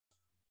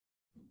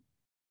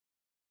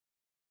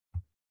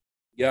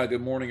Yeah,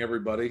 good morning,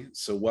 everybody.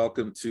 So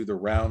welcome to the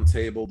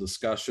roundtable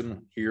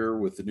discussion here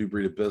with the New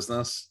Breed of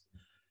Business.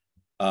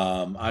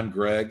 I'm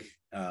Greg,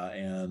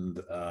 and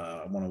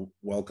I want to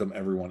welcome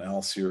everyone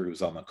else here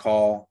who's on the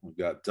call. We've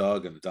got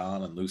Doug and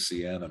Don and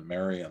Lucienne and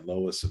Mary and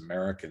Lois and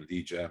Merrick and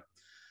DJ.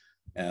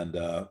 And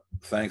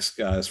thanks,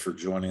 guys, for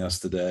joining us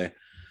today.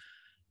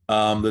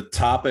 The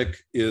topic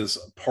is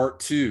part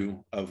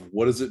 2 of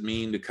what does it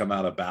mean to come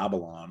out of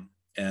Babylon?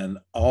 And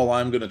all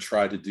I'm going to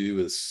try to do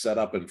is set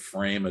up and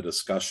frame a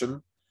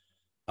discussion.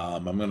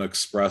 I'm going to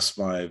express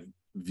my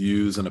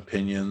views and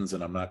opinions,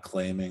 and I'm not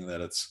claiming that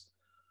it's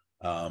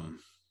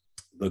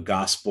the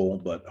gospel,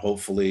 but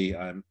hopefully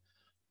I'm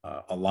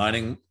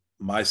aligning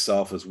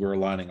myself as we're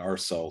aligning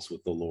ourselves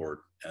with the Lord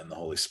and the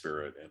Holy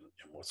Spirit and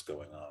what's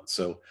going on.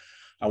 So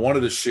I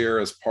wanted to share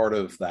as part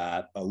of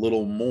that a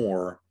little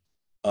more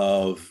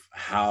of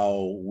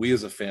how we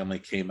as a family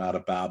came out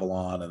of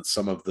Babylon and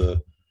some of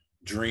the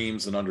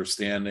dreams and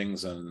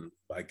understandings and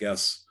I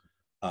guess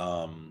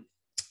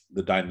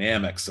the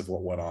dynamics of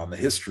what went on, the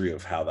history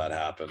of how that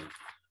happened.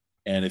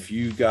 And if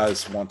you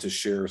guys want to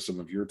share some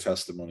of your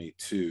testimony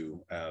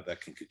too,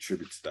 that can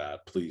contribute to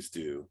that, please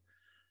do.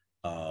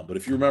 But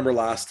if you remember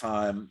last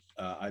time,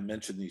 I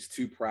mentioned these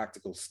 2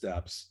 practical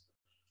steps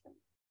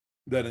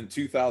that in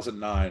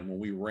 2009, when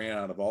we ran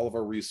out of all of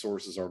our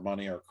resources, our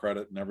money, our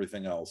credit, and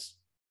everything else,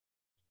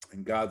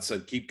 and God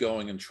said, keep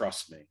going and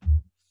trust me.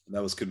 And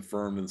that was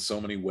confirmed in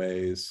so many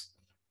ways.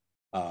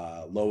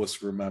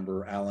 Lois,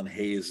 remember Alan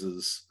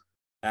Hayes's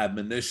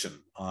admonition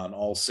on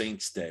All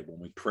Saints Day when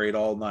we prayed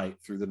all night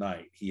through the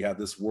night. He had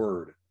this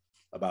word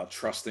about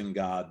trusting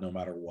God no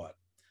matter what.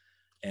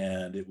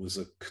 And it was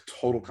a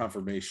total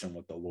confirmation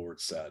what the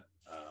Lord said.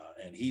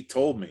 And he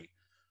told me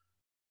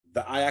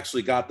that I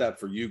actually got that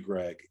for you,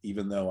 Greg,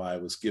 even though I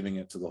was giving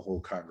it to the whole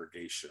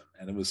congregation.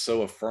 And it was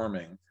so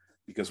affirming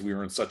because we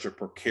were in such a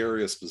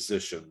precarious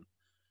position,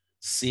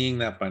 seeing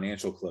that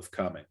financial cliff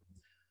coming.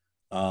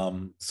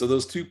 So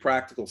those 2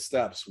 practical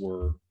steps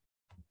were,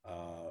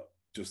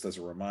 just as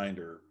a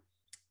reminder,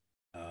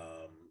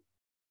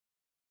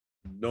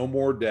 no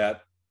more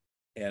debt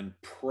and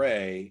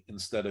pray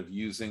instead of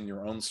using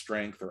your own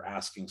strength or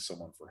asking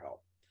someone for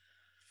help.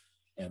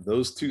 And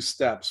those 2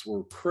 steps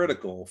were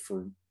critical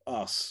for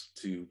us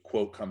to,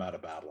 quote, come out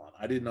of Babylon.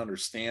 I didn't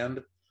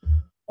understand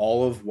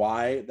all of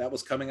why that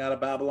was coming out of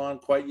Babylon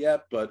quite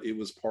yet, but it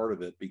was part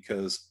of it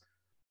because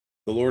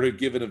the Lord had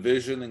given a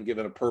vision and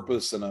given a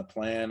purpose and a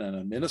plan and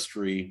a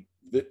ministry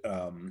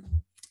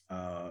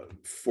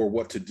for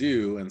what to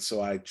do. And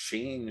so I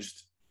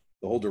changed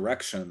the whole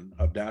direction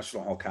of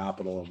National Hall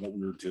Capital and what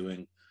we were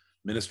doing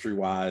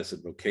ministry-wise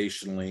and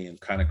vocationally and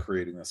kind of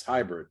creating this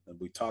hybrid that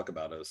we talk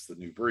about as the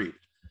new breed.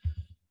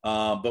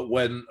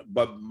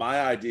 But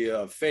my idea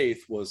of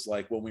faith was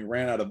like when we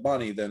ran out of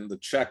money, then the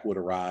check would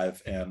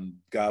arrive and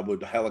God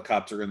would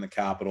helicopter in the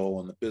capital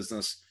and the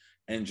business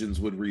engines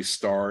would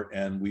restart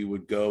and we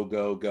would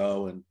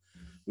go and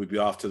we'd be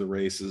off to the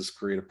races,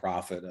 create a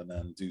profit, and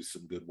then do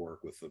some good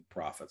work with the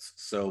profits.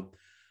 So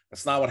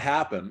that's not what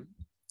happened,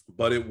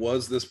 but it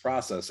was this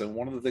process. And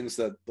one of the things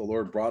that the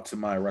Lord brought to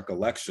my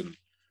recollection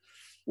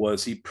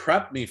was he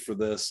prepped me for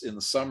this in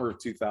the summer of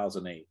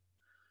 2008.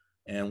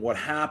 And what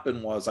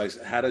happened was I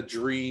had a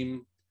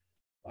dream.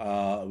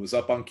 It was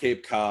up on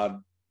Cape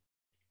Cod.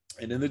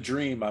 And in the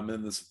dream, I'm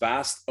in this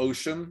vast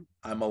ocean.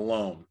 I'm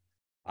alone.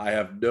 I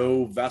have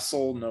no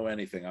vessel, no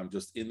anything. I'm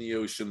just in the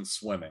ocean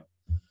swimming.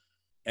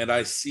 And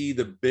I see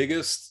the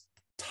biggest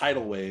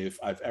tidal wave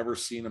I've ever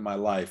seen in my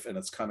life, and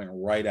it's coming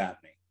right at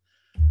me.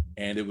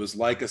 And it was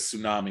like a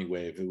tsunami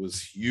wave. It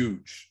was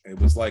huge. It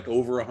was like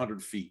over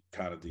 100 feet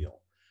kind of deal.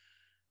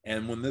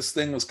 And when this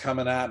thing was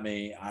coming at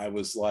me, I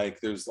was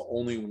like, there's the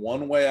only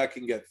one way I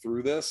can get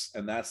through this,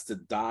 and that's to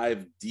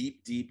dive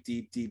deep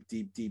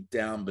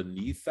down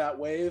beneath that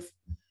wave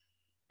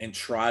and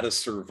try to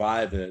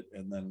survive it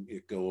and then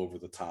it go over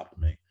the top of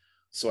me.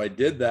 So I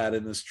did that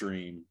in this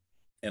dream,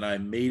 and I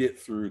made it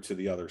through to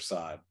the other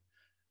side.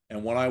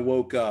 And when I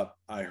woke up,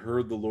 I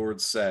heard the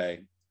Lord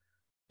say,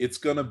 it's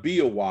going to be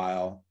a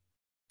while,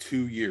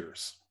 2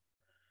 years.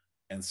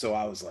 And so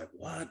I was like,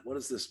 what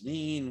does this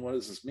mean? What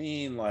does this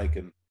mean? Like,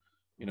 and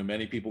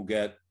many people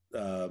get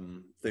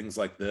things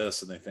like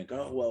this and they think,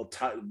 oh, well,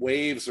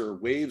 waves are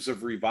waves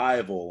of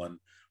revival. And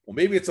well,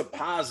 maybe it's a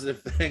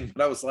positive thing.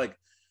 But I was like,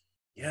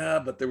 yeah,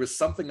 but there was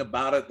something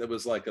about it that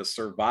was like a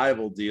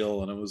survival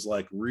deal. And it was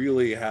like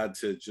really had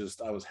to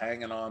I was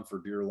hanging on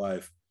for dear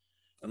life.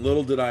 And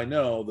little did I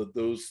know that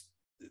those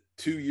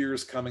 2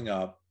 years coming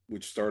up,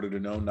 which started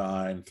in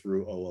 2009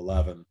 through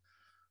 2011,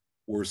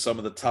 were some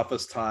of the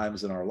toughest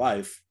times in our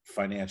life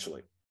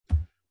financially.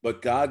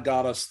 But God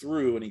got us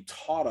through and he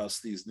taught us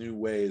these new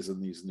ways and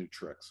these new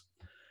tricks.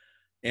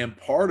 And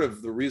part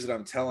of the reason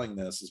I'm telling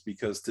this is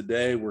because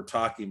today we're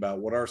talking about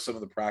what are some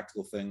of the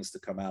practical things to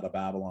come out of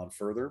Babylon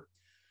further.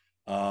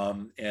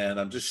 And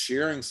I'm just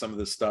sharing some of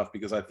this stuff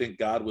because I think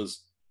God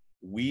was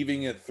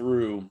weaving it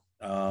through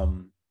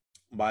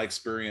my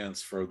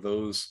experience for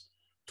those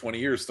 20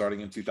 years,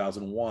 starting in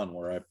 2001,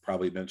 where I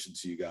probably mentioned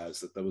to you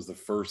guys that was the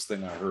first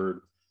thing I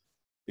heard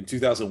In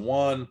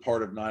 2001,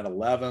 part of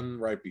 9/11,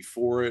 right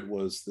before it,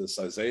 was this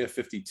Isaiah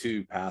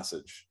 52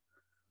 passage,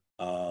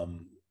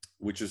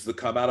 which is the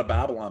come out of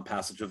Babylon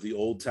passage of the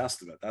Old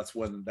Testament. That's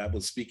when that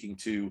was speaking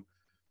to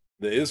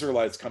the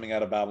Israelites coming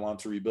out of Babylon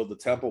to rebuild the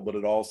temple, but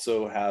it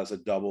also has a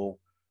double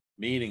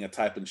meaning, a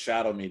type and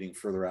shadow meaning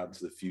further out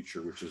into the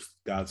future, which is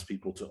God's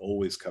people to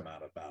always come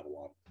out of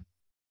Babylon,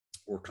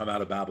 or come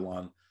out of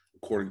Babylon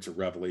according to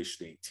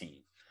Revelation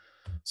 18.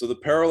 So the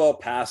parallel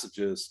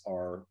passages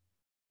are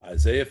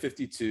Isaiah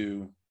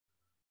 52,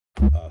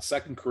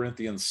 2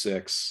 Corinthians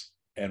 6,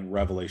 and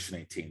Revelation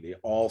 18. They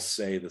all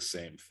say the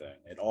same thing.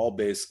 It all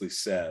basically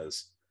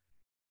says,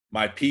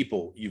 my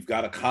people, you've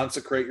got to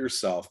consecrate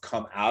yourself,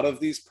 come out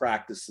of these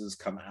practices,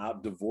 come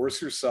out,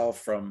 divorce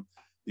yourself from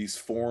these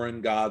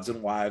foreign gods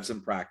and wives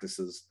and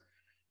practices,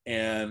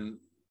 and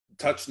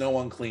touch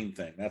no unclean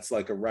thing. That's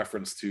like a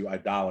reference to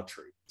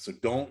idolatry. So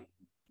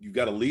you've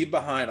got to leave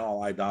behind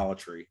all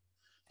idolatry.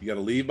 You got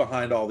to leave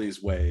behind all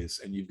these ways,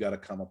 and you've got to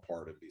come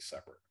apart and be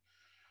separate.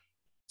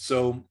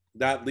 So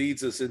that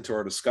leads us into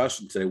our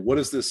discussion today. What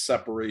does this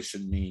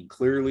separation mean?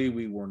 Clearly,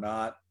 we were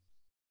not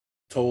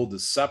told to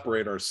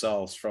separate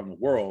ourselves from the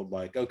world,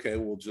 like, okay,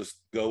 we'll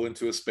just go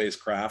into a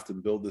spacecraft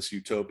and build this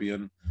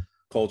utopian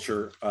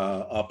culture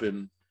up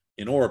in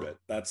orbit.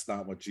 That's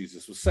not what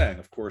Jesus was saying.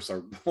 Of course,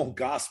 our whole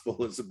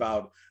gospel is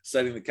about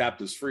setting the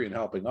captives free and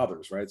helping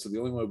others, right? So the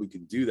only way we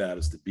can do that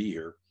is to be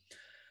here.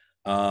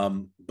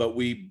 But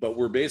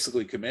we're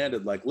basically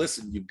commanded, like,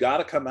 listen, you've got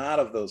to come out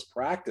of those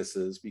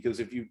practices, because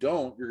if you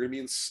don't, you're going to be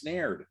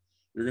ensnared,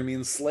 you're going to be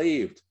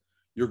enslaved,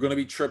 you're going to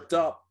be tripped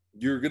up,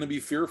 you're going to be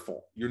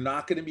fearful, you're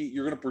going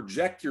to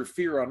project your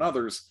fear on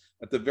others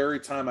at the very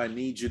time I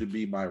need you to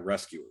be my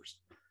rescuers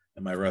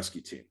and my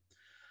rescue team.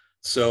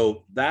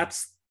 So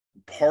that's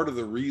part of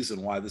the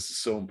reason why this is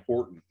so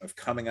important of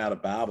coming out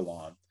of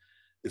Babylon,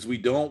 is we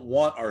don't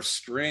want our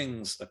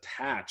strings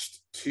attached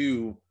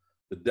to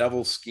the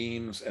devil's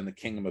schemes and the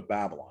kingdom of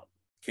Babylon.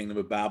 Kingdom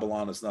of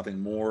Babylon is nothing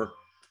more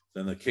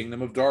than the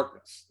kingdom of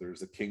darkness. There's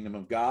the kingdom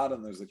of God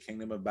and there's the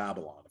kingdom of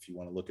Babylon. If you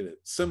want to look at it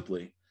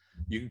simply,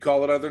 you can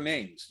call it other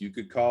names. You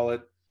could call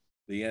it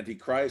the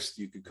Antichrist.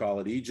 You could call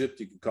it Egypt.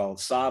 You could call it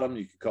Sodom.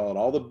 You could call it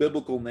all the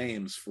biblical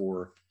names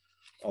for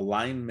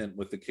alignment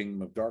with the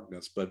kingdom of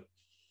darkness. But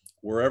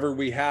wherever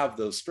we have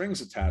those strings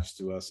attached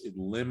to us, it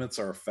limits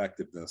our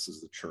effectiveness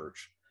as the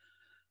church.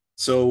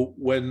 So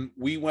when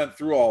we went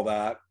through all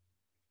that,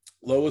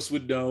 Lois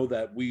would know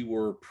that we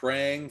were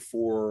praying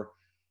for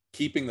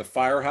keeping the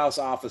firehouse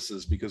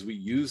offices, because we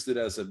used it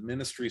as a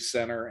ministry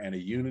center and a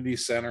unity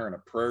center and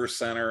a prayer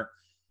center.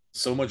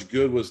 So much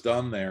good was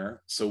done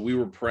there. So we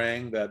were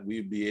praying that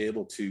we'd be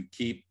able to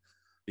keep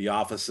the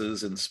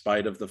offices in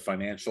spite of the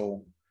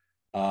financial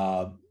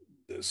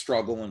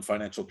struggle and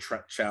financial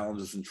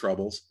challenges and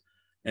troubles.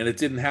 And it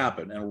didn't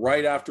happen. And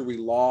right after we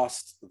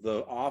lost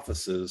the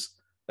offices,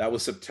 that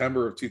was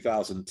September of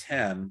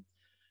 2010.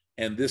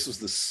 And this was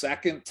the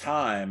second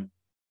time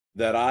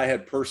that I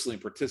had personally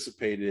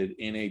participated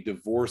in a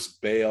divorce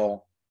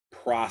bail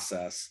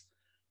process.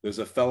 There's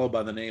a fellow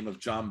by the name of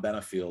John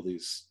Benefield.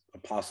 He's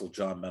Apostle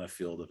John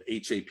Benefield of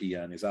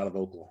HAPN. He's out of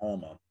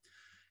Oklahoma.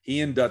 He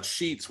and Dutch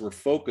Sheets were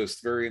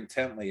focused very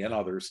intently, and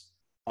others,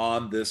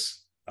 on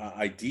this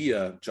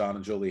idea, John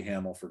and Jolie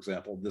Hamill, for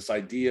example, this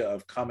idea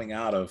of coming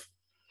out of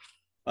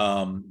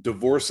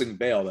divorcing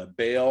Baal, that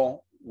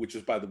Baal, which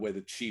is, by the way,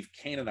 the chief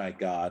Canaanite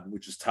god,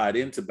 which is tied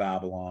into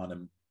Babylon,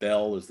 and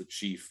Baal is the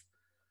chief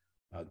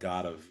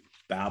god of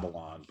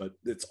Babylon, but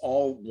it's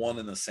all one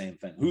and the same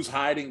thing. Who's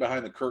hiding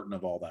behind the curtain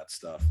of all that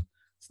stuff?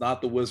 It's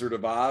not the Wizard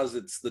of Oz,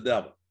 it's the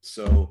devil.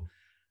 So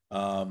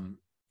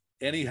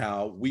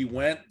anyhow, we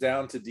went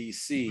down to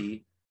DC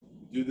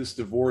to do this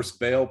divorce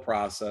bail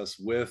process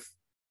with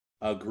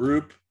a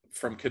group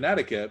from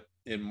Connecticut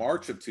in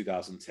March of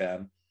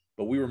 2010,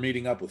 but we were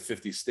meeting up with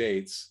 50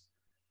 states.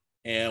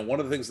 And one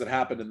of the things that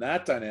happened in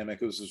that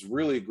dynamic was this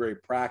really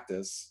great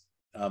practice.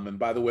 And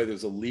by the way,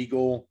 there's a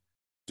legal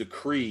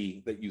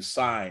decree that you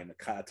sign,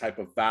 a type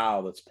of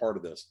vow that's part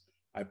of this.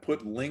 I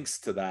put links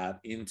to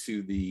that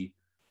into the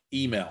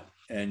email,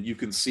 and you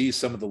can see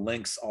some of the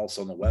links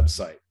also on the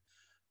website,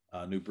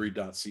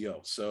 newbreed.co.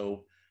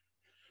 So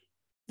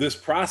this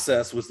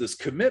process was this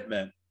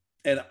commitment,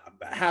 and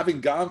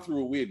having gone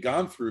through what we had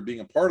gone through, being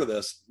a part of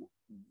this,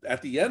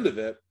 at the end of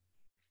it,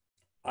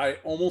 I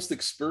almost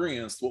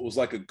experienced what was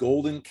like a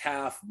golden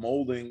calf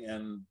molding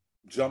and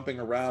jumping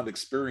around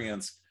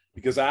experience,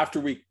 because after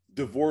we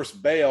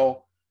divorced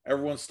Baal,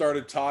 everyone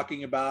started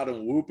talking about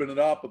and whooping it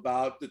up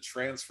about the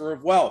transfer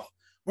of wealth.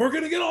 We're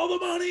going to get all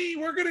the money.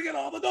 We're going to get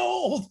all the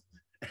gold.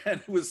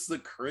 And it was the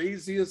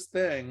craziest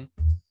thing.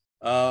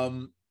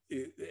 And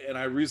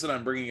the reason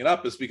I'm bringing it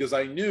up is because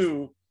I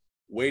knew,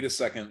 wait a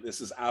second,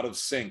 this is out of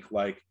sync.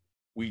 Like,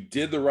 we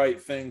did the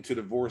right thing to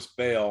divorce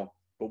Baal,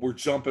 but we're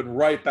jumping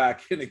right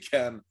back in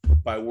again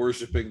by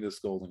worshiping this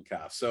golden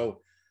calf.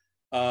 So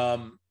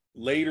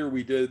later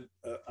we did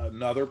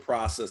another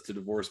process to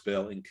divorce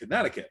Baal in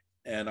Connecticut.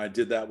 And I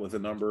did that with a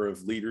number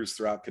of leaders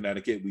throughout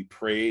Connecticut. We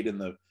prayed in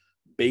the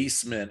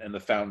basement and the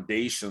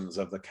foundations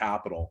of the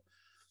Capitol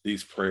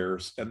these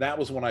prayers. And that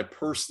was when I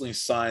personally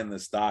signed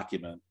this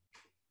document.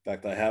 In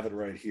fact, I have it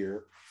right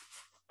here.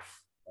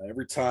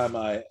 Every time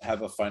I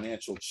have a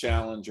financial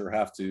challenge or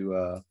have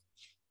to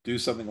do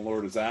something the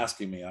Lord is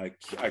asking me, I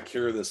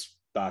carry this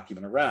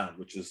document around,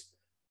 which is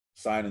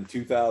signed in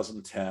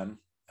 2010,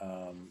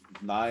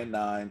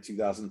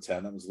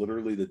 9/9/2010. That was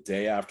literally the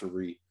day after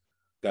we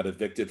got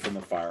evicted from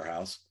the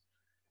firehouse.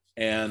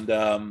 And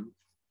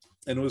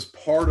it was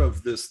part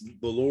of this,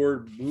 the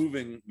Lord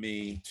moving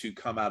me to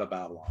come out of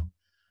Babylon.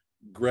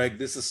 Greg,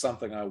 this is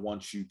something I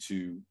want you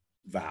to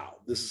vow.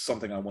 This is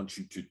something I want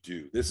you to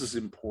do. This is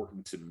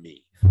important to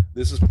me.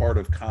 This is part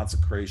of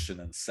consecration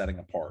and setting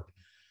apart.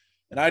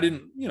 And I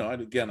didn't, I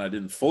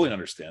didn't fully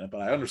understand it,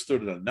 but I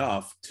understood it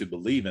enough to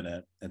believe in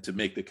it and to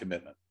make the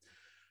commitment.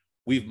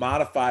 We've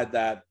modified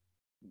that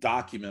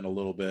document a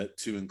little bit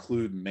to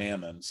include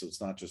Mammon. So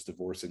it's not just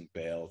divorcing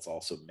Baal, it's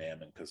also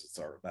Mammon, because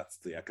that's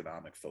the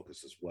economic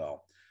focus as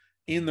well,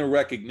 in the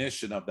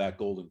recognition of that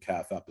golden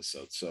calf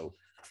episode. So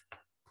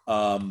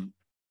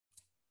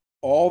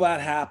all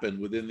that happened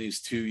within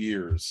these 2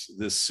 years,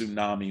 this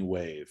tsunami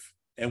wave,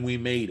 and we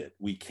made it.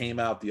 We came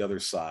out the other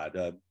side.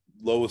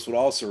 Lois would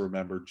also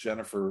remember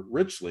Jennifer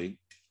and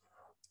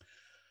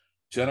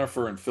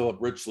Philip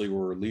Richley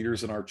were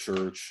leaders in our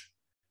church.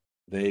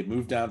 They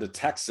moved down to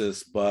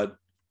Texas, but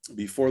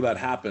before that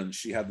happened,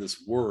 she had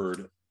this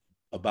word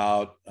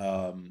about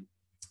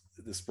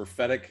this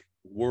prophetic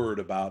word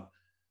about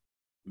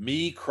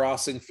me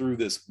crossing through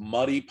this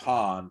muddy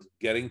pond,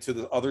 getting to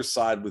the other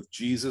side with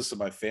Jesus and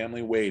my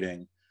family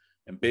waiting.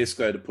 And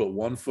basically I had to put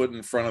one foot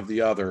in front of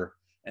the other.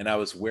 And I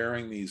was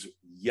wearing these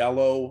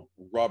yellow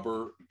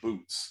rubber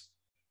boots.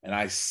 And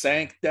I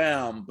sank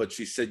down, but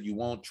she said, "You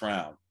won't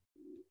drown."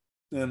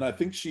 And I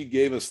think she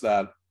gave us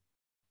that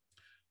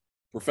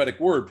prophetic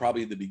word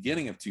probably at the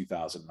beginning of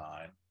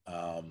 2009.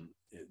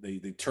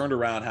 They turned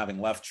around having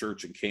left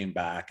church and came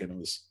back.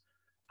 And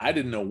I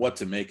didn't know what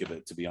to make of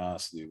it, to be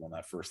honest with you, when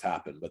that first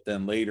happened. But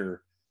then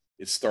later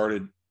it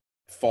started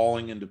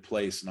falling into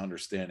place and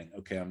understanding,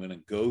 okay, I'm going to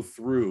go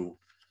through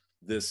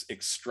this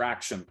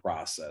extraction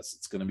process.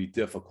 It's going to be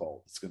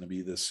difficult. It's going to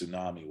be this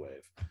tsunami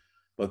wave.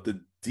 But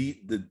the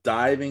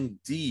diving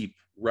deep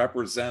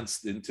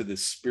represents into the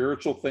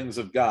spiritual things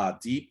of God.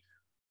 Deep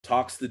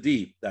talks the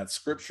deep, that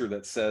scripture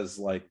that says,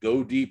 like,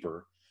 go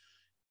deeper.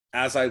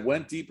 As I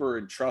went deeper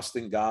in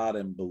trusting God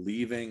and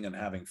believing and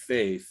having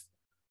faith,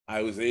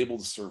 I was able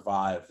to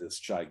survive this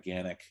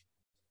gigantic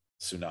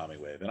tsunami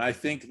wave. And I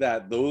think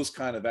that those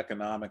kind of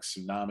economic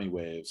tsunami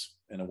waves,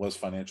 and it was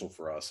financial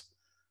for us,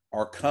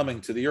 are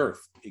coming to the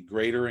earth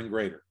greater and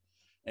greater.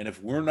 And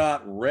if we're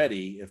not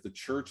ready, if the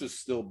church is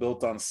still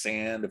built on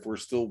sand, if we're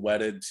still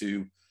wedded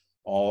to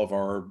all of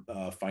our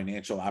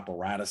financial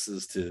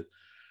apparatuses to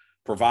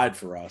provide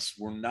for us,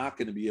 we're not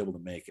going to be able to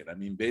make it. I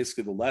mean,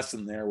 basically the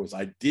lesson there was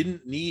I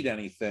didn't need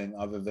anything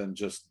other than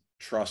just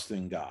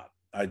trusting God.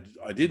 I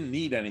didn't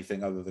need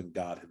anything other than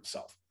God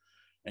himself,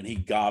 and he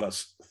got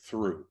us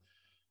through.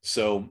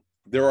 So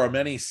there are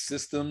many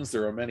systems,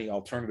 there are many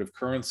alternative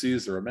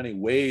currencies, there are many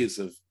ways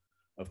of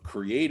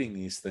creating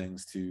these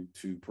things to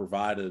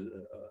provide a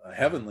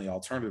heavenly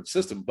alternative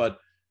system. But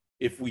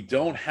if we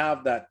don't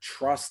have that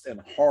trust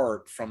and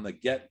heart from the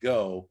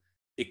get-go,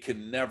 it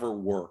can never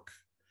work,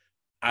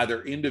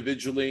 either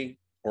individually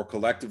or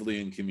collectively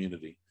in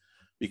community,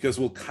 because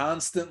we'll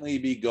constantly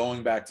be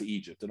going back to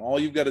Egypt. And all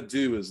you've got to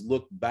do is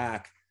look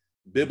back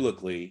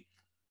biblically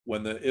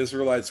when the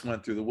Israelites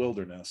went through the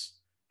wilderness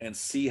and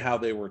see how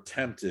they were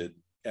tempted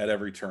at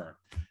every turn.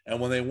 And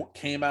when they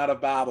came out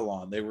of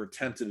Babylon, they were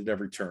tempted at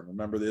every turn.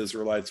 Remember, the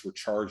Israelites were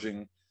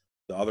charging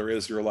the other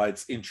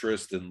Israelites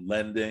interest and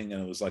lending,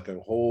 and it was like a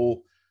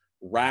whole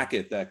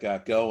racket that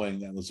got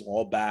going that was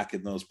all back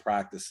in those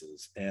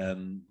practices.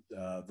 And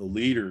the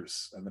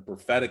leaders and the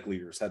prophetic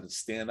leaders had to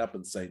stand up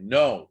and say,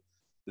 no,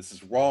 this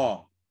is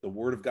wrong. The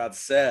word of God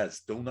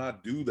says, do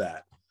not do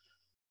that.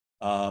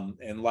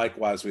 And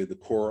likewise, we had the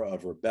Korah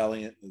of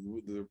rebellion,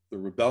 the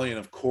rebellion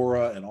of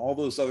Korah, and all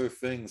those other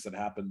things that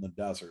happened in the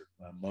desert.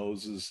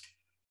 Moses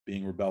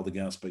being rebelled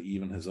against by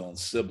even his own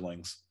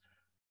siblings.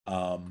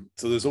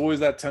 So there's always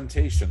that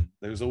temptation.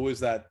 There's always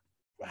that,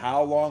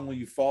 how long will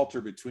you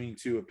falter between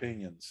two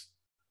opinions?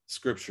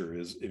 Scripture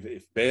is,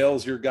 if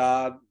Baal's your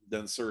God,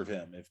 then serve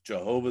him. If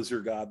Jehovah's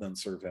your God, then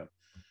serve him.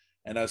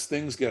 And as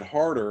things get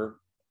harder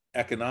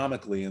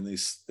economically, and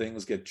these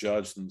things get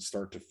judged and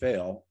start to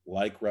fail,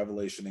 like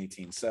Revelation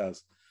 18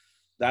 says,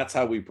 that's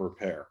how we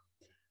prepare.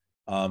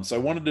 So I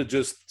wanted to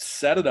just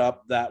set it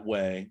up that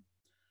way.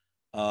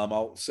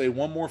 I'll say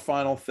one more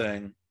final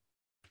thing,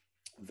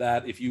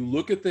 that if you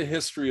look at the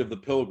history of the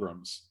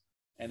Pilgrims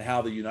and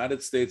how the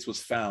United States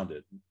was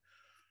founded,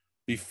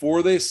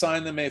 before they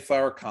signed the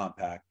Mayflower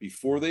Compact,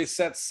 before they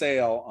set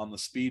sail on the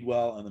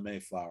Speedwell and the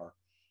Mayflower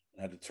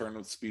and had to turn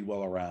the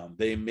Speedwell around,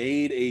 they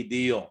made a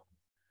deal.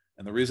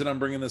 And the reason I'm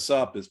bringing this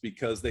up is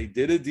because they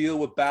did a deal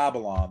with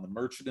Babylon, the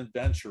merchant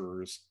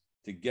adventurers,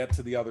 to get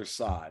to the other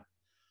side.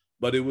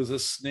 But it was a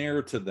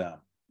snare to them.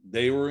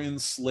 They were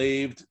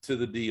enslaved to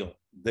the deal.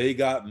 They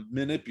got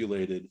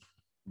manipulated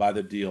by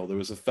the deal. There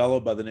was a fellow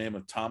by the name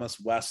of Thomas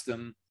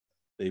Weston.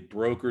 They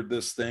brokered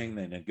this thing.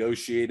 They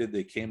negotiated.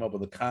 They came up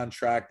with a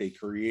contract. They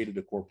created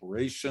a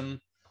corporation.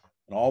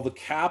 And all the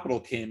capital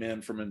came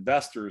in from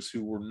investors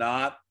who were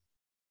not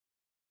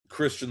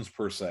Christians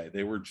per se.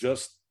 They were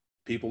just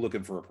people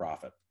looking for a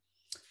profit.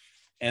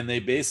 And they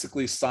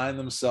basically signed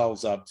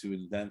themselves up to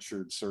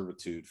indentured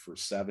servitude for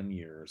 7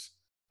 years.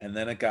 And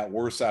then it got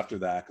worse after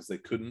that because they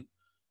couldn't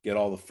get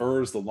all the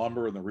furs, the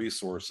lumber, and the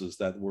resources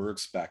that were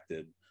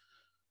expected.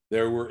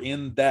 They were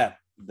in debt.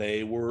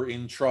 They were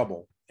in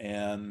trouble.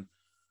 And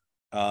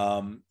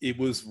it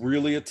was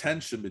really a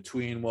tension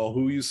between, well,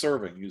 who are you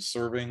serving? You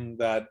serving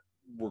that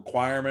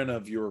requirement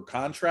of your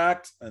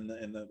contract and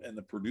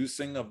the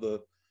producing of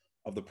the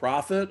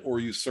profit, or are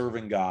you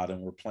serving God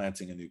and we're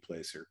planting a new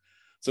place here?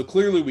 So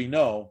clearly we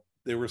know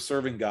they were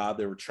serving God.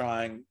 They were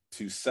trying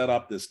to set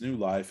up this new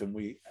life, and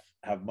we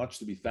have much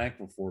to be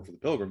thankful for the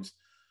Pilgrims.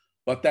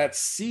 But that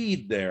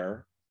seed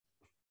there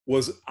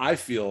was, I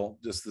feel,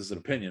 just as an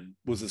opinion,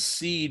 was a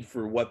seed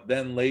for what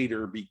then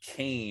later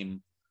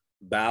became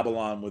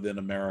Babylon within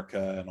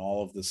America and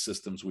all of the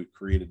systems we've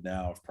created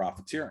now of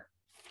profiteering.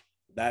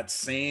 That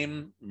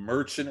same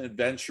merchant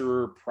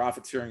adventurer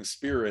profiteering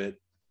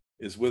spirit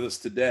is with us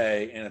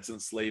today, and it's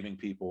enslaving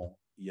people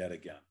yet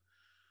again.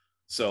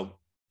 So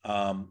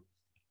I'm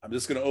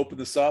just going to open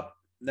this up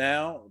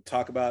now,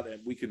 talk about,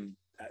 and you can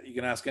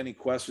ask any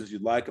questions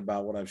you'd like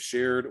about what I've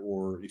shared,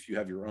 or if you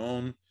have your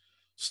own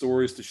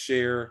stories to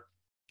share.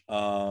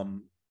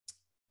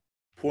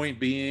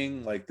 Point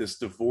being, like, this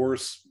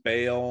divorce,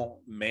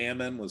 Baal,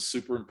 Mammon was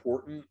super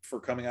important for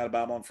coming out of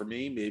Babylon for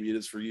me. Maybe it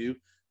is for you.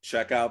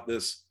 Check out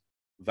this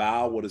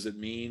vow. What does it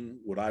mean?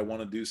 Would I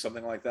want to do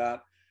something like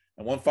that?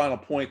 And one final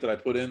point that I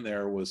put in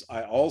there was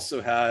I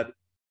also had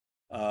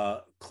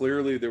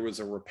clearly there was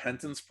a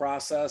repentance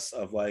process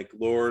of, like,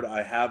 Lord,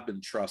 I have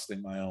been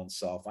trusting my own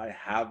self. I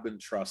have been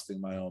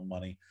trusting my own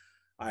money.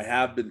 I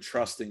have been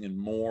trusting in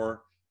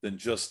more than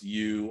just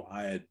you.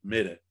 I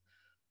admit it.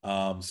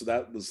 So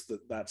that was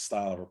that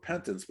style of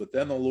repentance. But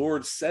then the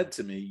Lord said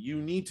to me, you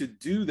need to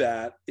do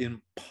that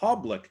in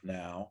public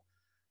now,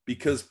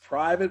 because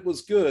private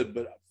was good,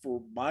 but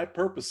for my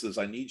purposes,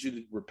 I need you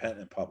to repent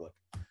in public.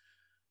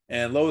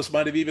 And Lois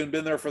might have even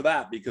been there for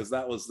that, because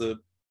that was the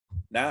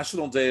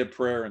National Day of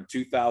Prayer in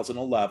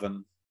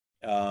 2011,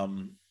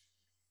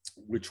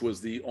 which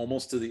was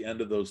almost to the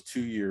end of those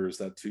 2 years,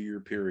 that 2-year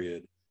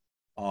period,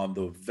 on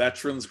the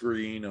Veterans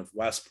Green of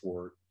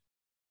Westport.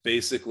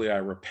 Basically, I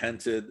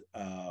repented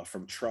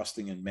from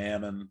trusting in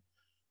Mammon,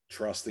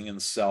 trusting in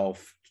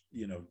self,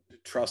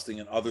 trusting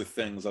in other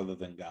things other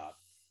than God.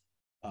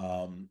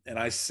 And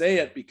I say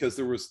it because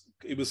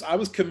I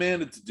was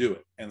commanded to do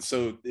it. And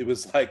so it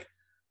was like,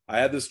 I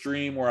had this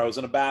dream where I was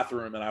in a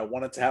bathroom and I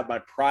wanted to have my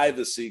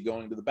privacy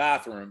going to the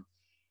bathroom.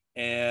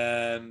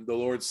 And the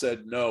Lord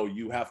said, no,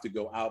 you have to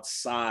go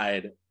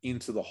outside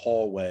into the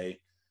hallway.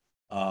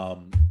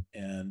 And,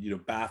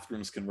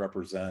 bathrooms can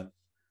represent,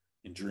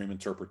 in dream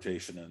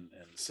interpretation and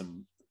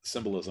some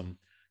symbolism,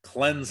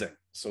 cleansing.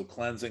 So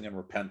cleansing and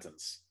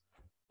repentance,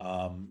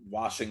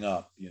 washing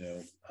up,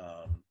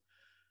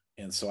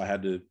 and so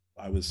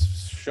I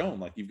was shown,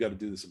 like, you've got to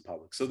do this in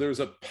public. So there's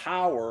a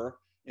power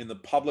in the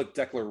public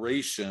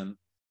declaration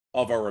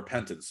of our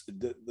repentance.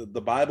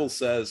 The Bible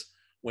says,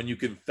 when you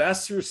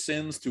confess your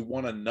sins to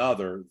one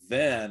another,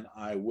 then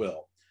I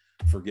will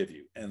forgive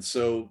you. And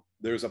so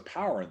there's a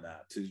power in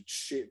that,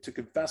 to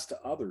confess to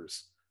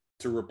others,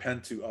 to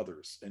repent to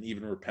others, and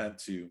even repent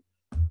to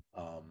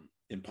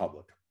in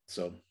public.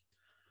 So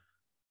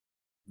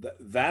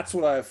that's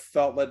what I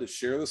felt led to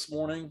share this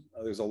morning.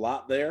 There's a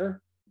lot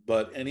there,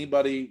 but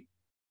anybody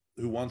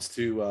who wants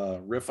to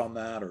riff on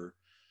that or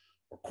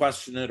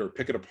question it or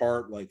pick it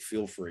apart, like,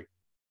 feel free.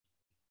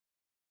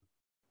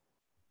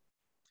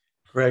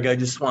 Greg, I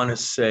just want to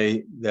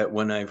say that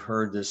when I've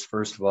heard this,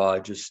 first of all,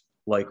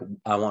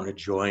 I want to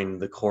join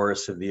the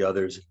chorus of the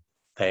others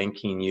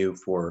thanking you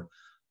for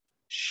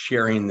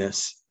sharing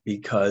this,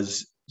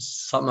 because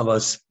some of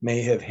us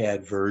may have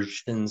had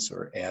versions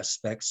or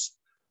aspects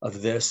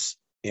of this,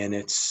 and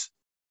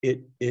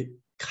it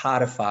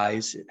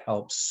codifies, it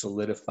helps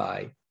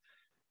solidify.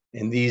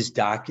 And these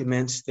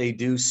documents, they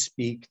do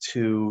speak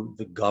to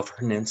the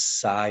governance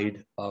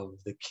side of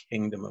the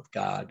kingdom of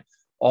God,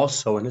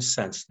 also in a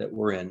sense that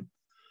we're in,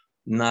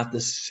 not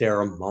the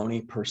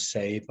ceremony per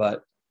se,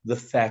 but the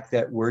fact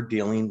that we're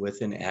dealing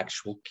with an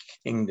actual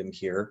kingdom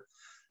here.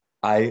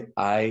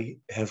 I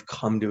have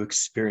come to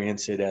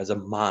experience it as a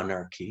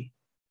monarchy.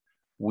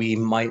 We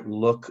might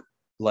look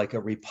like a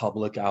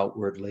republic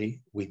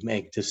outwardly. We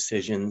make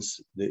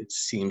decisions that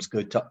seems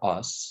good to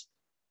us,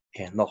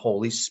 and the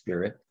Holy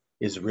Spirit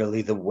is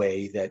really the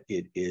way that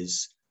it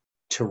is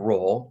to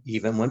roll.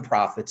 Even when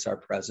prophets are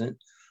present,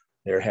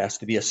 there has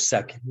to be a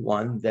second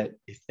one that,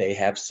 if they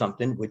have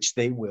something, which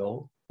they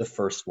will, the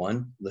first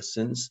one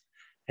listens,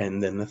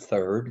 and then the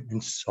third,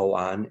 and so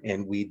on.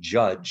 And we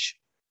judge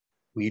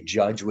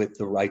with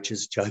the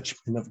righteous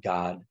judgment of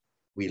God.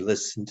 We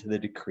listen to the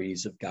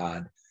decrees of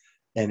God,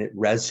 and it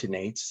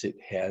resonates. It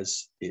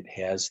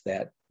has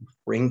that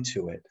ring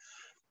to it.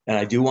 And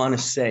I do want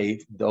to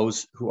say,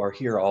 those who are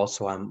here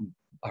also,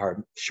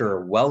 are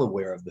sure well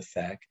aware of the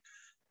fact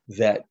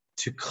that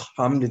to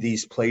come to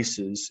these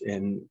places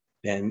and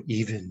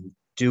even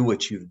do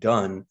what you've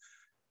done,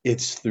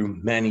 it's through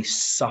many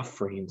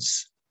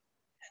sufferings,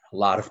 a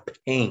lot of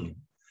pain,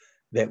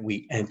 that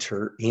we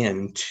enter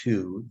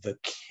into the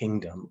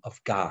kingdom of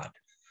God,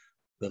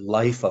 the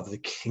life of the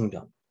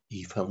kingdom.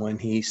 Even when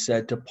he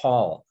said to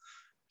Paul,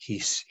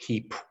 he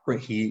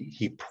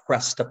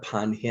pressed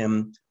upon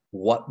him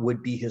what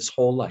would be his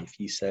whole life.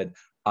 He said,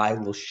 I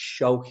will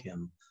show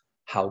him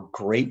how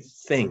great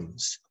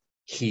things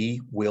he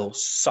will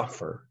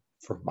suffer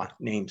for my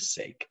name's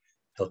sake.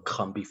 He'll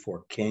come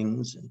before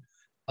kings and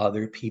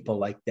other people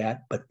like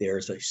that, but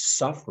there's a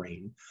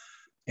suffering.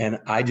 And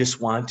I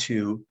just want,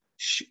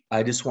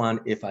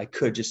 if I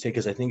could just take,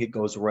 because I think it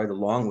goes right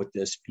along with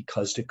this,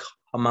 because to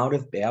come out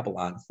of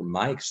Babylon, from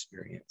my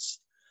experience,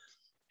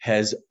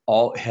 has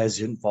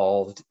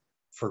involved,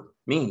 for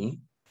me,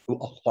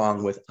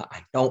 along with,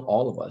 I know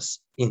all of us,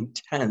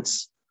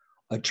 intense,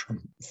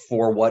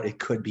 for what it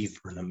could be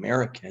for an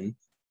American,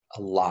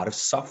 a lot of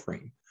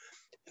suffering.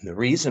 And the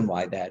reason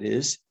why that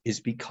is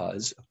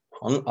because,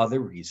 among other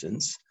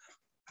reasons,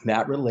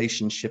 that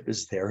relationship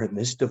is there, and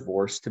this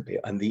divorce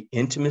and the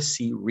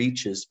intimacy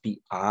reaches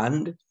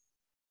beyond,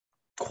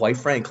 quite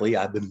frankly,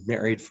 I've been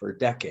married for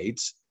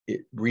decades,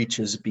 it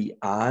reaches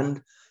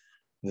beyond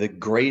the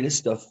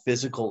greatest of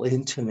physical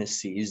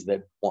intimacies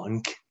that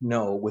one can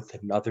know with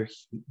another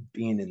human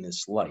being in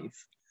this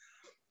life.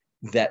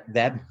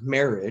 That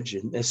marriage,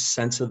 in this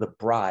sense of the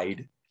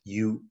bride,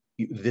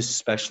 this,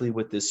 especially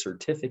with this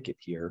certificate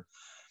here,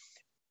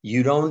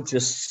 you don't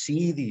just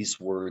see these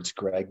words,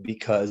 Greg,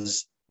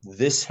 because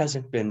this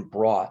hasn't been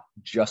brought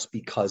just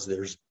because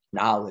there's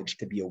knowledge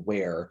to be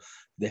aware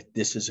that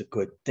this is a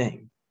good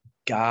thing.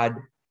 God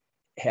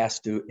has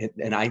to,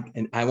 and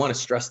I want to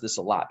stress this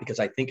a lot, because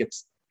I think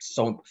it's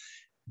so,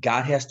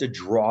 God has to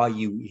draw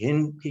you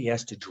in. He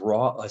has to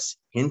draw us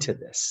into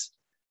this.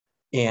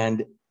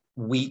 And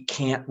we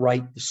can't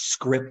write the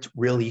script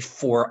really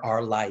for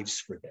our lives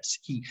for this.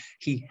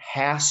 He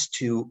has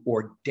to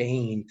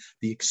ordain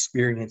the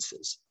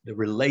experiences, the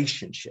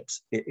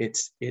relationships.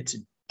 It's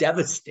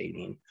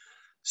devastating,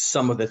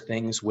 some of the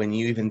things, when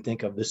you even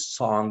think of this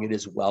song, It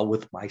Is Well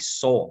With My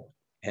Soul.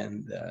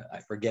 And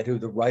I forget who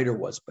the writer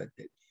was, but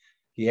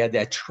he had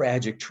that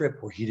tragic trip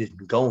where he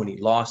didn't go, and he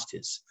lost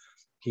his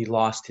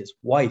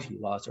wife, he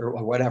lost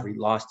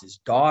his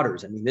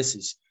daughters. I mean,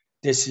 this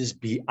is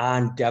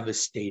beyond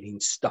devastating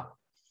stuff.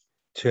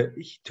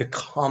 To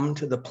come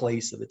to the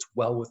place of it's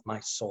well with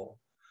my soul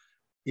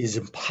is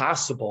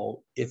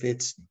impossible if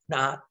it's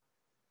not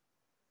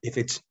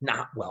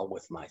well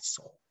with my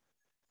soul.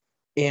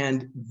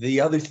 And the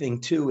other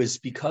thing too is,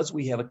 because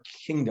we have a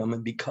kingdom,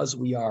 and because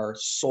we are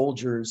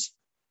soldiers,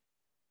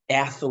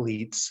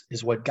 athletes,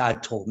 is what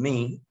God told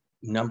me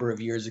a number of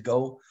years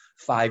ago,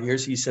 5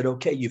 years. He said,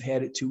 okay, you've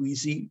had it too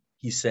easy.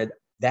 He said,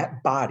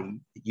 that body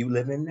that you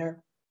live in there,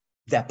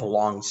 that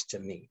belongs to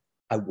me.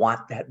 I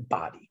want that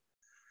body.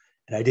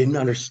 And I didn't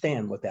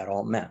understand what that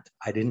all meant.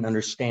 I didn't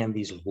understand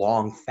these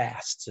long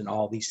fasts and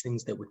all these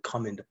things that would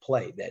come into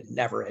play, that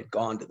never had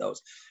gone to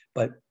those.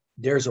 But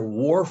there's a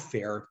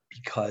warfare,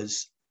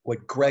 because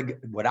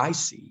what I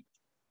see,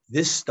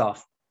 this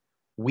stuff,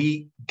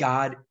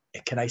 God,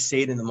 can I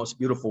say it in the most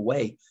beautiful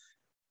way?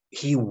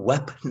 He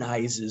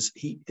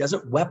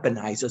doesn't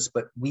weaponize us,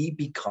 but we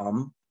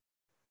become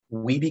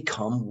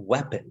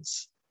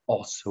weapons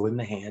also in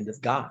the hand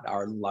of God.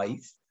 Our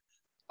life,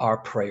 our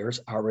prayers,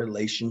 our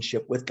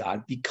relationship with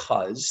God,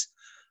 because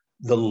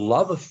the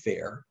love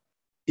affair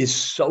is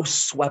so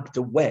swept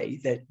away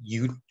that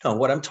you know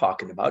what I'm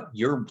talking about.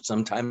 You're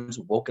sometimes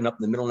woken up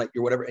in the middle of the night,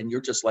 you're whatever, and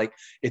you're just like,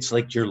 it's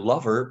like your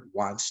lover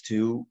wants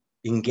to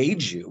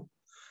engage you.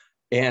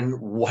 And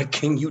what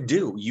can you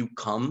do? You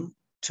come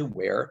to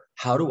where,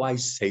 how do I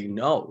say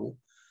no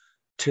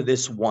to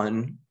this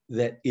one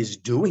that is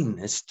doing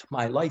this to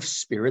my life,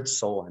 spirit,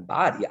 soul, and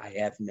body?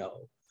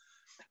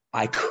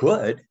 I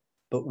could,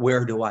 but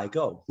where do I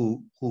go?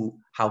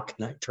 How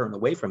can I turn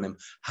away from him?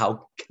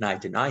 How can I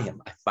deny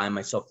him? I find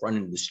myself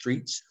running the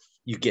streets.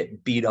 You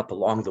get beat up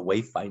along the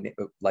way,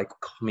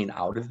 coming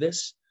out of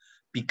this,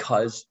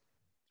 because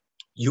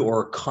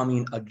you're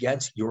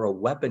a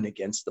weapon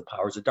against the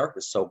powers of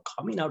darkness. So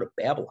coming out of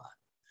Babylon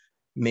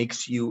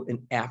makes you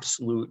an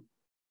absolute,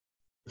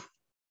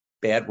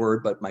 bad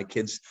word, but my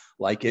kids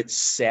like it,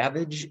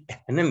 savage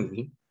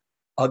enemy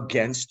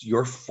against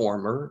your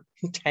former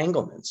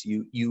entanglements.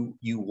 You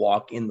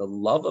walk in the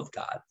love of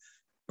God,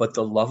 but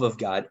the love of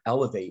God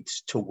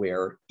elevates to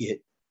where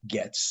it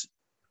gets,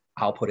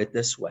 I'll put it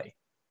this way,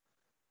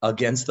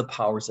 against the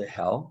powers of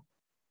hell,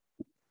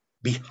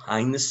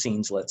 behind the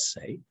scenes, let's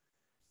say,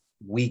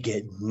 we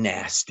get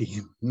nasty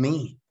and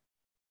mean,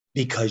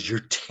 because you're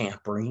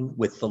tampering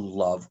with the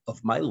love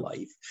of my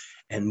life.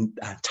 And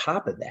on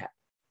top of that,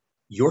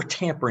 you're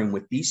tampering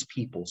with these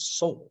people's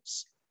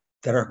souls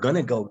that are going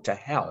to go to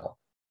hell,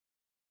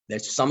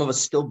 that some of us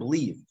still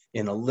believe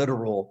in a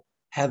literal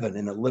heaven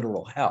and a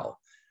literal hell.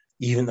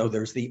 even though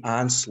there's the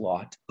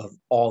onslaught of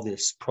all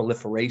this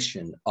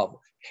proliferation of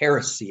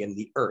heresy in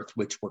the earth,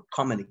 which we're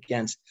coming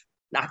against,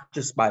 not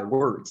just by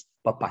words,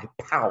 but by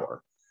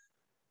power.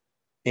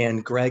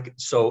 And Greg,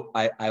 so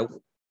I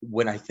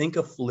when I think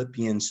of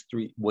Philippians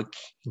 3, what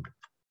came to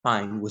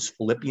mind was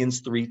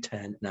Philippians 3:10,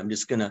 and I'm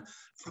just gonna,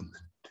 from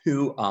the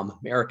New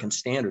American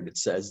Standard, it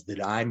says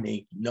that I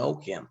may know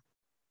him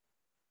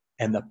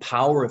and the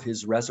power of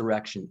his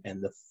resurrection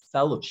and the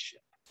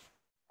fellowship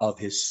of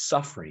his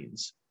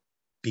sufferings,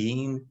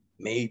 being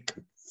made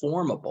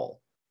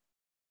conformable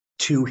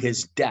to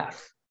his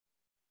death.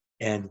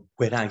 And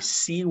when I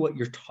see what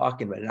you're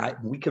talking about,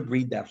 and we could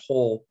read that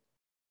whole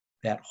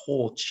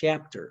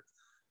chapter,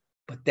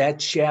 but that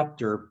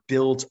chapter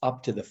builds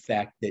up to the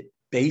fact that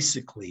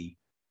basically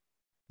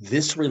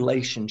this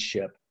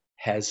relationship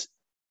has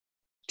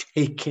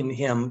taken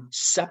him,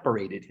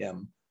 separated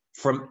him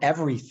from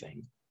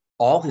everything,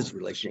 all his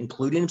relation,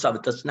 including himself.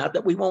 It's not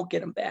that we won't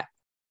get him back,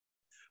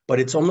 but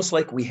it's almost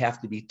like we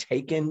have to be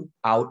taken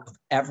out of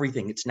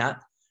everything.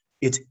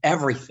 It's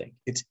everything.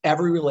 It's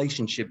every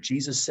relationship.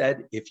 Jesus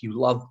said, if you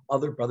love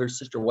mother, brother,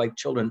 sister, wife,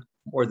 children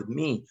more than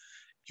me,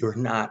 you're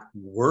not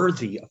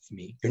worthy of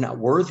me. You're not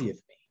worthy of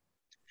me.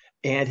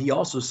 And he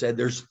also said,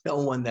 there's no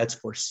one that's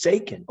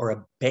forsaken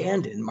or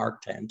abandoned,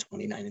 Mark 10,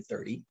 29 and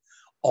 30.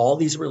 All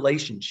these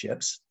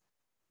relationships,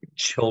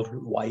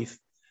 children, wife,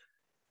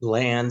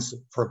 lands,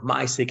 for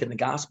my sake in the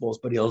Gospels,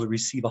 but he'll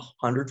receive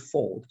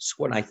 100-fold. So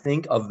when I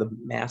think of the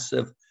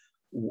massive,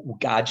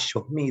 God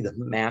showed me the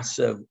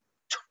massive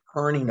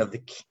turning of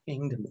the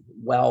kingdom of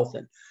wealth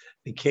and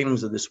the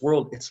kingdoms of this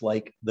world, it's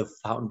like the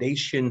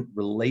foundation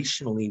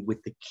relationally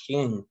with the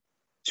king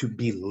to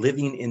be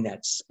living in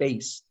that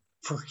space,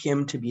 for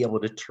him to be able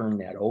to turn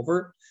that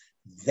over.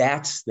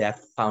 That's that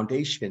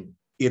foundation.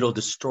 It'll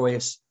destroy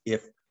us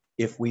if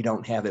we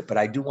don't have it. But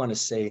I do want to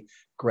say,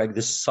 Greg,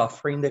 the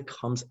suffering that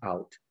comes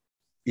out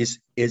is,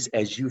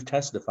 as you've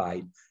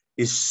testified,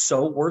 is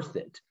so worth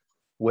it.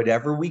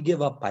 Whatever we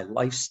give up by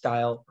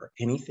lifestyle or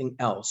anything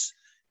else,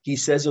 he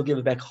says he'll give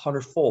it back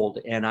 100-fold.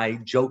 And I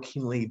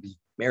jokingly, be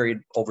married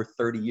over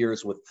 30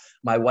 years with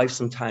my wife,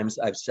 sometimes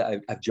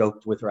I've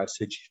joked with her, I've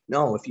said,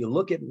 no, if you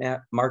look at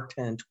Mark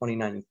 10,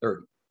 29 and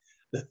 30,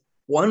 the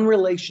one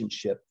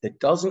relationship that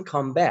doesn't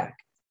come back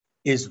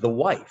is the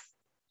wife.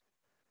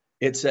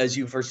 It says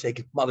you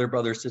forsake mother,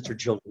 brother, sister,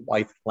 children,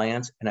 wife,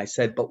 lands. And I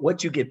said, but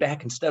what you get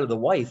back instead of the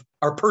wife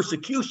are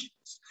persecutions.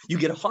 You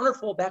get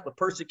 100-fold back with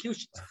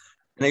persecutions.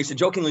 And I used to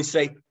jokingly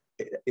say,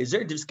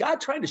 is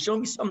God trying to show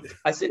me something?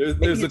 I said,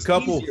 there's a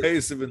couple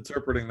ways of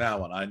interpreting that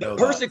one. I know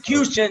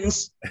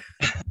persecutions.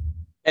 So.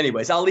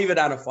 Anyways, I'll leave it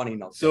on a funny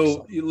note.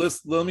 So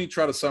let me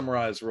try to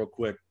summarize real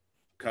quick,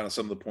 kind of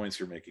some of the points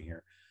you're making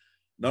here.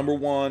 Number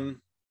one,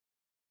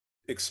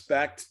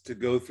 expect to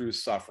go through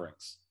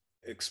sufferings.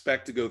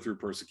 Expect to go through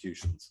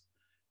persecutions.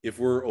 If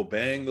we're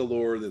obeying the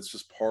Lord, that's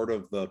just part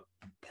of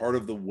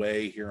the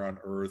way here on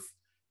earth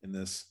in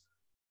this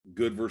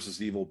good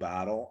versus evil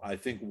battle. I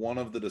think one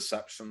of the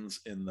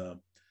deceptions in the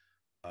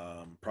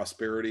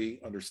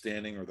prosperity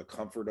understanding or the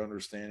comfort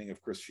understanding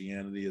of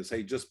Christianity is,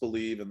 hey, just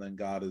believe and then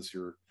God is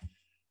your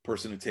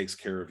person who takes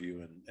care of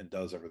you and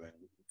does everything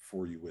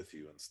for you, with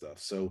you and stuff.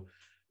 So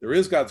there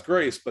is God's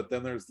grace, but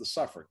then there's the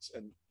sufferings,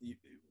 and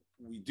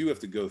we do have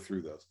to go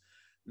through those.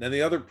 And then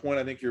the other point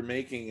I think you're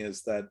making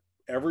is that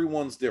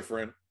everyone's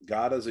different.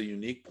 God has a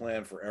unique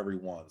plan for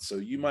everyone. So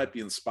you might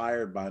be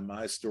inspired by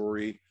my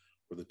story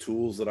or the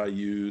tools that I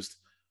used,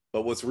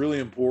 but what's really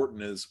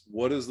important is,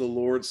 what is the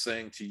Lord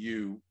saying to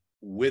you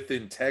with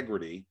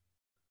integrity,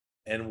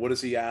 and what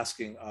is he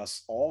asking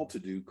us all to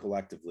do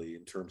collectively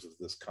in terms of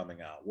this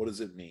coming out? What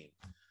does it mean?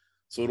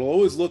 So it'll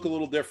always look a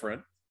little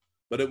different,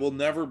 but it will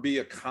never be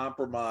a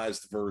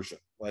compromised version.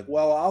 Like,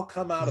 well, I'll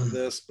come out of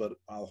this, but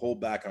I'll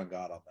hold back on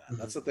God on that.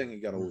 That's the thing you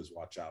got to always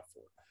watch out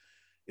for,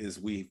 is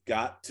we've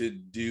got to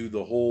do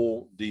the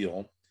whole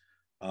deal.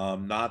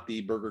 Not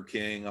the Burger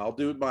King, I'll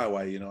do it my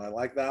way. I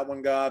like that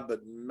one, God,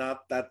 but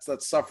not that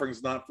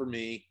suffering's not for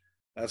me.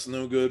 That's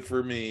no good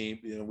for me.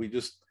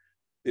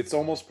 It's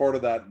almost part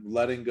of that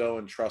letting go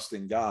and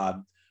trusting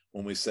God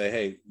when we say,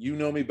 hey, you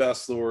know me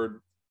best,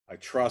 Lord. I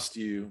trust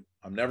you.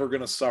 I'm never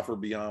going to suffer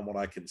beyond what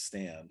I can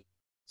stand.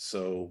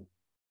 So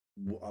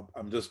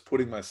I'm just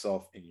putting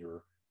myself in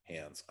your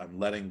hands. I'm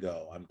letting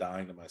go. I'm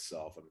dying to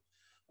myself.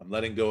 I'm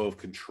letting go of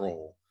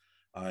control.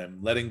 I'm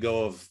letting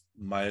go of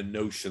my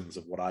notions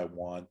of what I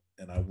want,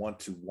 and I want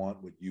to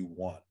want what you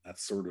want.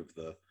 That's sort of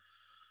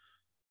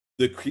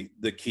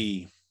the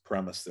key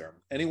premise there.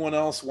 Anyone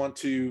else want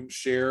to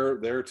share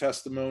their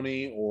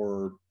testimony,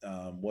 or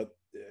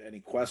any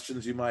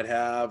questions you might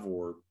have,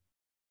 or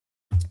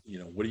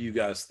what do you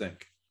guys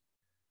think?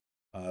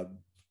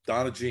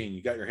 Donna Jean,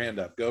 you got your hand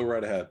up. Go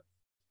right ahead,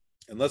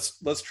 and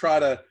let's try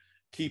to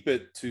keep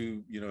it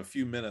to a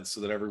few minutes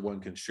so that everyone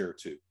can share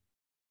too.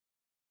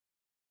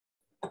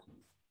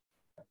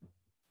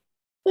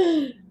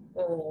 I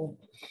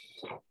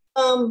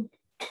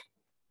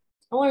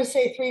want to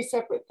say three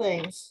separate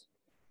things.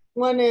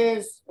 One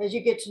is, as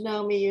you get to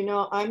know me, you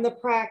know, I'm the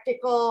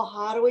practical,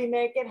 how do we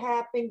make it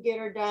happen, get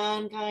her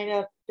done kind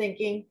of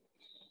thinking.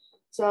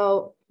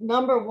 So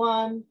number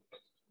one,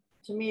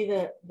 to me,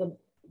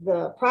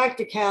 the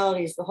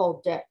practicality is the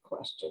whole debt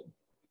question.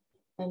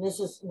 And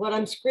this is what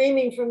I'm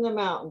screaming from the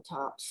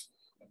mountaintops.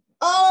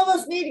 All of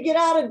us need to get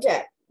out of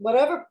debt.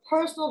 Whatever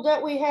personal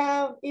debt we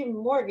have, even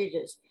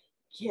mortgages,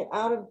 get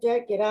out of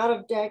debt, get out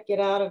of debt,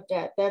 get out of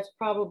debt. That's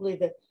probably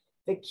the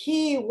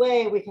key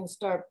way we can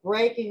start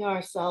breaking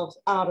ourselves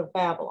out of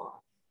Babylon.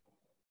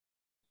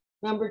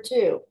 Number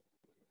two,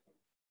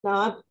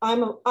 now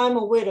I'm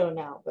a widow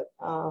now, but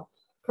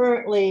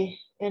currently,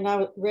 and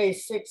I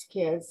raised 6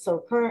 kids,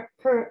 so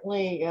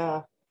currently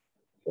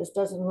this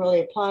doesn't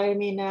really apply to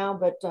me now,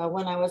 but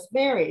when I was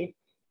married,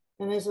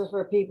 and this is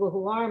for people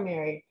who are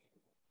married,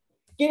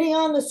 getting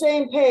on the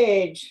same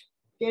page,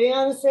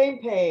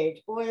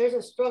 boy, there's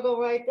a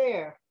struggle right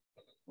there.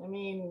 I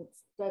mean,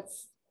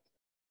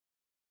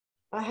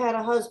 I had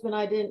a husband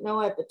I didn't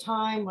know at the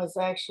time was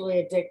actually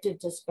addicted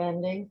to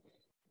spending.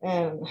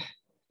 And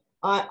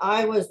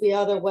I was the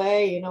other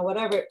way, you know,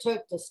 whatever it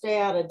took to stay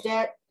out of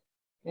debt.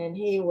 And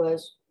he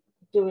was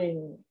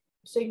doing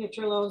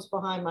signature loans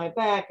behind my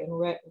back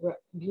and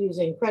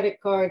using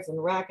credit cards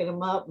and racking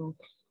them up. And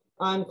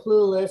I'm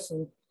clueless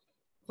and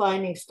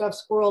finding stuff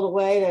squirreled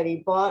away that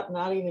he bought,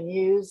 not even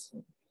used.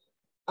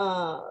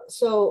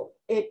 So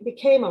it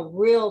became a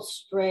real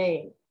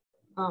strain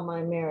on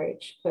my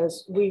marriage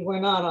because we were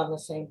not on the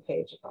same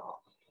page at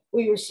all.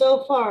 We were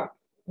so far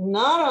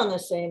not on the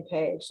same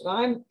page that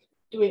I'm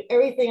doing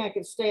everything I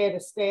could to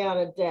stay out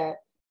of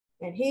debt.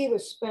 And he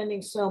was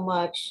spending so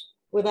much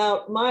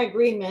without my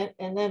agreement,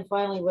 and then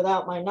finally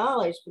without my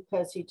knowledge,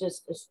 because he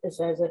just is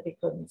as if he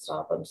couldn't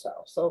stop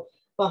himself. So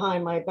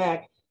behind my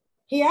back,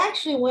 he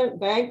actually went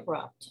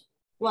bankrupt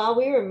while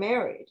we were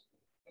married.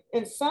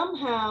 And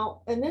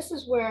somehow, and this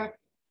is where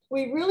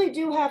we really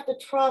do have to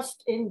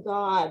trust in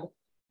God,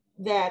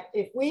 that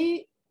if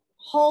we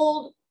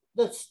hold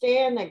the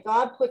stand that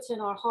God puts in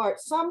our heart,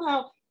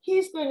 somehow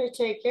he's going to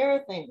take care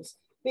of things.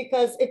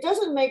 Because it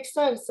doesn't make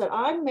sense that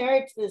I'm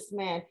married to this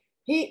man.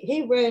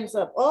 He runs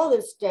up all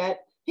this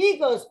debt. He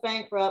goes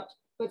bankrupt,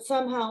 but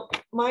somehow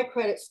my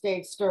credit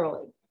stayed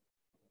sterling.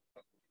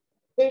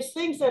 There's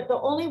things that the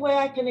only way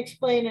I can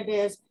explain it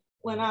is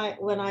when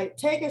I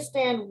take a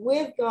stand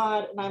with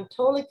God and I'm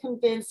totally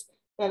convinced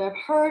that I've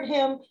heard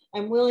him,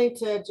 I'm willing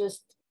to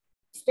just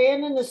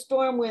stand in the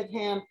storm with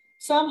him.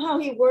 Somehow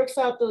he works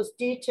out those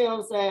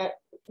details that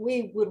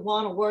we would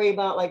want to worry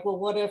about, like, well,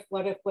 what if?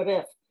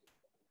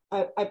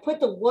 I put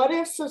the what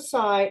ifs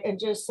aside and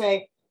just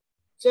say,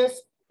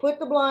 just put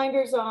the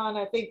blinders on.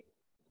 I think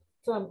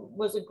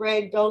was it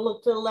Greg? Don't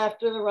look to the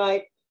left or the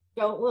right.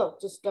 Don't look.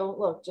 Just don't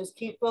look. Just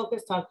keep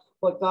focused on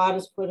what God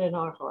has put in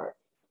our heart.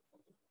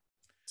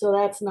 So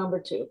that's number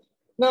two.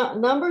 Now,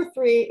 number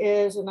three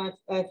is, and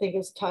I think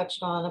it's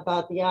touched on,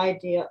 about the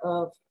idea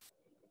of,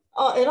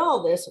 and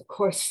all this, of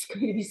course, is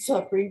going to be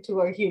suffering to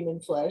our human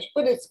flesh,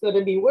 but it's going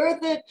to be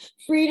worth it.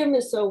 Freedom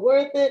is so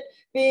worth it.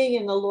 Being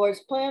in the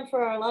Lord's plan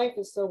for our life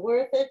is so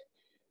worth it.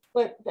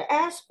 But the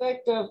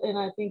aspect of, and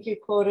I think you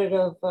quoted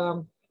of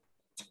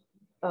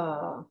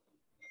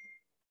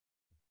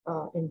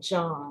in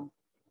John.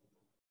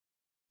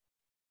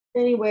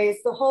 Anyways,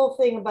 the whole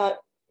thing about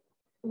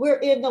we're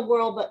in the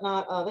world, but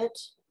not of it.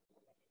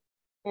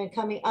 And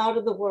coming out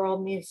of the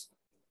world means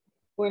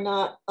we're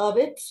not of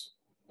it.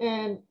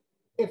 And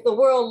if the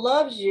world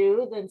loves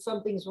you, then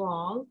something's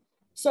wrong.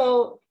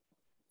 So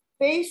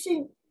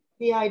facing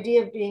the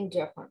idea of being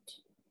different.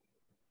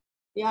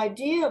 The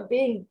idea of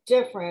being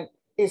different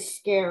is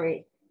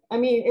scary. I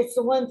mean, it's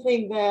the one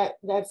thing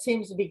that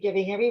seems to be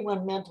giving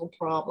everyone mental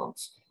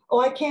problems. Oh,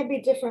 I can't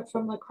be different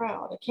from the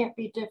crowd. I can't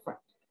be different,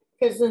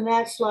 because then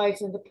that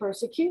slides into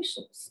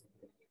persecutions.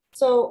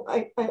 So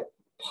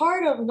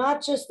part of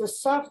not just the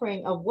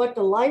suffering of what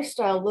the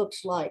lifestyle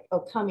looks like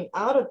of coming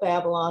out of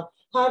Babylon,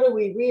 how do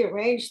we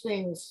rearrange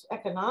things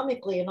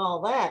economically and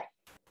all that,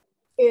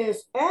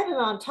 is added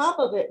on top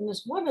of it. And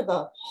it's one of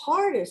the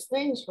hardest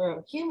things for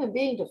a human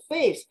being to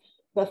face,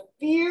 the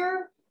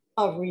fear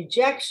of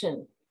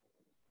rejection.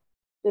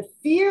 The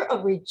fear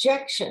of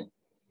rejection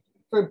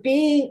for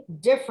being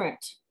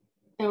different.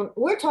 And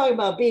we're talking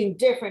about being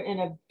different in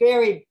a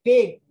very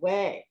big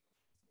way.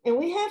 And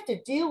we have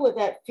to deal with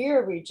that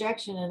fear of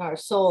rejection in our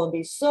soul and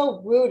be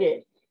so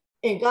rooted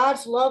in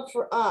God's love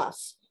for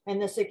us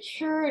and the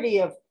security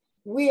of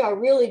we are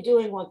really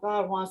doing what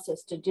God wants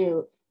us to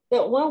do,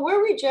 that when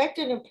we're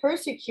rejected and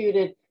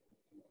persecuted,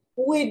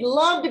 we'd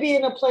love to be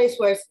in a place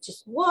where it's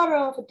just water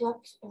off a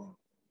duck's back.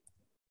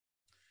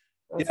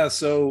 Yeah,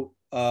 so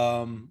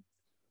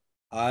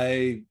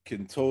I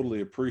can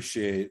totally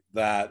appreciate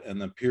that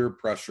and the peer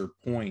pressure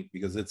point,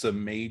 because it's a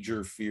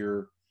major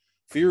fear.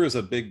 Fear is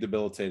a big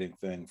debilitating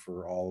thing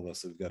for all of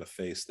us that we've got to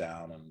face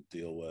down and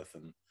deal with,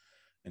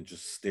 and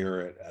just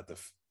stare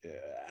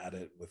at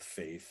it with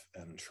faith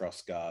and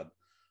trust God.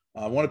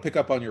 I want to pick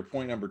up on your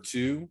point number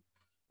 2,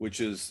 which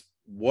is,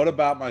 what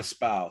about my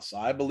spouse?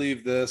 I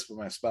believe this, but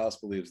my spouse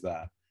believes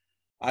that.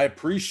 I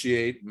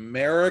appreciate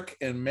Merrick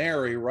and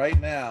Mary right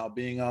now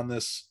being on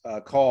this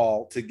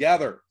call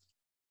together,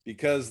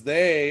 because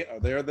they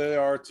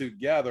are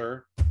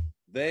together.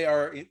 They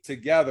are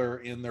together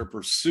in their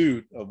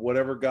pursuit of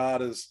whatever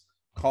God is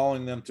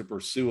calling them to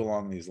pursue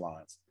along these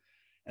lines.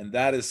 And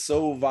that is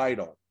so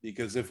vital,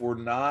 because if we're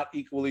not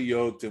equally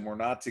yoked and we're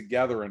not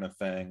together in a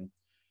thing,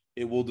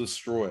 it will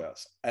destroy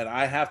us. And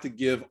I have to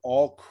give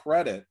all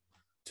credit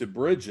to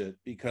Bridget,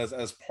 because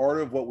as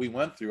part of what we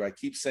went through, I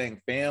keep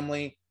saying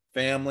family.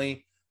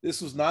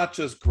 This was not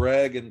just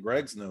Greg and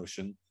Greg's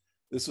notion.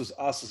 This was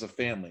us as a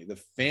family.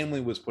 The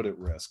family was put at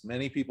risk.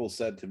 Many people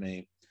said to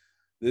me,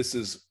 this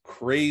is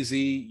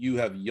crazy. You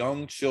have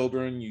young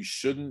children. You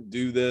shouldn't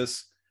do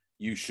this.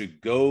 You should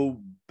go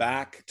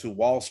back to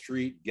Wall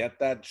Street, get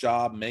that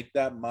job, make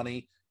that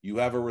money. You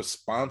have a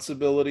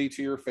responsibility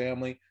to your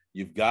family.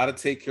 You've got to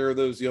take care of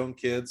those young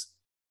kids.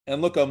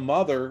 And look, a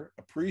mother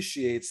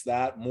appreciates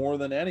that more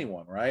than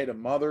anyone, right? A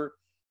mother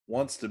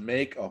wants to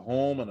make a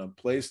home and a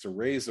place to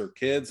raise their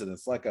kids. And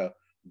it's like a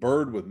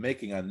bird with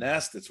making a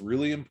nest. It's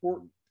really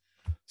important.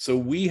 So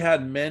we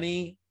had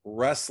many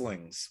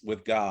wrestlings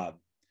with God,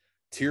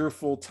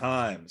 tearful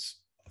times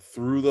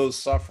through those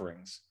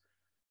sufferings.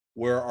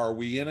 Where are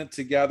we in it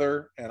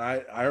together? And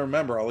I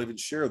remember, I'll even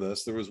share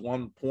this. There was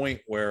one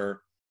point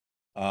where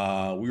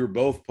we were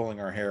both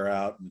pulling our hair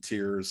out in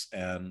tears,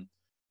 and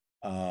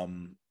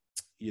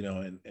you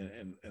know,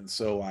 and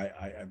so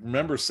I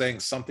remember saying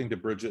something to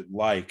Bridget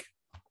like,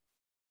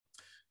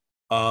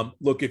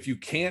 look, if you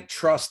can't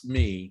trust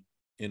me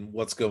in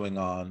what's going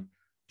on,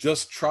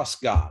 just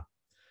trust God.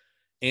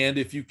 And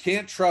if you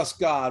can't trust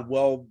God,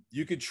 well,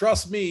 you can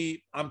trust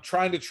me. I'm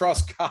trying to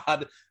trust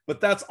God, but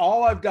that's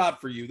all I've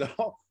got for you.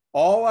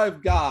 All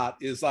I've got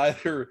is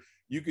either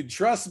you can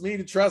trust me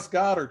to trust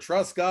God, or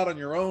trust God on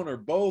your own, or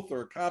both,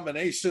 or a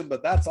combination,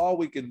 but that's all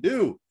we can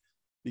do,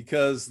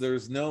 because there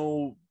is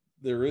no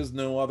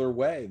other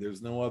way.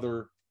 There's no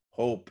other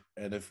hope.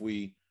 And if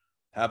we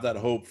have that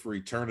hope for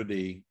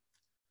eternity,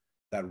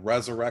 that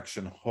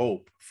resurrection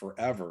hope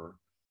forever,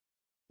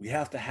 we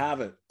have to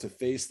have it to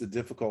face the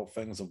difficult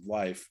things of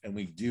life. And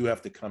we do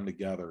have to come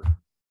together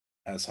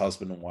as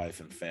husband and wife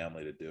and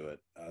family to do it.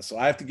 So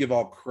I have to give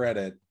all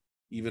credit,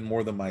 even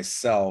more than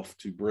myself,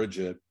 to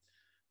Bridget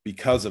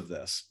because of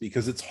this,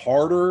 because it's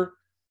harder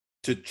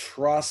to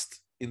trust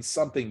in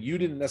something you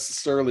didn't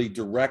necessarily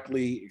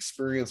directly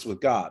experience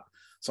with God.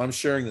 So I'm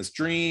sharing this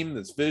dream,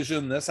 this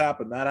vision, this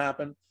happened, that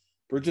happened.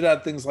 Bridget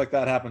had things like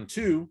that happen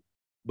too,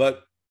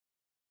 but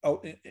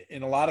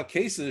in a lot of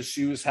cases,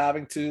 she was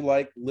having to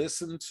like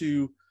listen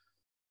to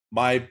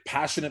my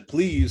passionate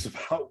pleas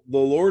about the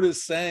Lord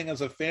is saying, as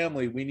a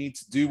family, we need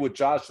to do what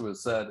Joshua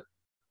said.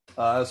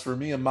 As for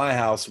me and my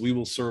house, we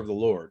will serve the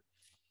Lord.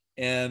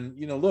 And,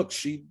 you know, look,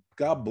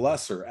 God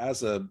bless her,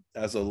 as a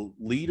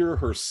leader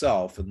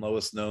herself, and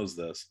Lois knows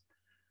this,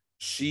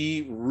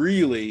 she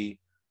really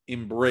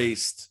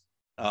embraced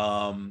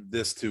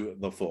this to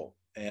the full.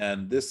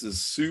 And this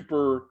is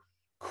super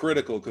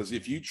critical, because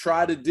if you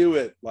try to do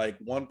it like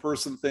one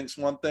person thinks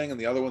one thing and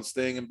the other one's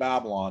staying in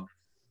Babylon,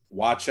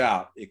 watch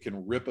out. It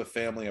can rip a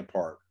family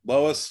apart.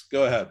 Lois,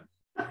 go ahead.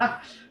 I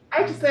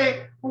have to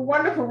say a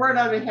wonderful word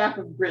on behalf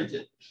of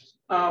Bridget.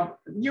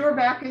 You were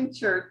back in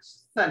church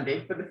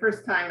Sunday for the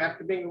first time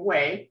after being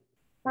away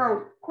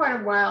for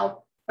quite a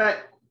while, but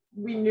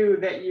we knew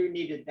that you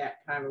needed that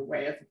time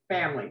away as a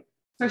family.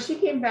 So she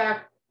came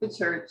back to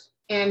church,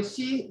 and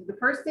the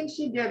first thing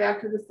she did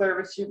after the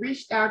service, she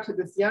reached out to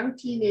this young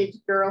teenage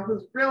girl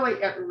who's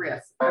really at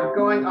risk of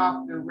going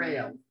off the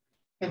rails.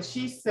 And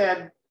she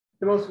said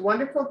the most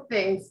wonderful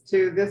things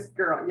to this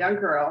girl, young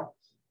girl,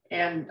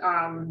 and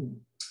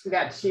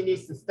that she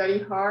needs to study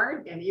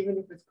hard. And even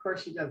if it's a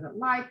course she doesn't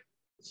like,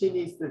 she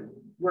needs to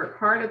work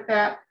hard at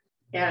that.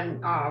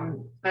 And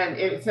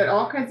it said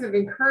all kinds of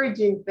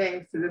encouraging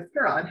things to this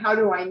girl. And how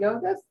do I know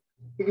this?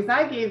 Because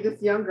I gave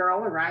this young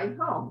girl a ride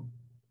home.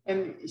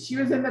 And she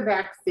was in the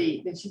back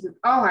seat, and she said,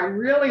 oh, I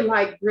really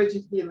like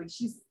Bridget Healy.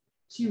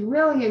 She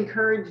really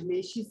encouraged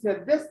me. She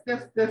said this,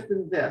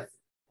 and this.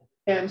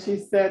 And she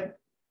said,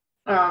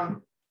 I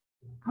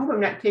hope I'm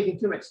not taking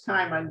too much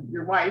time on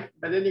your wife,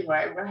 but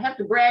anyway, I have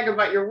to brag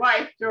about your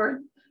wife,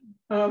 George.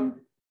 And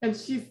then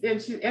she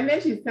said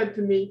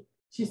to me,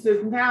 she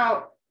says,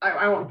 now,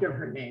 I won't give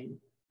her name,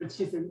 but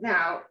she said,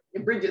 now,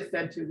 and Bridget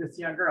said to this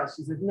young girl,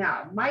 she said,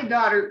 now, my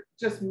daughter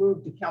just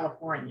moved to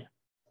California.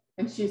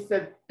 And she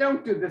said,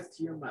 don't do this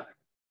to your mother.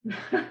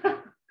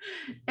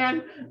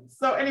 And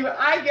so anyway,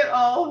 I get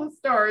all the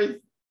stories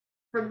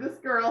from this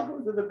girl who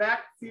was in the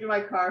back seat of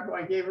my car, who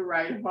I gave a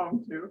ride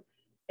home to.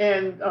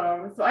 And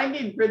so I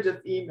need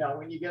Bridget's email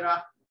when you get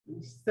off.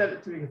 Send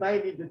it to me, because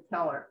I need to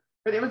tell her.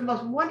 But it was the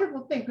most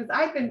wonderful thing, because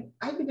I've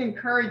been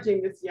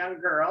encouraging this young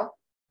girl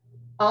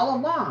all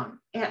along,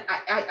 and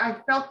I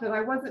felt that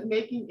I wasn't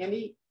making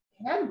any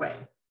headway.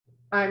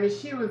 I mean,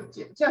 she was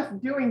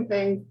just doing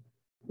things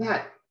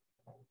that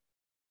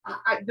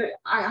I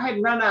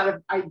had run out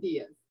of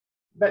ideas.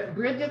 But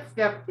Bridget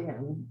stepped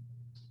in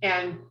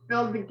and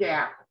filled the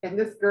gap, and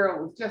this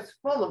girl was just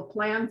full of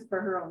plans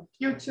for her own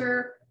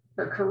future,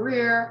 her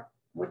career,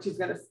 what she's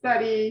going to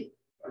study.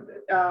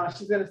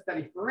 She's going to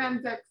study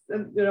forensics.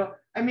 And,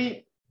 I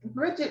mean,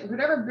 Bridget,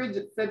 whatever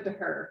Bridget said to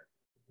her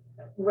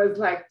was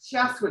like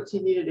just what she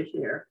needed to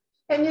hear.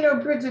 And,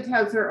 Bridget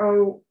has her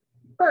own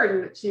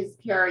burden that she's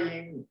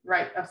carrying,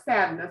 right, of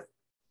sadness.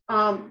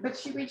 But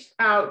she reached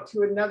out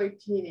to another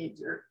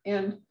teenager,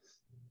 and,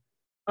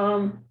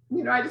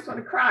 I just want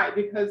to cry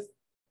because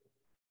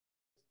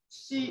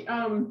she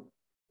was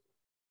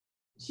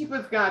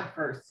God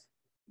first,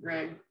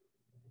 Greg.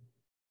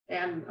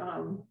 And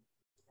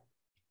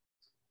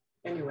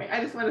anyway,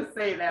 I just want to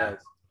say that.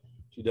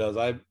 She does.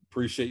 I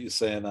appreciate you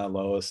saying that,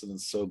 Lois, and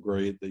it's so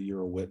great that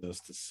you're a witness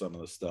to some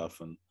of the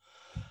stuff. And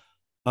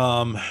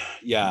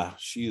yeah,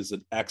 she is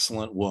an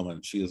excellent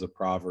woman. She is a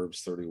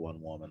Proverbs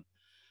 31 woman.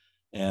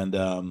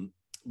 And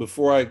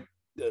before I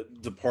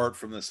depart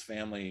from this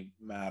family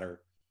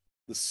matter,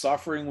 the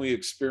suffering we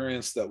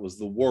experienced that was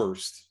the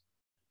worst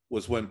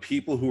was when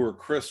people who were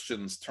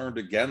Christians turned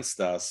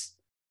against us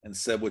and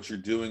said, what you're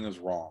doing is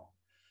wrong.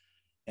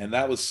 And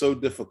that was so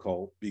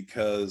difficult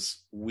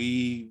because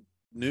we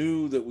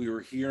knew that we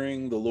were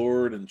hearing the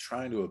Lord and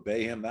trying to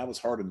obey him. That was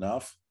hard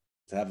enough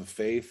to have a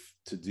faith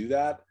to do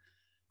that.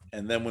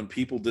 And then when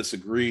people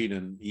disagreed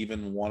and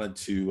even wanted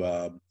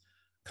to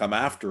come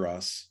after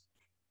us,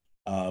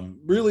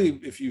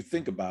 really, if you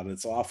think about it,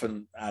 it's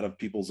often out of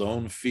people's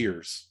own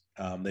fears.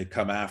 They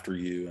come after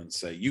you and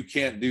say, you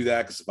can't do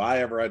that, because if I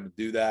ever had to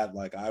do that,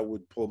 like, I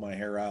would pull my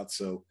hair out.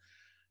 So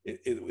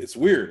it's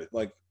weird.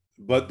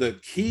 But the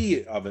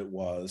key of it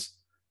was,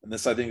 and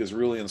this I think is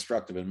really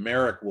instructive, and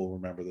Merrick will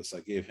remember this.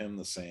 I gave him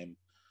the same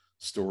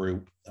story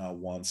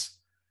once.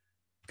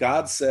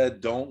 God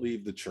said, don't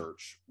leave the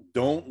church.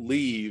 Don't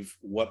leave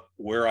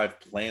where I've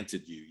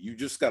planted you. You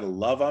just got to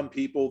love on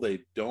people.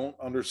 They don't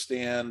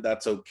understand.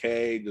 That's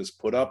okay. Just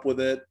put up with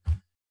it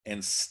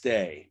and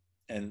stay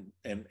and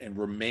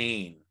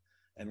remain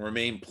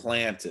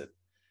planted.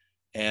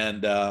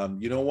 And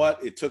you know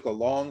what? It took a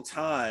long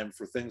time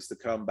for things to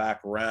come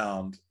back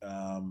around,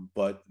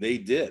 but they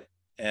did.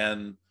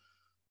 And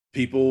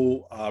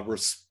people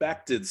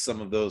respected some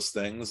of those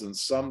things, and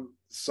some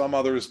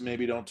others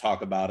maybe don't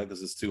talk about it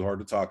because it's too hard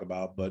to talk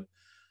about. But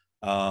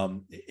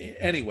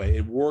anyway,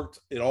 it worked.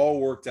 It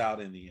all worked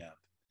out in the end.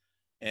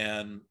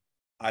 And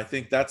I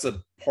think that's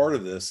a part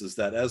of this, is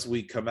that as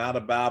we come out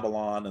of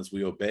Babylon, as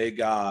we obey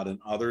God, and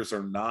others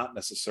are not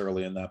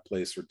necessarily in that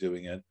place or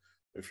doing it,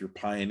 if you're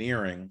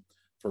pioneering,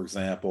 for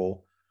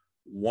example,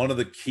 one of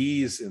the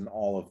keys in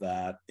all of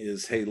that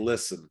is, hey,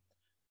 listen,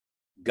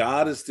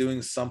 God is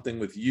doing something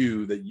with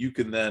you that you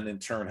can then in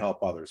turn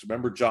help others.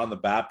 Remember John the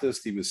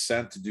Baptist? He was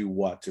sent to do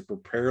what? To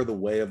prepare the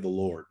way of the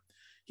Lord.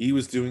 He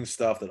was doing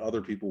stuff that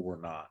other people were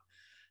not.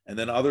 And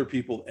then other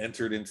people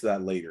entered into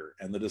that later.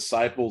 And the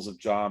disciples of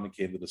John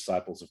became the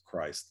disciples of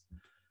Christ.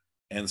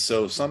 And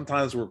so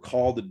sometimes we're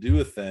called to do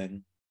a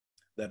thing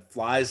that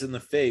flies in the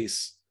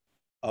face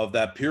of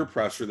that peer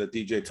pressure that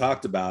DJ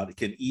talked about. It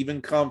can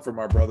even come from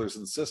our brothers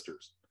and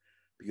sisters,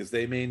 because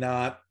they may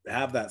not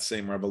have that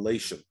same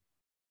revelation.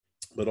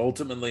 But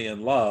ultimately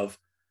in love,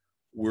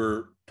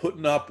 we're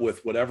putting up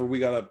with whatever we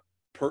got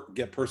to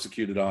get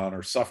persecuted on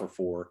or suffer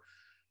for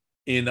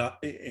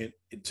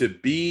to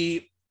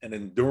be an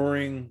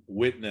enduring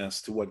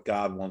witness to what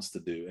God wants to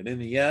do. And in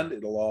the end,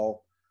 it'll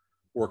all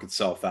work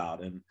itself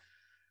out. And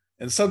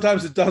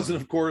sometimes it doesn't,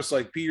 of course,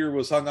 like Peter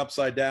was hung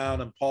upside down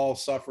and Paul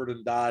suffered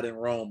and died in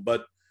Rome,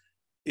 but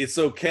it's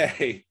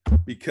okay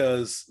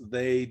because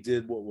they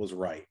did what was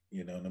right,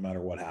 no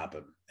matter what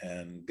happened.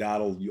 And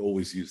God will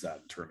always use that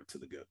and turn it to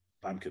the good.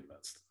 I'm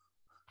convinced.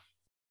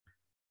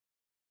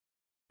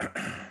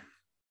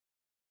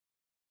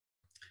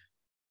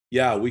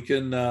 Yeah, we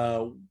can,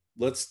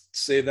 let's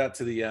save that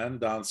to the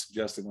end. Don's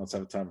suggesting let's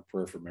have a time of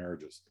prayer for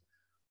marriages.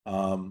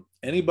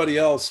 Anybody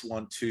else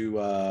want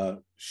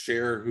to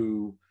share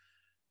who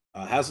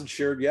hasn't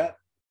shared yet?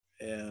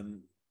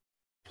 And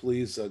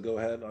please go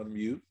ahead,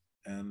 unmute,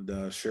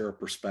 and share a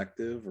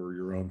perspective or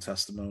your own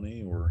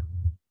testimony or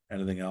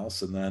anything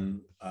else. And then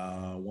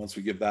once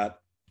we give that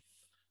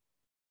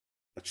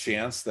a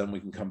chance, then we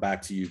can come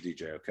back to you,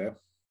 DJ, okay?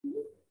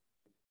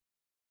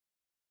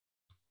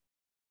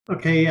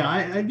 Okay, yeah,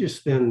 I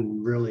just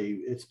been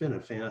it's been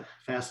a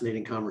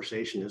fascinating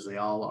conversation, as they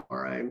all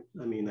are. I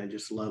mean, I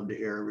just love to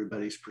hear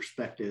everybody's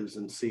perspectives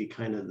and see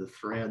kind of the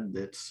thread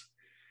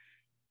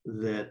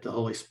that the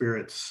Holy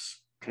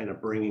Spirit's kind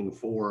of bringing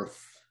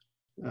forth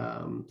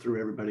through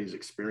everybody's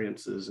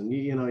experiences. And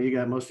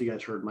most of you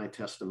guys heard my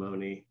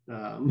testimony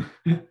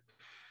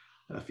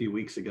a few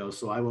weeks ago,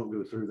 so I won't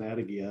go through that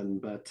again.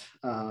 But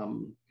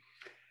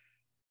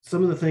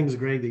some of the things,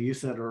 Greg, that you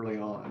said early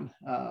on,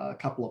 a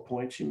couple of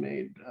points you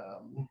made.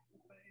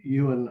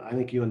 I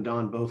think you and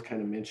Don both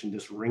kind of mentioned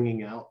this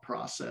ringing out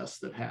process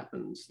that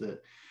happens, that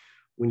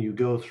when you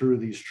go through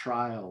these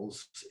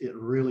trials, it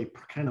really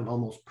kind of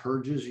almost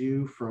purges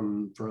you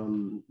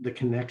from the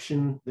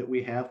connection that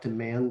we have to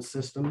man's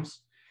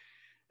systems.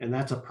 And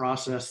that's a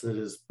process that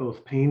is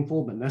both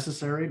painful but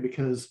necessary,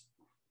 because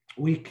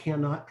we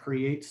cannot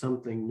create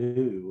something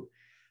new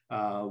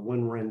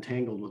when we're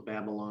entangled with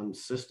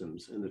Babylon's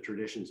systems and the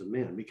traditions of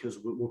men, because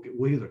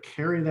we'll either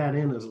carry that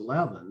in as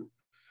leaven,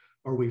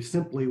 or we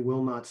simply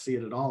will not see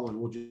it at all, and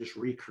we'll just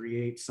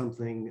recreate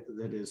something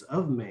that is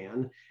of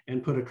man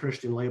and put a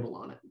Christian label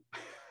on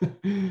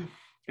it.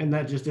 And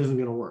that just isn't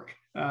going to work.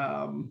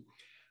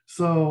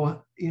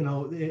 So, you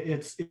know,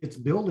 it's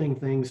building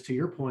things, to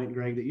your point,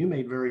 Greg, that you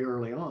made very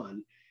early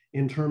on,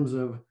 in terms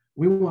of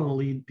we want to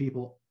lead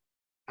people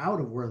out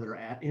of where they're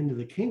at into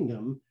the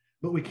kingdom,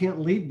 but we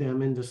can't lead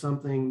them into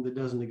something that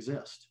doesn't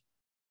exist.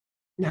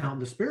 Now,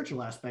 the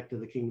spiritual aspect of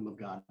the kingdom of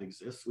God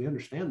exists. We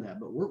understand that,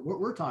 but what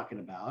we're talking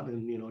about,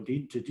 and, you know, to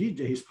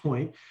DJ's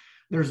point,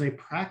 there's a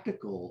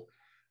practical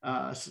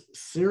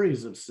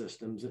series of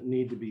systems that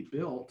need to be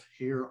built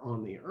here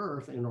on the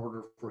earth in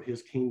order for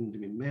his kingdom to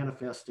be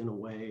manifest in a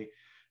way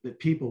that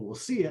people will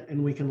see it,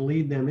 and we can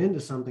lead them into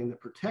something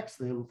that protects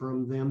them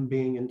from them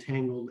being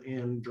entangled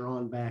and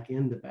drawn back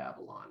into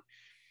Babylon.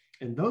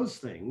 And those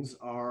things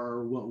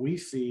are what we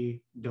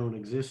see don't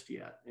exist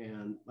yet.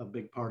 And a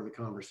big part of the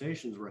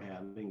conversations we're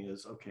having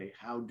is, okay,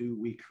 how do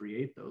we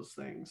create those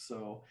things?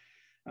 So,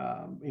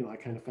 you know, I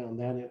kind of found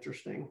that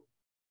interesting.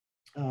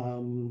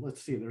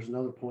 Let's see, there's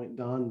another point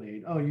Don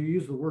made. Oh, you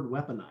use the word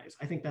weaponize.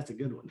 I think that's a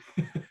good one.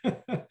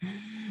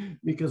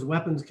 Because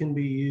weapons can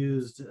be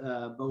used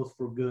both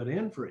for good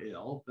and for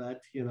ill,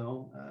 but, you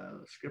know,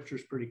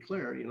 scripture's pretty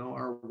clear. You know,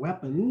 our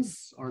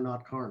weapons are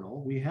not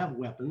carnal. We have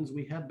weapons.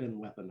 We have been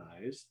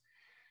weaponized,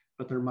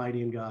 but they're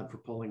mighty in God for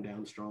pulling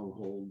down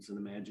strongholds and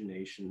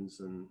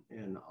imaginations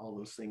and all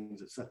those things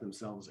that set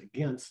themselves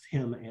against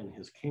him and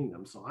his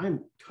kingdom. So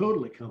I'm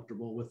totally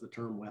comfortable with the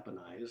term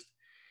weaponized.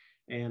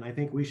 And I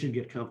think we should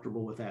get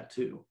comfortable with that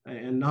too,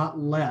 and not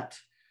let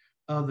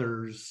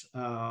others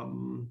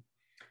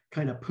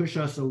kind of push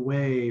us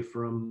away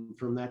from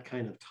that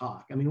kind of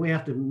talk. I mean, we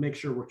have to make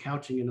sure we're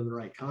couching into the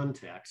right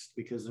context,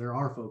 because there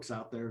are folks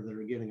out there that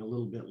are getting a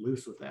little bit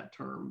loose with that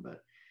term,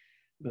 but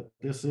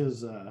this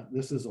is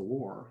a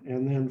war.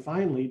 And then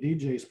finally,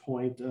 DJ's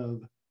point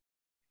of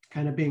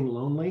kind of being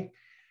lonely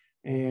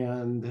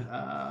and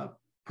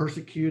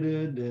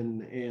persecuted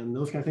and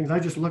those kind of things. I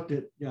just looked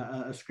at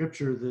a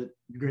scripture that,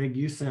 Greg,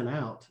 you sent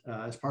out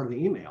as part of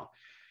the email.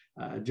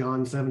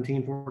 John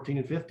 17, 14,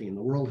 and 15.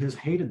 The world has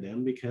hated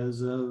them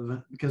because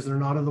they're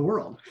not of the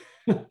world.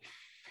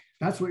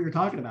 That's what you're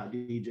talking about,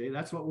 DJ.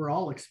 That's what we're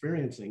all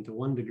experiencing to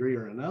one degree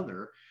or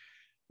another.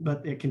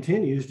 But it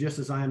continues, just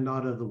as I am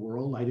not of the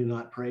world, I do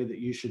not pray that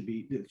you should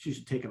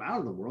take them out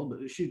of the world,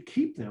 but it should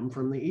keep them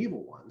from the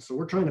evil one. So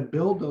we're trying to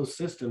build those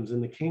systems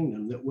in the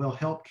kingdom that will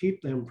help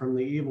keep them from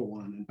the evil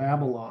one and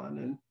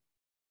Babylon.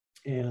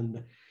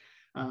 And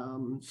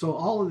so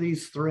all of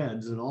these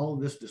threads and all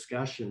of this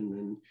discussion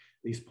and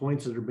these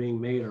points that are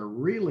being made are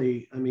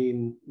really, I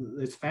mean,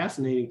 it's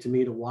fascinating to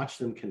me to watch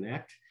them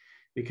connect,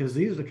 because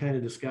these are the kind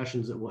of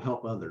discussions that will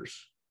help others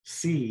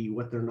see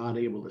what they're not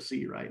able to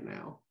see right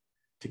now.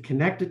 To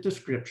connect it to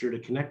scripture, to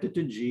connect it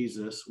to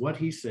Jesus, what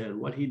he said,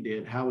 what he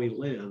did, how he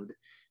lived,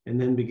 and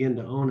then begin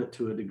to own it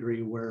to a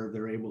degree where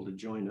they're able to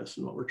join us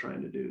in what we're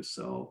trying to do.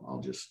 So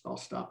I'll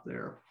stop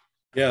there.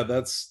 Yeah,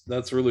 that's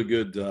really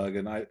good, Doug.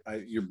 And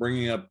you're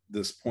bringing up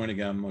this point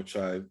again, which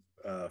I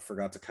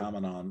forgot to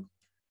comment on,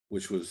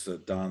 which was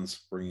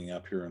Don's bringing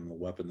up here in the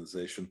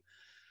weaponization.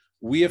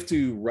 We have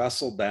to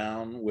wrestle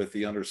down with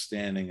the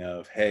understanding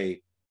of,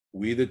 hey,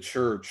 we the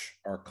church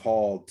are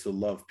called to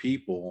love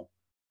people,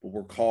 but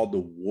we're called to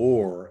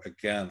war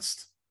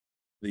against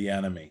the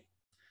enemy.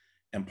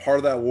 And part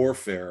of that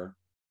warfare,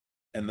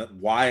 and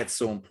why it's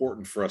so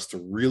important for us to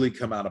really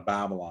come out of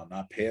Babylon,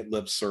 not pay it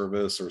lip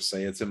service or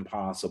say it's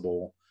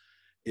impossible,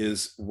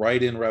 is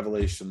right in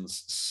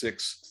Revelations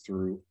 6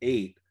 through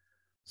 8.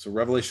 So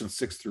Revelation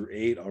 6 through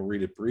 8, I'll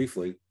read it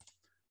briefly,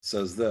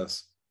 says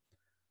this: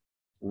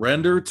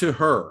 render to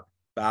her,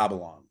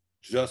 Babylon,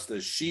 just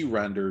as she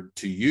rendered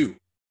to you,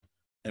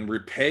 and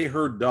repay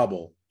her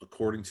double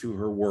according to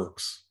her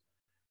works.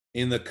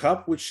 In the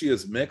cup which she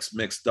has mixed,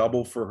 mix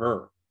double for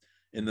her.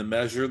 In the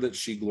measure that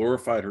she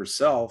glorified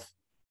herself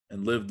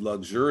and lived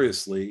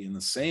luxuriously, in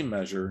the same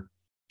measure,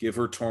 give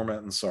her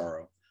torment and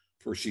sorrow.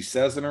 For she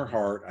says in her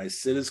heart, I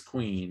sit as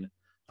queen,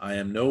 I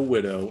am no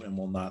widow and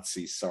will not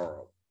see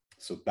sorrow.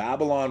 So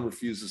Babylon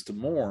refuses to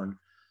mourn,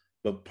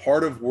 but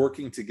part of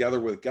working together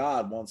with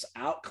God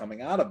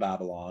coming out of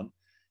Babylon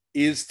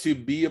is to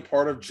be a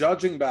part of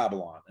judging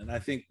Babylon. And I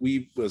think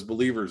we as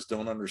believers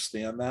don't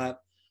understand that.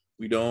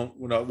 We're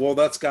not, well,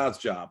 that's God's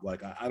job.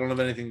 Like, I don't have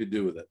anything to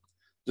do with it.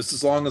 Just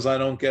as long as I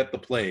don't get the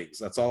plagues,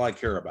 that's all I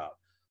care about.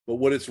 But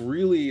what it's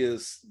really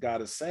is,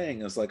 God is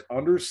saying is, like,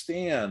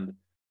 understand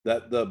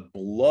that the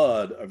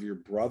blood of your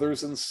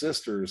brothers and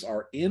sisters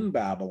are in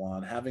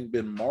Babylon, having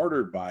been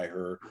martyred by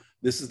her.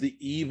 This is the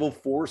evil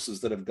forces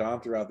that have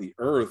gone throughout the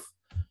earth.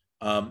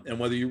 And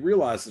whether you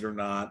realize it or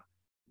not,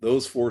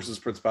 those forces,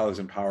 principalities,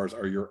 and powers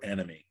are your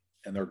enemy,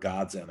 and they're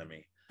God's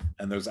enemy.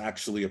 And there's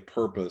actually a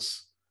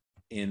purpose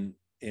in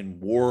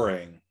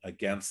warring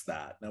against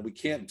that. Now, we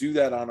can't do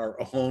that on our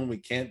own. We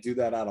can't do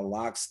that out of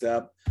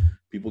lockstep.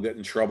 People get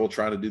in trouble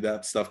trying to do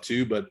that stuff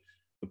too. But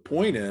The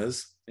point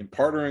is, in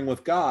partnering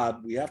with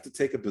God, we have to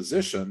take a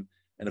position.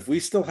 And if we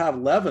still have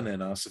leaven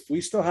in us, if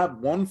we still have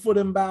 1 foot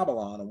in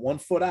Babylon and 1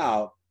 foot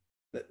out,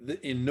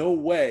 in no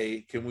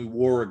way can we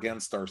war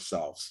against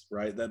ourselves,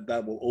 right?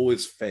 That will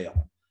always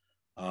fail,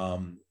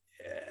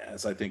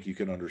 as I think you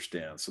can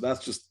understand. So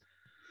that's just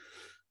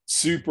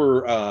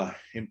super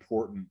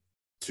important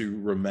to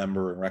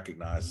remember and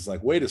recognize. It's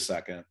like, wait a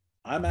second,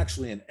 I'm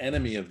actually an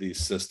enemy of these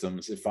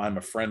systems if I'm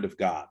a friend of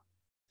God.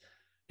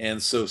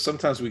 And so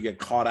sometimes we get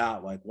caught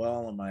out like,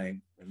 well, am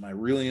I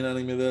really an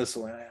enemy of this?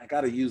 Well, I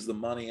got to use the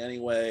money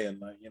anyway.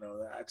 And,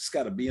 I just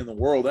got to be in the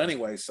world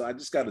anyway. So I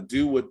just got to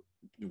do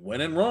when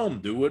in Rome,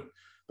 do what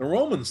the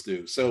Romans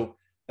do. So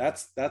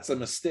that's a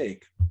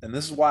mistake. And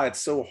this is why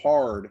it's so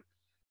hard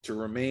to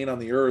remain on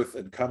the earth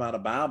and come out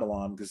of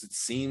Babylon, because it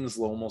seems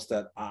almost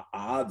at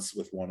odds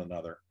with one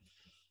another.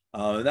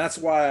 And that's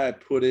why I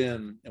put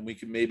in, and we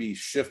can maybe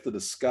shift the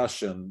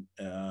discussion,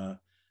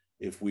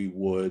 if we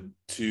would,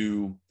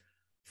 to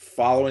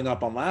following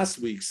up on last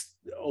week's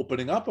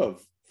opening up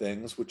of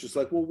things, which is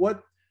like,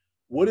 well,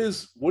 what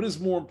is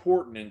more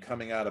important in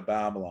coming out of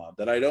Babylon?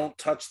 That I don't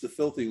touch the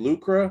filthy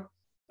lucre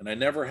and I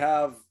never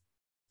have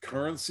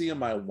currency in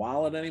my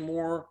wallet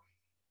anymore?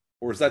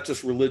 Or is that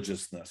just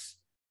religiousness?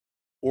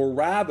 Or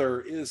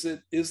rather,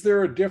 is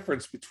there a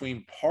difference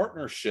between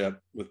partnership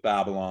with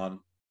Babylon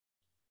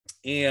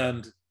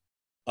and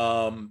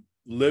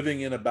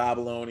living in a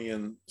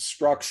Babylonian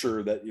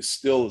structure that is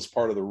still as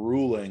part of the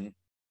ruling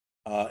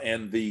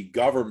and the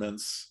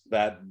governments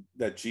that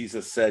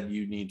Jesus said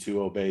you need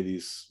to obey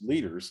these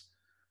leaders?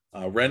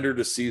 Render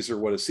to Caesar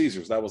what is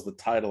Caesar's. That was the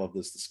title of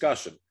this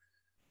discussion.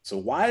 So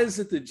why is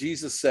it that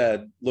Jesus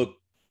said, look,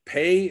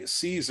 pay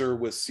Caesar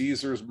with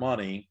Caesar's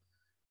money?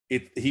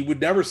 He would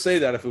never say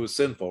that if it was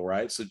sinful,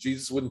 right? So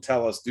Jesus wouldn't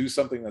tell us do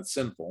something that's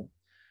sinful.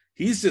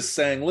 He's just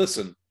saying,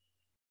 listen,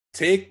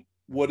 take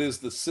what is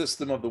the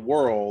system of the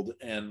world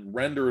and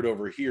render it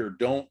over here.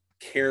 Don't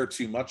care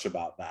too much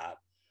about that.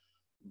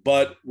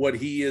 But what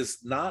he is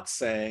not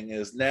saying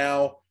is,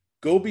 now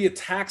go be a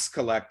tax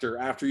collector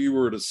after you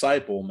were a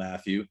disciple,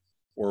 Matthew,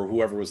 or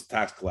whoever was the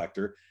tax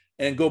collector,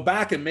 and go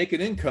back and make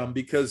an income,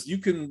 because you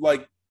can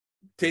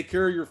take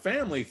care of your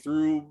family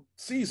through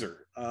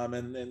Caesar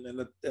and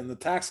the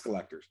tax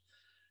collectors.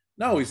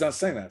 No, he's not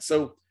saying that.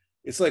 So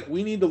it's like,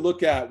 we need to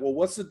look at, well,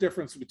 what's the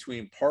difference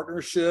between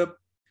partnership,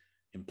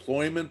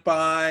 employment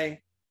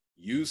by,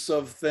 use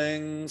of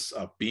things,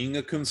 being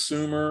a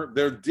consumer?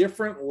 There are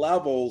different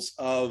levels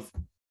of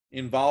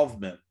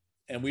involvement,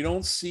 and we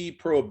don't see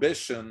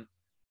prohibition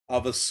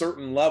of a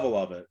certain level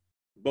of it,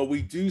 but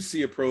we do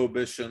see a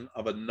prohibition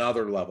of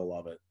another level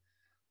of it.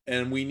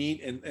 And we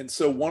need, and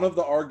so one of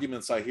the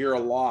arguments I hear a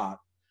lot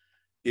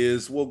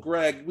is, well,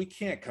 Greg, we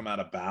can't come out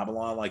of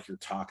Babylon like you're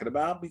talking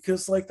about,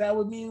 because that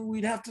would mean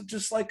we'd have to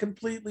just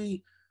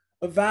completely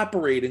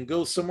evaporate and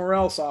go somewhere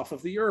else off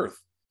of the earth.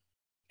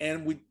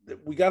 And we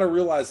got to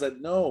realize that,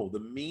 no, the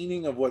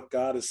meaning of what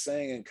God is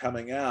saying and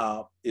coming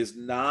out is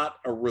not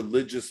a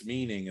religious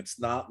meaning. It's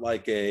not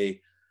like a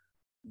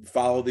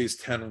follow these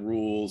 10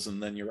 rules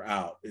and then you're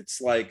out.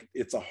 It's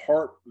a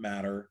heart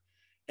matter.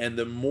 And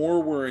the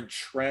more we're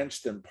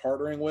entrenched and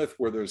partnering with,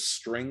 where there's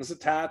strings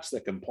attached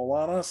that can pull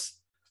on us,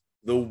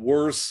 the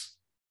worse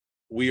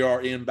we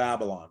are in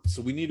Babylon.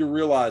 So we need to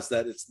realize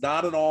that it's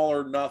not an all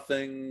or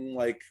nothing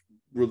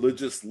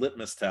religious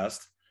litmus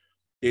test.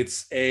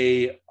 It's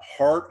a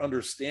heart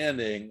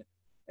understanding,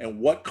 and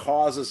what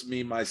causes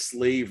me my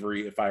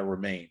slavery if I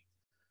remain.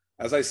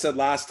 As I said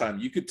last time,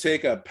 you could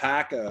take a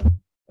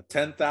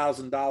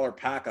 $10,000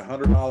 pack of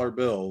 $100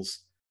 bills,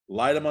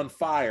 light them on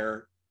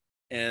fire,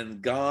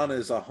 and gone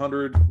is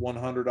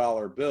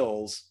 $100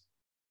 bills.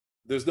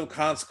 There's no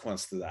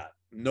consequence to that.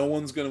 No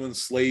one's going to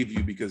enslave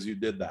you because you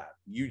did that.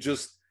 You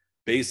just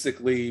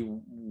basically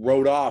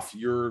wrote off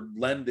your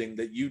lending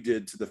that you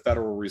did to the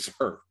Federal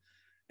Reserve.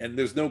 And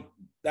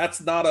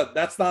that's not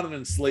an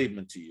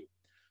enslavement to you.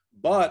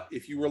 But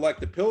if you were like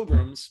the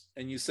Pilgrims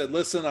and you said,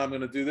 listen, I'm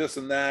going to do this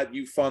and that,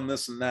 you fund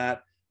this and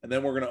that, and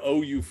then we're going to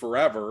owe you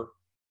forever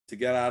to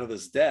get out of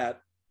this debt,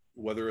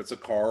 whether it's a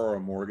car or a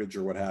mortgage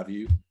or what have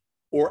you,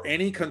 or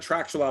any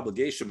contractual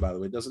obligation, by the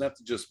way. It doesn't have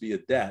to just be a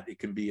debt. It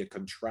can be a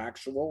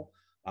contractual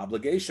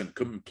obligation.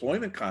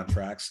 Employment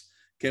contracts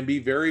can be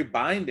very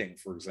binding,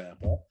 for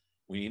example.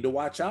 We need to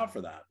watch out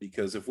for that,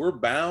 because if we're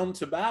bound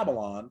to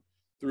Babylon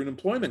through an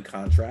employment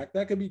contract,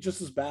 that could be just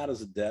as bad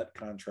as a debt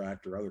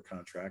contract or other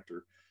contract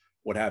or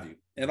what have you.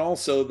 And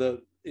also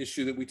the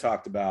issue that we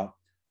talked about,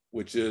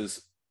 which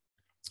is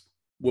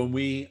when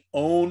we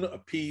own a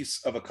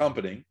piece of a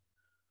company,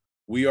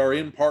 we are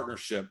in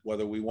partnership,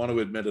 whether we want to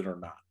admit it or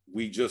not.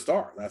 We just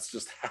are. That's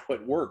just how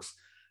it works.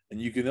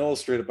 And you can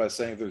illustrate it by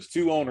saying, if there's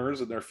two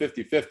owners and they're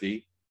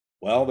 50-50,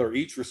 well, they're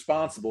each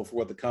responsible for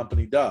what the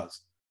company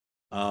does,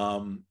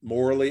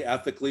 morally,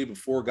 ethically,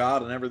 before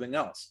God and everything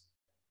else.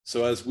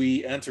 So as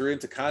we enter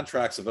into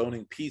contracts of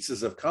owning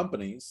pieces of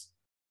companies,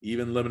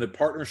 even limited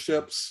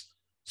partnerships,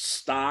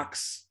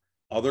 stocks,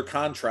 other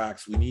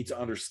contracts, we need to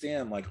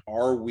understand,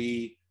 are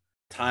we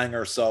tying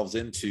ourselves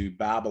into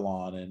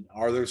Babylon, and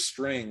are there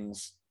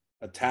strings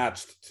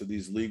attached to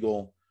these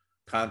legal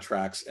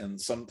contracts, and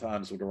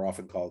sometimes what are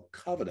often called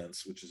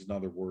covenants, which is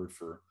another word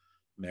for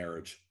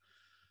marriage.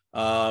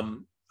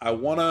 I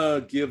want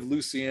to give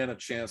Lucianne a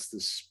chance to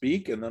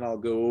speak, and then I'll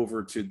go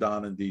over to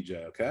Don and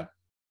DJ, okay?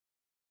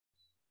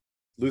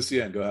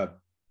 Lucianne, go ahead.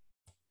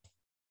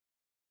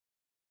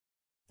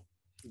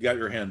 You got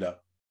your hand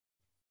up.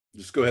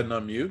 Just go ahead and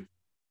unmute.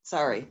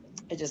 Sorry,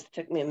 it just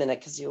took me a minute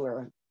because you were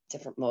a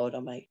different mode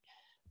on my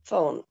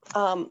phone.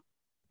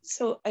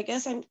 So I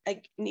guess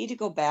I need to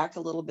go back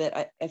a little bit.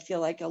 I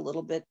feel like a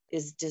little bit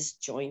is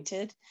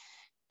disjointed,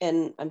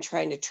 and I'm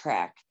trying to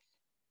track.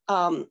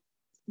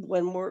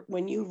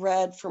 When you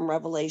read from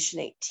Revelation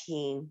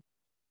 18,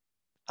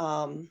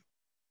 I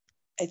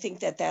think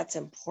that's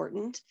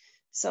important.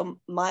 So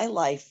my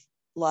life,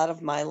 a lot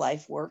of my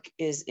life work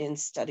is in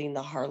studying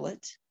the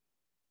harlot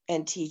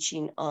and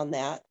teaching on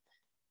that.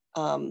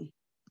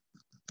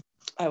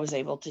 I was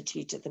able to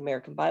teach at the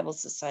American Bible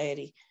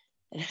Society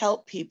and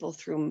help people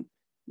through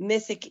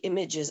mythic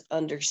images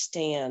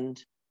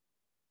understand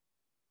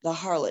the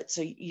harlot.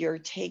 So you're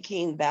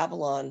taking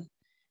Babylon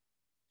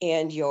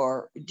and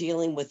you're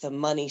dealing with a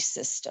money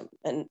system,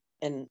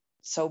 and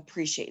so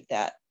appreciate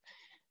that.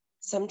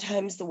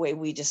 Sometimes the way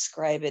we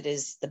describe it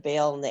is the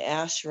Baal and the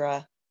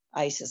Asherah,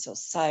 Isis,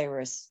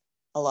 Osiris,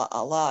 a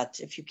lot.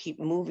 If you keep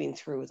moving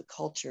through the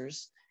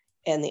cultures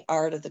and the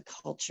art of the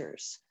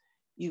cultures,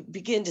 you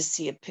begin to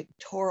see a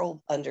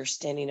pictorial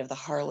understanding of the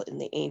harlot in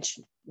the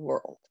ancient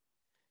world,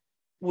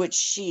 which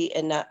she,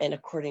 and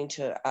according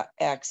to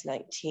Acts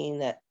 19,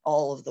 that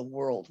all of the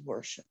world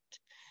worshiped.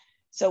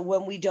 So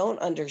when we don't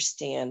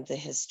understand the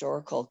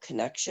historical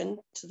connection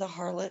to the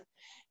harlot,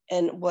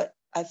 and what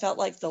I felt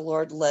like the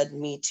Lord led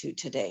me to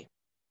today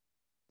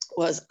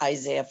was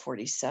Isaiah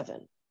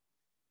 47.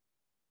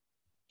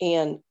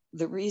 And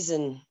the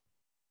reason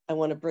I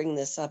want to bring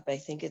this up, I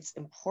think it's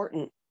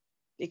important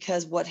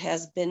because what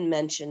has been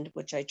mentioned,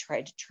 which I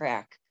tried to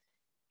track,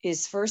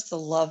 is first the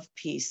love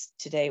piece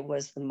today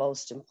was the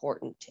most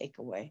important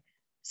takeaway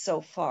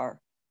so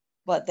far.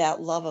 But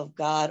that love of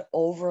God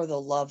over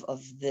the love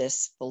of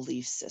this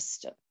belief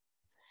system.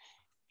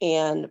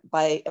 And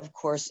by, of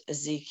course,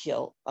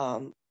 Ezekiel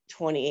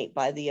 28,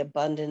 by the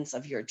abundance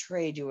of your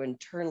trade, you were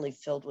internally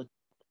filled with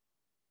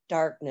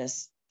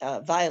darkness,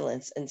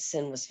 violence, and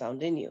sin was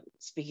found in you,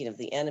 speaking of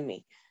the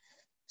enemy.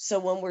 So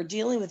when we're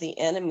dealing with the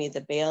enemy,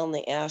 the Baal and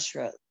the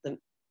Asherah,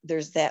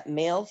 there's that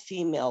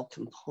male-female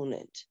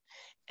component.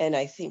 And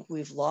I think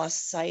we've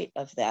lost sight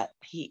of that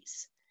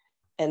piece.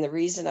 And the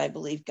reason I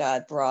believe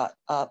God brought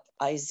up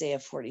Isaiah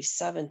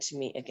 47 to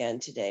me again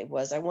today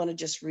was I want to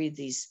just read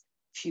these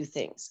few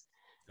things.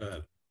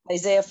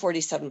 Isaiah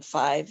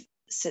 47:5,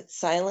 sit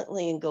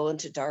silently and go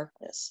into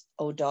darkness,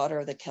 O daughter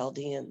of the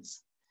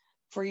Chaldeans,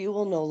 for you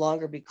will no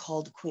longer be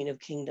called Queen of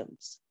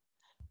Kingdoms.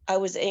 I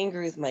was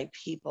angry with my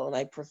people and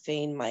I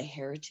profaned my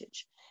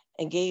heritage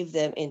and gave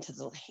them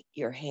into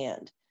your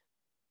hand.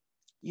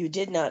 You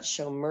did not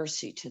show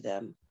mercy to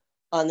them.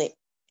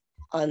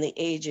 On the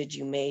aged,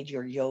 you made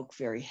your yoke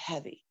very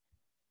heavy.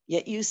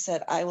 Yet you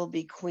said, I will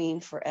be queen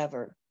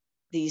forever.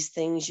 These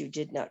things you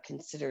did not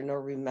consider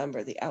nor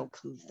remember the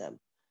outcome of them.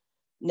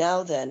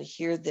 Now then,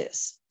 hear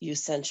this, you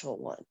sensual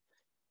one,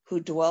 who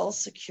dwells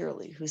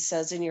securely, who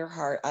says in your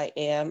heart, I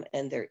am,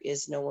 and there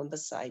is no one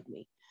beside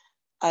me.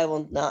 I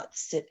will not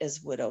sit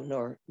as widow,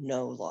 nor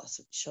know loss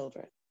of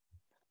children.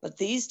 But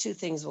these two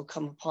things will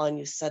come upon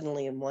you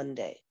suddenly in one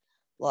day,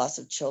 loss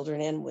of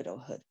children and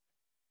widowhood.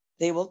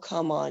 They will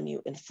come on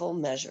you in full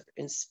measure,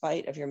 in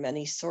spite of your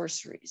many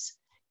sorceries,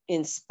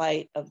 in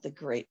spite of the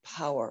great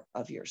power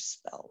of your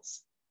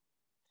spells.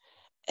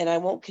 And I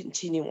won't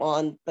continue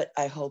on, but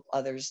I hope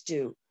others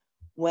do.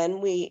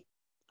 When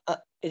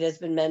it has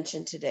been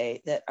mentioned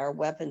today that our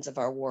weapons of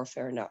our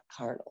warfare are not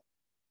carnal.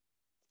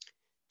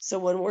 So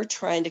when we're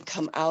trying to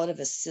come out of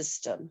a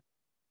system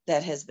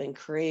that has been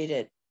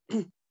created,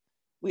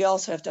 we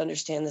also have to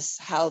understand this,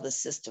 how the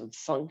system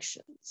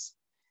functions.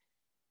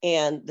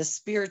 And the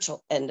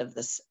spiritual end of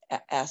this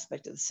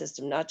aspect of the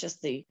system, not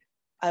just the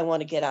I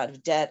want to get out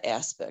of debt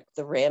aspect,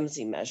 the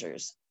Ramsey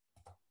measures.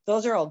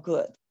 Those are all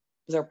good.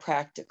 They're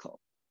practical.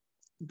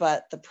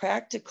 But the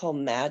practical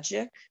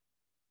magic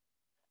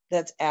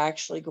that's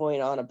actually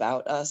going on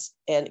about us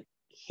and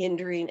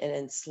hindering and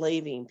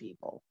enslaving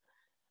people,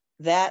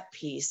 that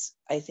piece,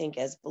 I think,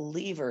 as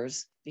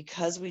believers,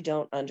 because we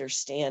don't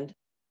understand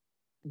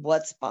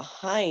what's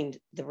behind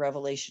the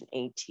Revelation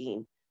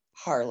 18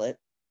 harlot,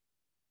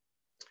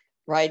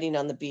 riding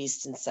on the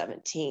beast in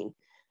 17,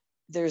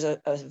 there's a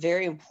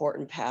very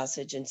important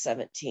passage in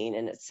 17,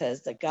 and it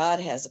says that God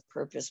has a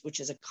purpose, which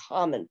is a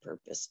common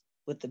purpose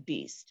with the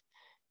beast.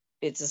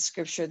 It's a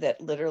scripture that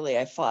literally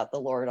I fought the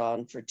Lord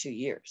on for 2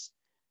 years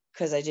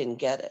because I didn't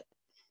get it.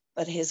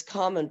 But his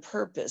common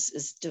purpose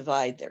is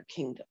divide their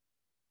kingdom.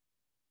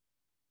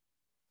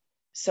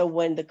 So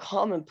when the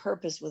common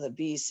purpose with a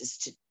beast is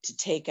to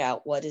take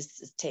out, what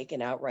is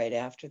taken out right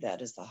after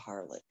that is the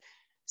harlot.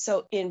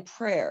 So in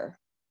prayer,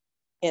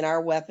 in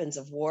our weapons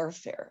of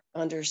warfare,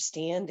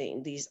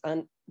 understanding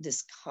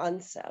this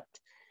concept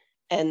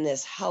and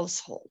this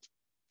household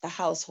the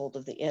household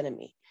of the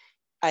enemy,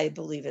 I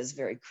believe is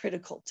very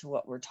critical to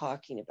what we're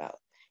talking about.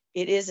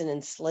 It is an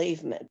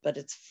enslavement, but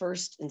it's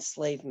first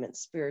enslavement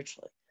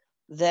spiritually.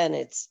 Then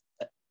it's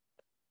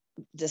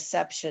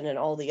deception and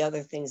all the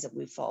other things that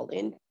we fall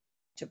in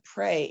to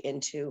prey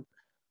into,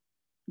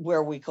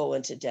 where we go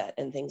into debt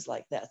and things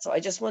like that. So I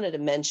just wanted to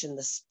mention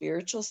the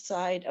spiritual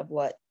side of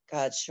what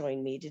God's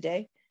showing me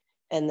today,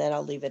 and then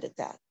I'll leave it at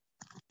that.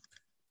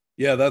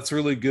 Yeah, that's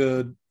really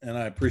good. And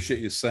I appreciate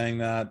you saying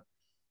that,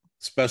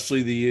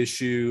 especially the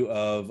issue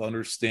of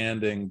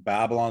understanding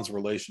Babylon's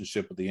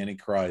relationship with the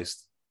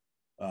Antichrist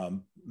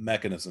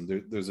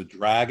mechanism. There's a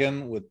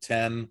dragon with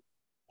 10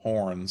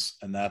 horns,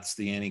 and that's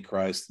the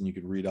Antichrist. And you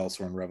can read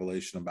elsewhere in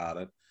Revelation about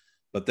it.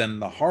 But then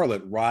the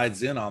harlot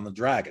rides in on the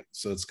dragon.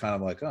 So it's kind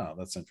of like, oh,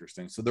 that's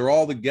interesting. So they're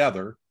all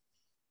together,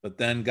 but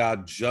then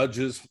God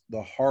judges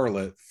the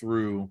harlot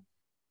through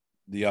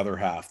the other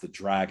half, the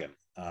dragon.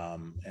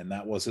 And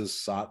that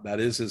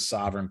is his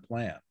sovereign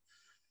plan.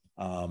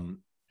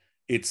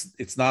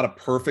 It's not a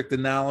perfect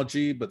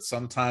analogy, but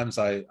sometimes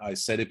I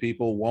say to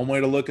people, one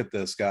way to look at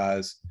this,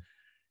 guys,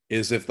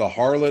 is if the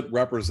harlot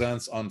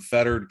represents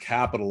unfettered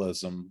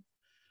capitalism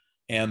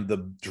and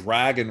the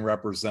dragon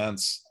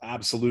represents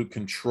absolute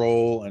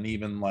control and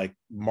even like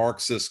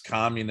Marxist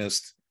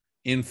communist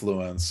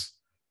influence,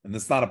 and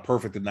it's not a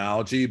perfect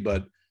analogy,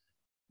 but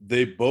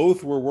they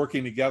both were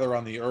working together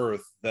on the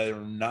earth that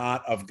are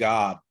not of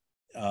God.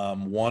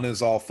 One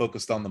is all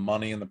focused on the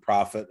money and the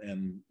profit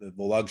and the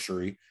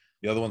luxury.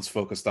 The other one's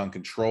focused on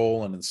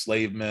control and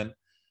enslavement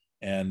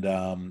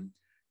and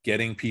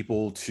getting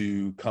people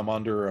to come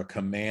under a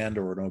command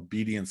or an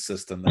obedience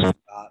system that's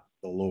not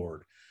the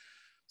Lord.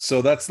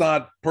 So that's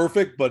not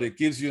perfect, but it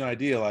gives you an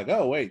idea like,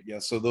 oh, wait, yeah,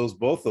 so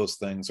both those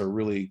things are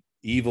really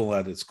evil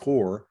at its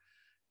core.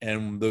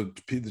 And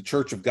the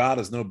Church of God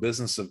has no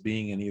business of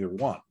being in either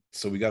one.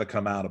 So we got to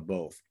come out of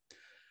both.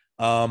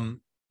 I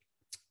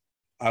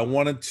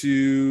wanted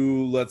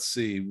to, let's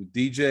see,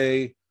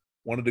 DJ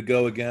wanted to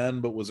go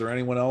again, but was there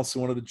anyone else who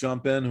wanted to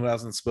jump in who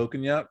hasn't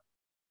spoken yet?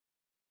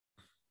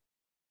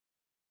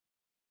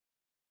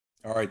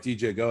 All right,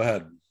 DJ, go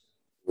ahead.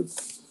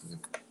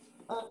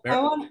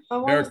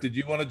 Merrick, did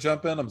you want to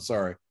jump in? I'm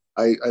sorry.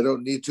 I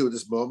don't need to at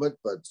this moment,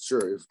 but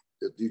sure, if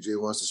DJ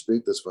wants to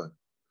speak, that's fine.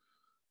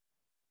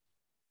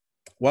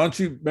 Why don't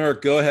you,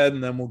 Merrick, go ahead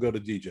and then we'll go to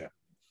DJ.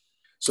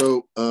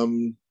 So,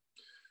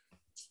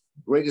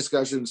 great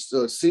discussion.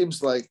 So it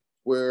seems like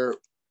where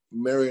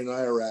Mary and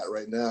I are at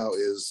right now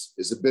is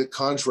a bit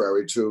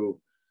contrary to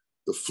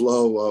the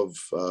flow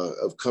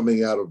of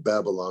coming out of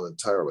Babylon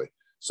entirely.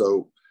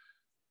 So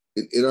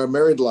in our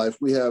married life,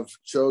 we have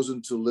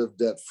chosen to live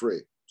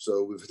debt-free.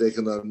 So we've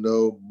taken on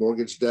no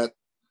mortgage debt,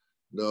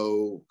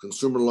 no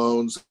consumer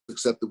loans,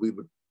 except that we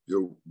would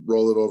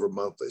roll it over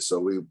monthly. So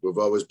we've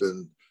always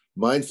been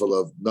mindful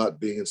of not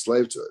being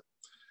enslaved to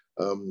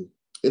it.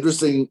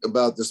 Interesting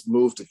about this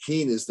move to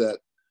Keene is that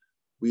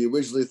we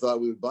originally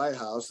thought we would buy a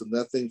house and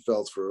that thing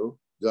fell through.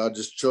 God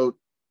just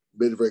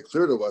made it very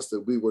clear to us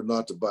that we were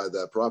not to buy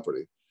that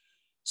property.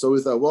 So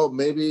we thought, well,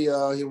 maybe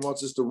he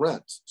wants us to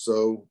rent.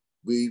 So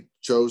we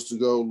chose to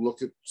go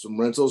look at some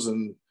rentals,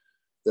 and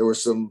there were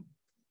some,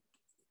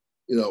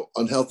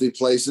 unhealthy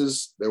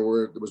places. There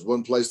was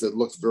one place that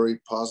looked very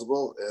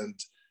possible, and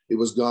it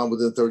was gone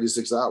within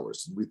 36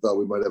 hours. We thought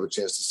we might have a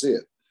chance to see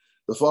it.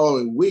 The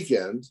following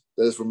weekend,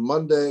 that is from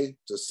Monday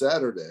to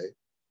Saturday,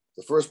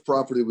 the first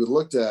property we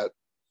looked at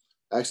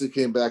actually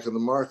came back on the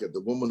market.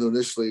 The woman who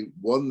initially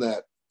won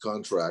that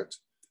contract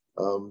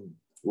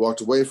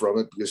walked away from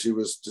it because it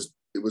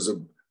was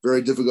a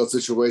very difficult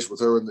situation with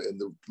her and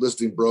the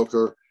listing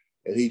broker,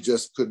 and he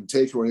just couldn't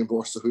take her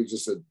anymore. So he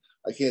just said,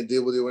 I can't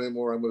deal with you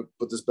anymore. I'm going to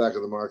put this back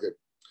on the market.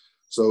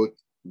 So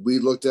we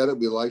looked at it.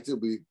 We liked it.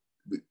 We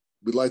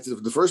liked it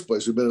in the first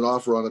place. We made an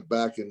offer on it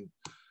back in,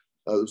 it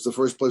was the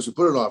first place we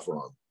put an offer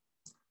on,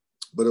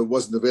 but it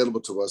wasn't available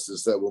to us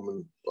since that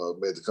woman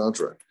made the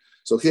contract.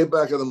 So it came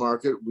back on the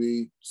market.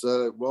 We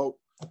said, well,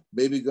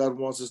 maybe God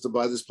wants us to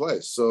buy this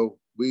place. So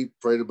we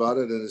prayed about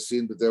it, and it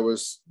seemed that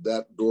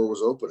that door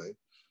was opening.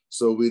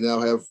 So we now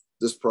have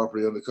this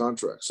property under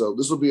contract. So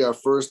this will be our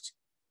first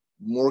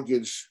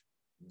mortgage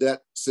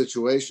debt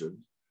situation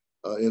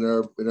in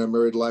our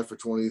married life for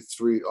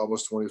 23,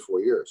 almost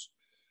 24 years.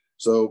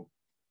 So,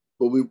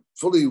 but we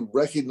fully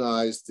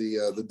recognize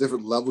the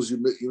different levels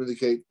you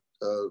indicate,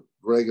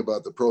 Greg,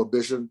 about the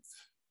prohibition.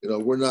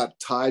 We're not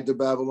tied to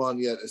Babylon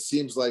yet. It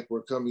seems like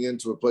we're coming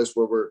into a place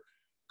where we're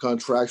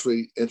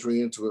contractually entering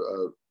into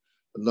a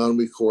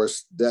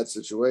non-recourse debt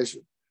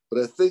situation.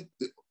 But I think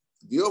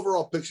the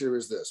overall picture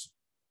is this.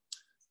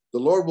 The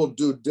Lord will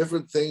do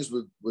different things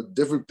with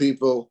different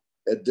people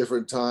at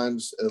different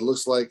times. And it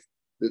looks like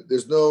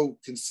there's no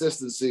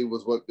consistency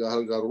with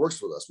how God works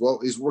with us. Well,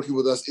 he's working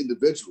with us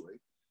individually.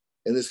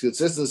 And his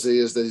consistency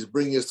is that he's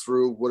bringing us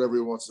through whatever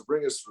he wants to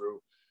bring us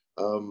through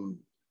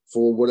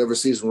for whatever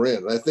season we're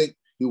in. And I think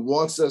he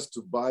wants us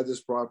to buy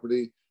this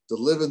property, to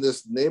live in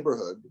this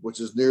neighborhood, which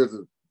is near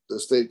the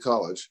State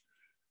College.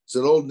 It's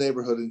an old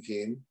neighborhood in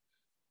Keene,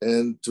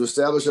 and to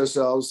establish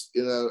ourselves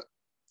in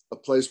a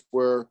place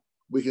where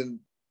we can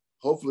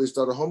hopefully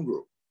start a home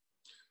group.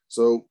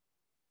 So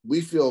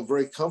we feel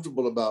very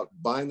comfortable about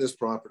buying this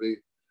property,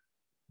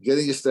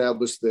 getting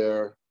established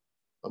there.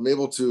 I'm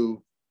able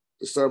to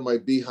start my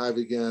beehive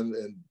again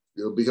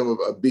and become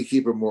a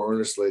beekeeper more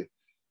earnestly,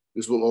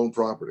 because we'll own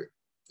property.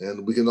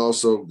 And we can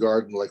also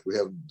garden like we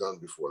haven't done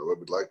before, the way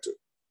we'd like to.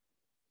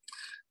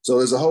 So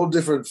there's a whole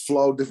different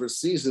flow, different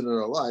season in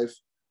our life.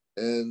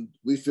 And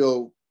we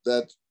feel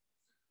that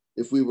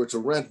if we were to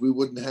rent, we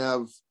wouldn't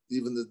have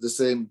even the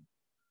same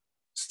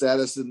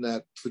status in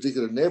that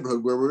particular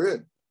neighborhood where we're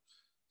in.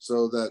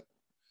 So that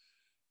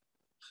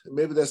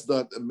maybe that's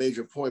not a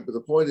major point, but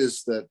the point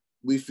is that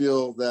we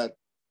feel that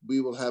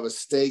we will have a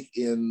stake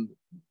in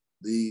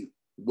the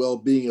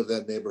well-being of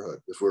that neighborhood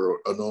if we're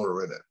an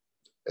owner in it.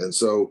 And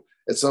so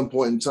at some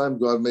point in time,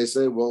 God may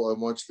say, well, I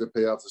want you to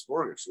pay off this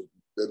mortgage.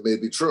 That may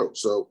be true.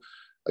 So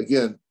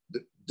again,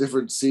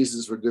 different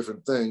seasons for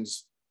different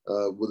things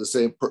with the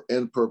same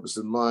end purpose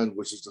in mind,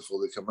 which is to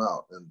fully come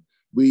out. And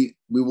we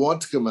want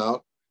to come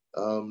out.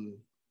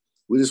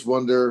 We just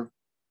wonder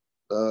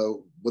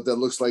what that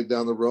looks like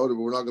down the road. And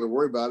we're not going to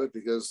worry about it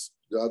because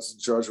God's in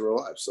charge of our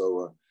lives.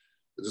 So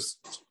just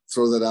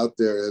throw that out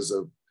there as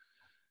a,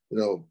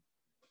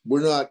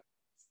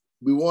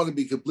 we want to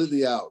be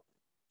completely out.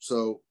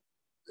 So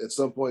at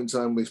some point in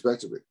time, we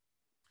expect to be.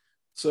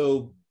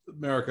 So,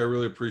 Merrick, I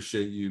really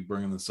appreciate you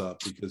bringing this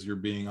up because you're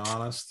being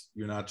honest.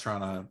 You're not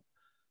trying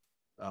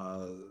to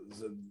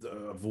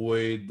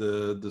avoid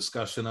the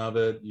discussion of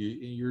it.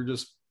 You're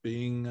just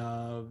being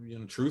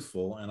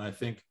truthful. And I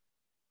think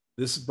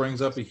this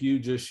brings up a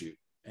huge issue.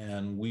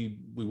 And we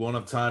won't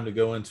have time to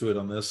go into it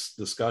on this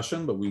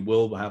discussion, but we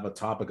will have a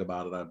topic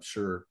about it, I'm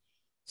sure,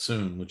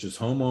 soon, which is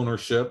home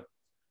ownership.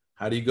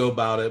 How do you go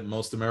about it?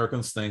 Most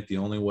Americans think the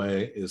only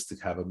way is to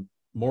have a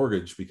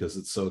mortgage because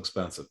it's so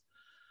expensive.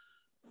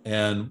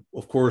 And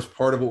of course,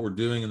 part of what we're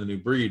doing in the New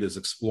Breed is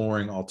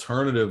exploring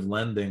alternative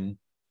lending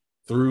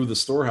through the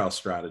storehouse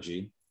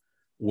strategy,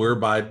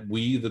 whereby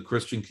we, the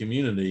Christian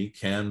community,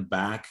 can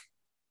back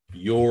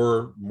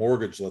your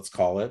mortgage, let's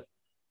call it,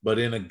 but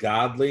in a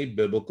godly,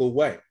 biblical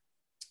way.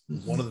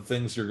 Mm-hmm. One of the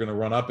things you're going to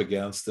run up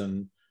against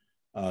in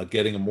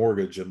getting a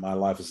mortgage, and my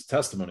life is a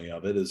testimony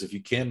of it, is if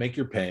you can't make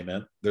your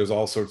payment, there's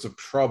all sorts of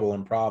trouble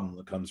and problem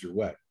that comes your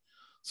way.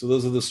 So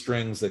those are the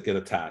strings that get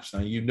attached.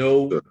 Now,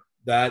 sure.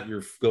 That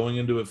you're going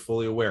into it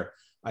fully aware.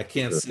 I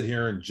can't sit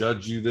here and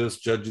judge you this,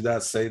 judge you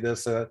that, say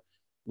this,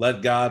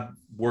 let God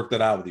work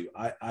that out with you.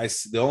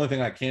 The only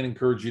thing I can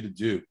encourage you to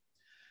do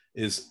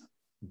is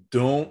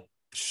don't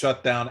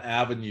shut down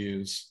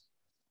avenues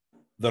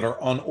that are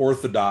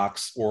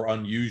unorthodox or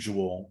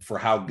unusual for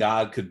how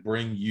God could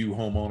bring you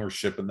home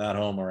ownership in that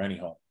home or any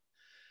home.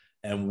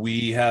 And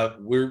we've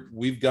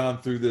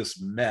gone through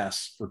this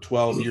mess for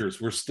 12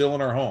 years. We're still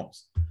in our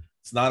homes.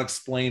 It's not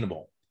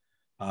explainable.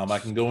 I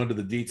can go into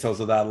the details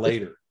of that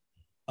later.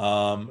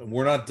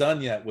 We're not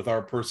done yet with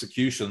our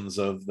persecutions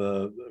of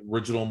the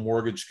original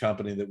mortgage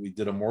company that we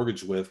did a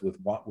mortgage with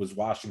was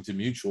Washington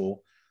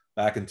Mutual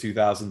back in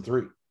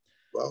 2003.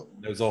 Wow.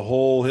 There's a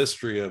whole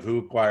history of who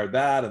acquired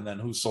that and then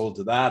who sold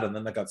to that. And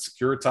then that got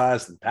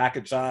securitized and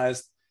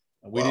packagized.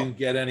 And we didn't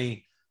get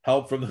any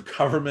help from the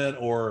government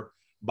or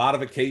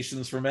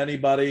modifications from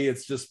anybody.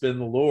 It's just been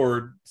the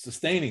Lord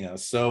sustaining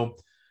us. So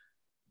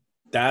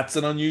that's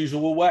an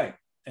unusual way.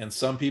 And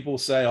some people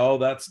say, oh,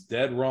 that's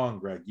dead wrong,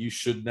 Greg. You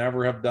should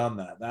never have done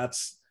that.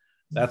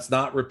 That's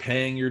not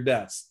repaying your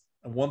debts.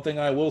 And one thing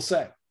I will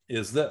say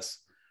is this: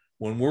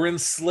 when we're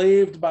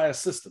enslaved by a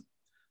system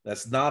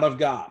that's not of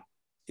God,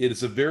 it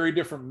is a very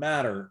different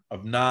matter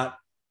of not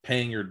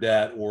paying your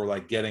debt or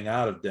like getting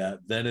out of debt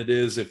than it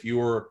is if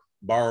you're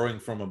borrowing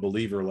from a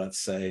believer, let's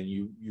say, and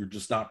you're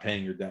just not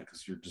paying your debt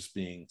because you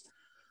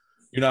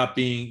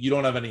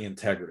don't have any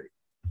integrity.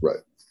 Right.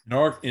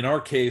 In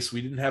our case,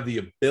 we didn't have the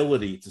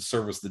ability to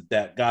service the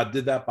debt. God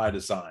did that by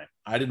design.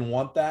 I didn't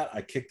want that.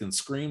 I kicked and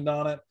screamed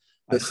on it.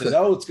 I said,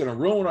 oh, it's going to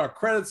ruin our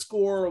credit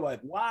score. Like,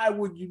 why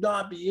would you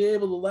not be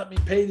able to let me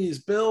pay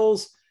these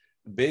bills?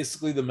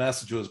 Basically, the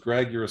message was,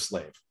 Greg, you're a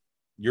slave.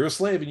 You're a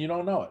slave and you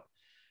don't know it.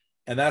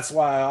 And that's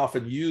why I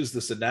often use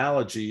this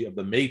analogy of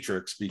the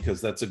Matrix,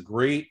 because that's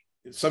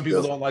some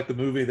people don't like the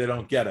movie. They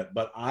don't get it.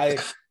 But I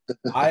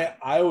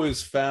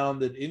always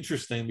found it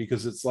interesting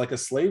because it's like a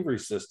slavery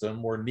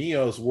system where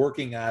Neo's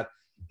working at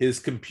his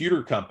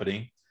computer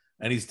company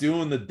and he's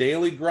doing the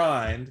daily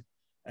grind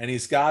and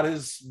he's got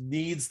his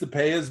needs to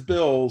pay his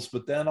bills.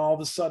 But then all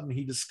of a sudden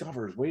he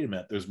discovers, wait a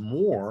minute, there's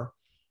more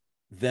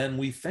than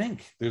we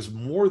think. There's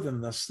more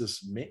than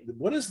this.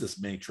 What is this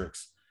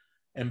Matrix?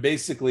 And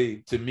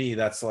basically, to me,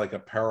 that's like a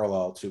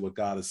parallel to what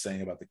God is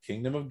saying about the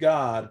kingdom of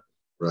God.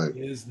 Right.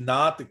 Is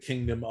not the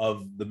kingdom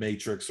of the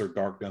Matrix or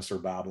darkness or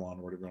Babylon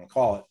or whatever you want to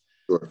call it.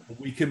 Sure.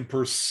 We can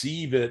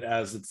perceive it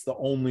as it's the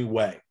only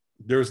way.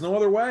 There's no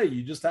other way.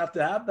 You just have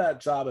to have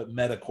that job at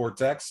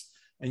Metacortex,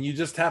 and you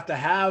just have to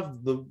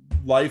have the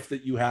life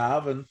that you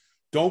have, and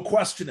don't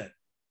question it.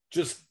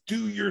 Just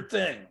do your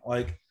thing.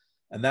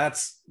 And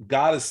that's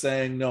God is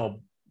saying,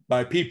 no,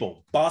 my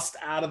people, bust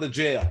out of the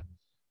jail.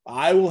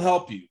 I will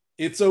help you.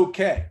 It's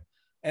okay.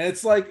 And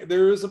it's like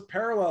there is a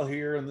parallel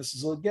here, and this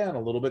is again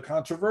a little bit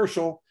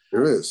controversial.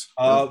 There is.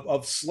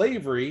 Of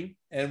slavery.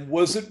 And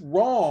was it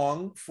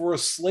wrong for a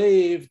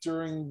slave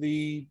during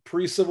the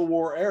pre-Civil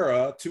War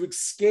era to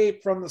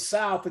escape from the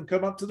South and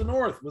come up to the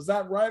North? Was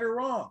that right or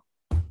wrong?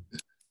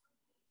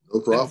 No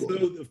problem.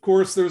 So, of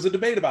course, there was a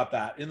debate about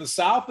that. In the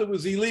South, it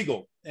was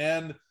illegal.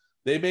 And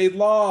they made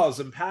laws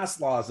and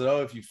passed laws that,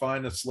 oh, if you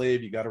find a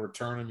slave, you got to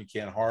return him. You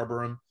can't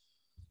harbor him.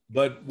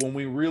 But when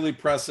we really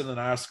press in and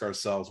ask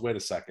ourselves, wait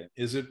a second,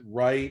 is it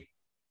right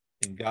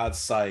in God's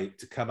sight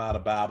to come out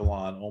of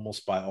Babylon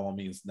almost by all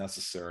means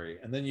necessary?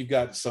 And then you've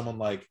got someone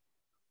like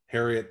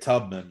Harriet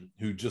Tubman,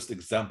 who just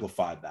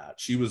exemplified that.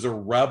 She was a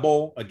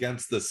rebel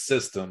against the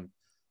system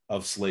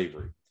of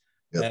slavery.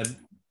 Yep. And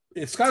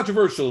it's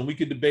controversial and we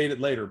could debate it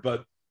later,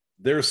 but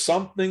there's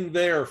something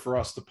there for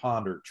us to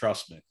ponder.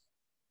 Trust me.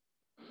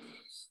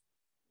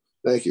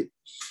 Thank you.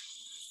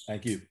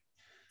 Thank you.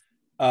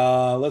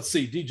 Let's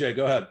see, DJ,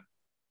 go ahead.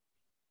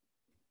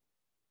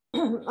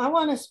 I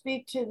want to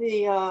speak to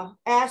the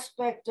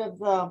aspect of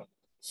the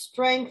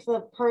strength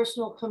of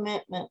personal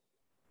commitment.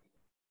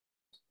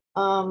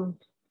 My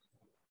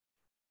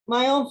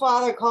own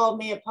father called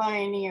me a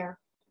pioneer,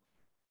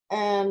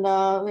 and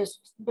there's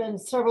been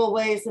several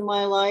ways in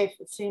my life.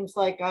 It seems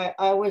like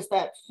I was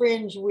that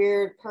fringe,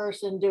 weird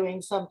person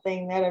doing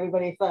something that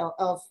everybody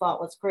else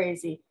thought was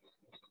crazy.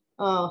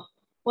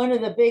 One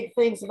of the big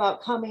things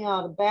about coming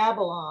out of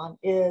Babylon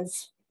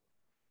is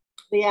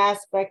the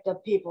aspect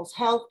of people's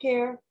health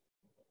care.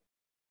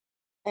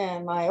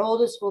 And my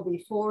oldest will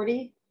be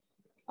 40.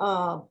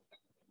 One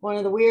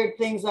of the weird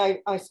things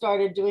I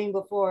started doing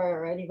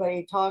before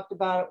anybody talked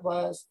about it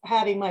was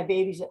having my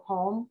babies at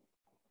home.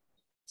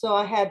 So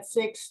I had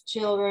 6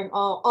 children,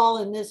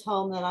 all in this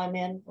home that I'm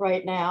in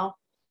right now.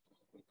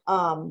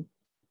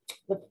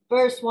 The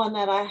first one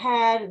that I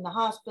had, and the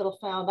hospital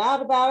found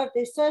out about it,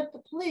 they sent the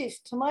police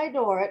to my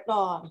door at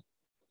dawn.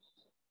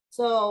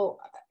 So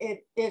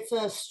it's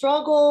a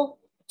struggle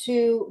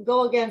to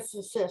go against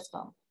the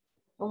system.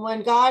 And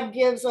when God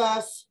gives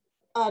us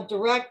a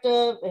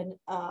directive and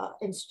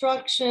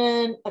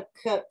instruction,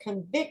 a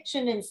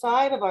conviction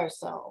inside of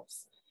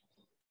ourselves,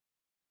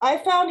 I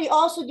found he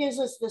also gives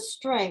us the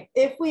strength.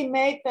 If we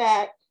make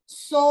that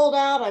sold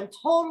out, I'm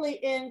totally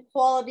in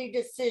quality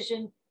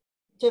decision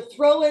to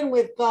throw in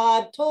with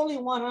God, totally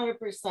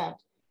 100%.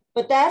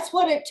 But that's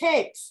what it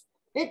takes.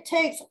 It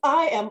takes,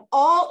 I am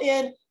all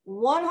in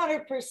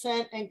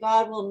 100% and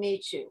God will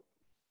meet you,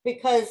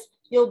 because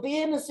you'll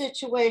be in a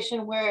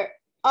situation where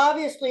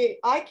obviously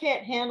I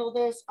can't handle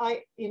this.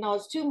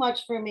 It's too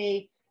much for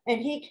me. And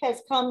he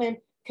has come in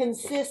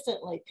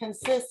consistently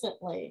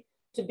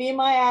to be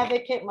my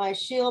advocate, my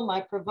shield,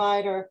 my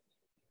provider.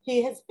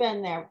 He has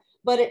been there,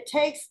 but it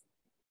takes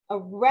a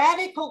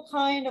radical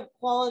kind of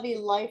quality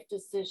life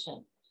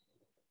decision.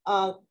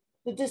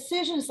 The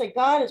decisions that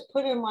God has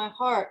put in my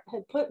heart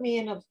had put me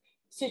in a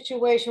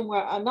situation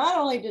where not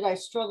only did I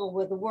struggle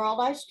with the world,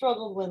 I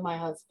struggled with my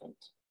husband.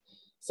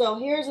 So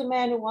here's a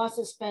man who wants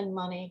to spend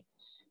money,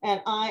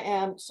 and I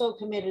am so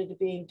committed to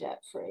being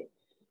debt-free.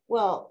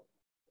 Well,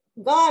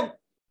 God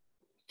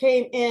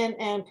came in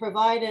and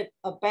provided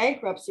a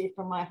bankruptcy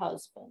for my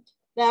husband.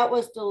 That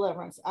was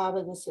deliverance out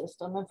of the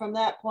system. And from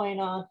that point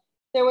on,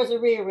 there was a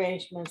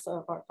rearrangement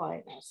of our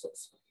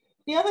finances.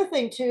 The other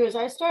thing too is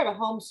I started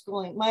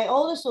homeschooling. My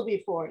oldest will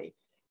be 40.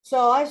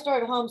 So I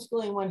started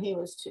homeschooling when he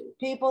was 2.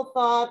 People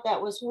thought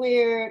that was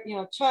weird,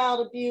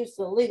 child abuse,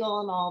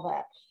 illegal and all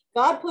that.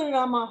 God put it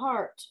on my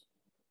heart.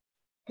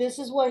 This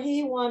is what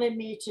he wanted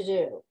me to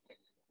do.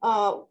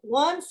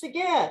 Once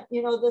again,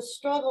 the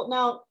struggle.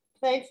 Now,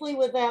 thankfully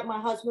with that,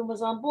 my husband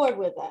was on board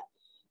with that.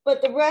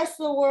 But the rest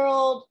of the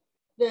world,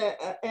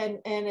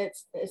 and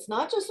it's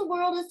not just the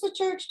world, it's the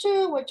church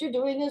too. What you're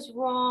doing is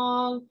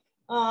wrong.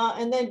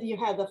 And then you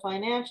have the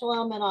financial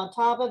element on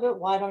top of it.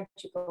 Why don't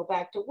you go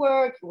back to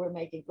work? You were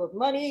making good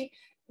money.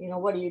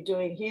 What are you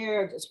doing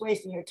here? Just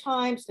wasting your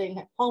time, staying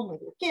at home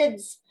with your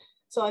kids.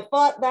 So I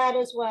fought that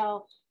as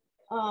well.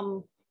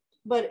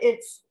 But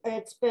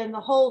it's been the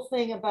whole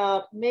thing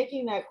about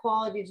making that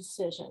quality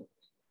decision.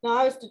 Now,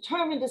 I was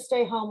determined to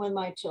stay home with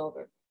my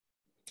children.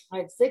 I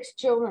had 6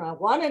 children. I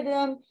wanted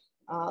them.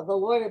 The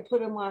Lord had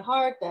put in my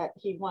heart that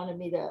he wanted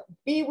me to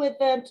be with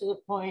them to the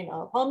point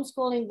of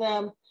homeschooling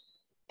them.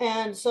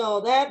 And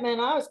so that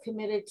meant I was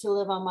committed to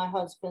live on my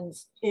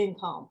husband's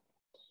income.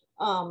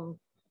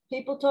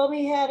 People told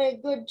me he had a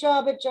good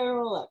job at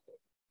General Electric.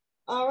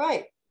 All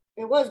right,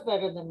 it was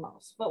better than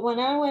most. But when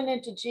I went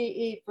into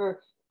GE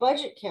for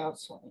budget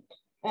counseling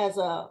as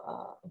a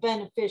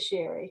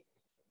beneficiary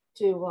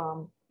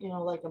to,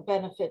 like a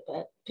benefit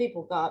that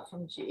people got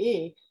from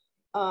GE,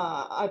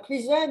 I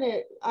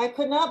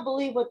could not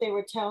believe what they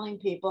were telling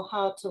people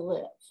how to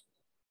live.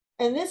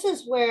 And this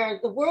is where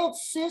the world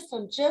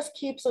system just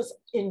keeps us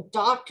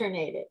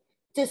indoctrinated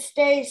to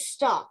stay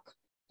stuck.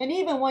 And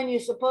even when you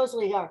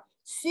supposedly are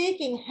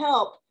seeking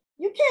help,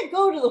 you can't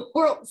go to the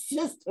world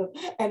system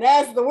and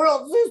ask the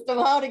world system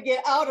how to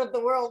get out of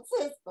the world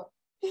system.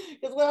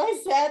 Because when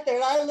I sat there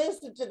and I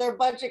listened to their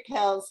budget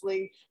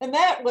counseling, and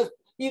that was,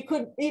 you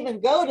couldn't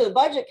even go to the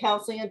budget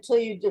counseling until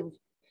you did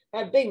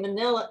a big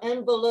manila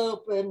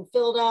envelope and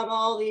filled out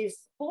all these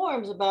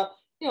forms about,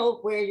 you know,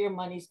 where your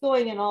money's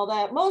going and all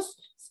that. Most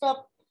stuff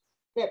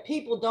that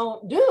people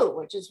don't do,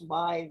 which is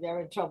why they're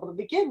in trouble to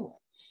begin with.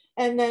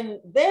 And then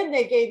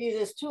they gave you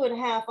this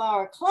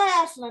 2.5-hour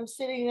class, and I'm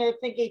sitting there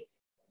thinking,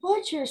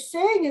 what you're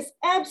saying is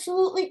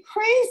absolutely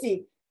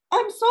crazy.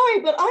 I'm sorry,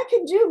 but I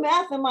can do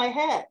math in my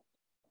head.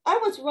 I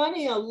was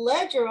running a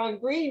ledger on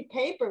green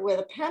paper with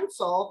a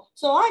pencil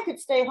so I could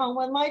stay home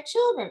with my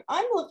children.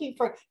 I'm looking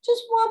for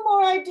just one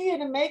more idea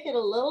to make it a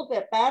little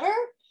bit better.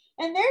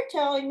 And they're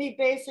telling me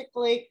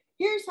basically,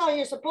 here's how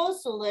you're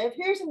supposed to live.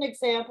 Here's an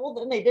example.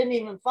 Then they didn't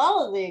even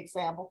follow the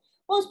example.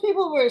 Most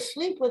people were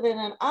asleep within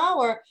an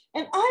hour,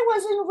 and I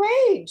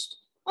was enraged.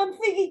 I'm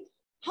thinking,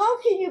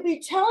 how can you be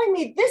telling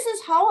me this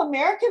is how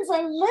Americans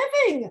are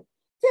living?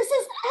 This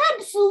is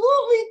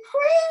absolutely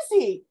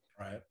crazy.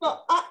 Right. So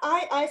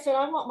I said,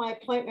 I want my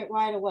appointment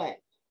right away.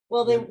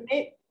 Well, they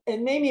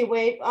made me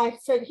wait. I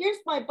said, here's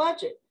my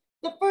budget.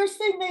 The first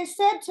thing they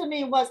said to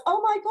me was,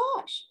 oh my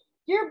gosh,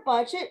 your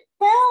budget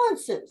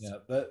balances.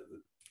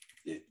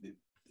 Yeah,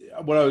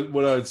 what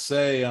I would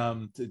say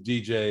to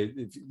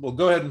DJ, well,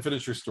 go ahead and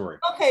finish your story.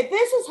 Okay,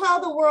 this is how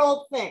the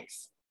world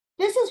thinks.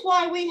 This is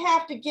why we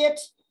have to get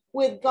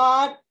with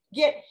God,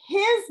 get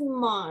his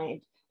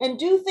mind, and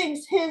do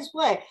things his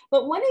way.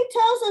 But when he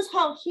tells us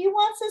how he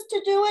wants us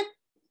to do it,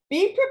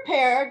 be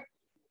prepared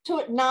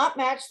to not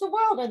match the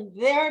world, and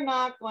they're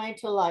not going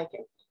to like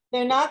it.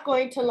 They're not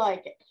going to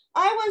like it.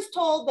 I was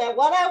told that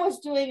what I was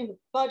doing in the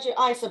budget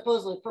I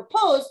supposedly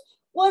proposed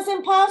was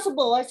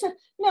impossible. I said,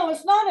 no,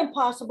 it's not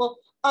impossible.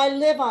 I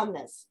live on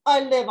this.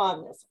 I live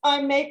on this.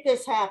 I make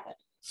this happen.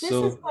 This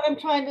is what I'm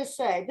trying to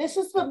say. This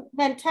is the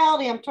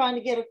mentality I'm trying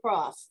to get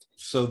across.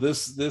 So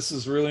this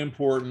is really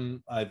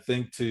important. I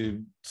think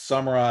to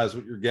summarize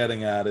what you're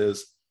getting at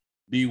is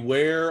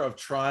beware of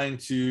trying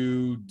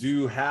to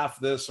do half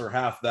this or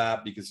half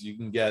that, because you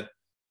can get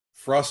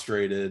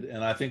frustrated.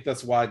 And I think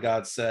that's why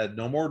God said,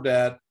 no more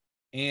debt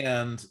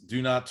and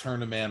do not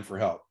turn to man for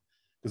help.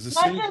 Because as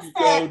soon as you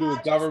go to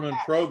a government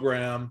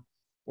program,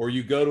 or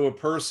you go to a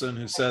person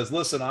who says,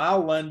 listen,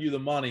 I'll lend you the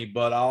money,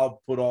 but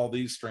I'll put all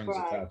these strings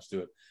attached to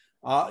it.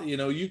 You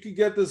know, you could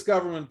get this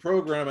government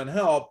program and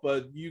help,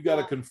 but you got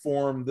to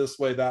conform this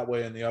way, that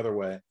way, and the other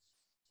way.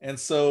 And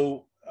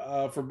so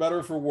for better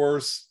or for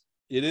worse,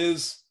 it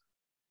is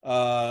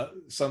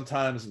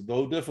sometimes,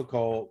 though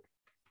difficult,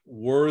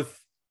 worth,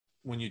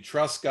 when you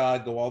trust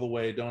God, go all the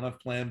way, don't have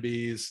plan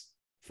Bs,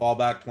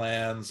 fallback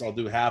plans, I'll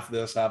do half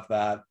this, half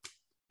that.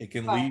 It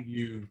can leave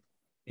you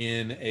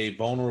in a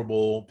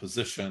vulnerable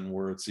position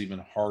where it's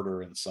even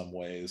harder in some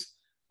ways.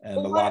 And a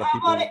lot of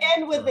people. I want to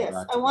end with this.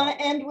 I want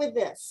to end with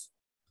this.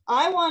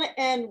 I want to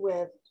end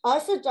with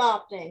us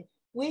adopting,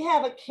 we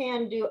have a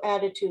can-do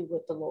attitude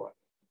with the Lord.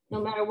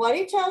 No matter what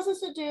he tells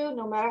us to do,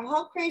 no matter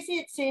how crazy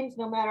it seems,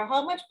 no matter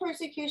how much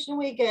persecution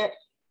we get,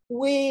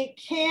 we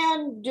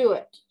can do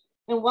it.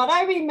 And what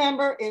I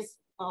remember is,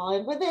 I'll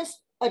end with this,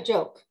 a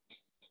joke.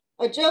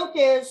 A joke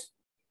is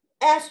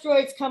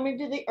asteroids coming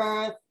to the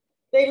Earth.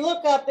 They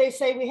look up, they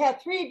say, we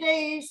have 3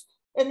 days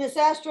and this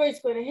asteroid's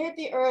going to hit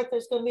the Earth.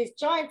 There's going to be a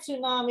giant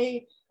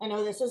tsunami. I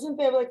know this isn't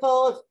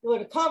biblical. It's going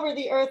to cover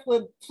the Earth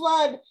with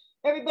flood.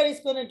 Everybody's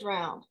going to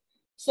drown.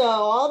 So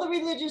all the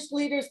religious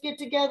leaders get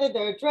together.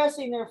 They're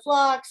addressing their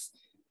flocks.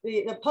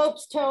 The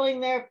Pope's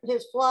telling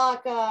his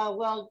flock,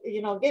 well,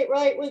 you know, get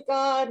right with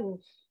God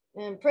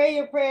and pray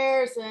your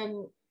prayers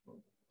and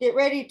get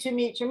ready to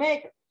meet your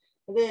maker.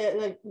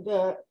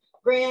 The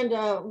grand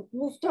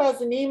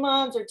muftas and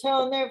imams are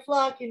telling their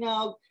flock, you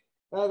know,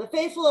 the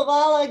faithful of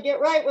Allah,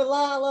 get right with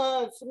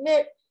Allah,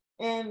 submit,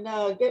 and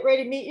get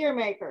ready to meet your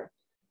maker.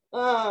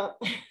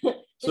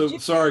 So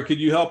sorry, could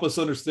you help us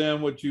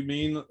understand what you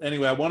mean?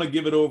 Anyway, I want to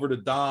give it over to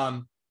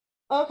Don.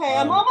 Okay,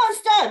 I'm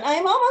almost done.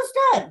 I'm almost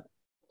done.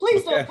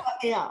 Please don't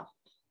cut me off.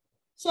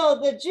 So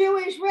the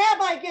Jewish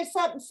rabbi gets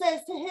up and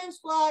says to his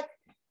flock,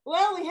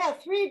 well, we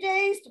have 3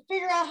 days to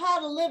figure out how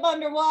to live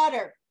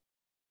underwater.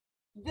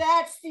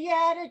 That's the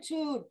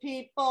attitude,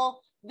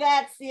 people.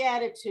 That's the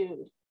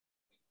attitude.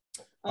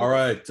 All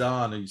right,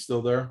 Don, are you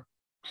still there?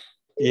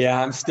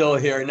 Yeah, I'm still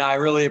here. And I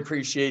really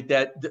appreciate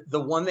that. The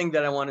one thing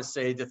that I want to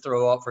say to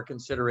throw out for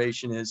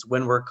consideration is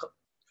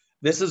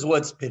this is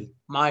what's been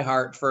my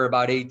heart for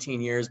about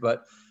 18 years,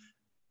 but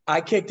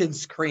I kicked and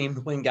screamed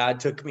when God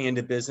took me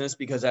into business,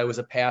 because I was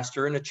a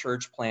pastor and a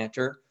church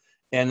planter.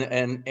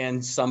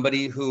 And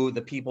somebody who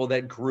the people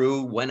that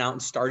grew went out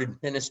and started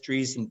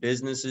ministries and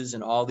businesses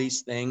and all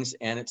these things.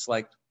 And it's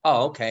like,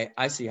 oh, okay,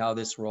 I see how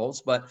this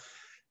rolls. But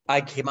I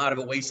came out of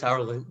a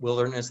waste-howler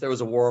wilderness. There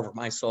was a war over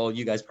my soul.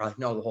 You guys probably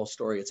know the whole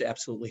story. It's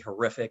absolutely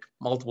horrific.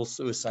 Multiple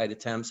suicide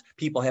attempts,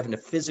 people having to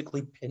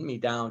physically pin me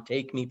down,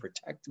 take me,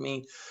 protect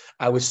me.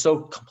 I was so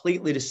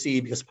completely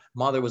deceived because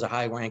my mother was a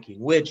high-ranking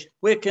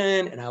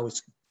Wiccan, and I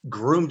was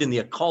groomed in the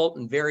occult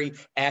and very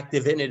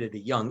active in it at a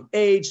young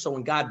age. So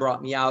when God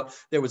brought me out,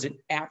 there was an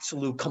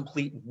absolute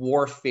complete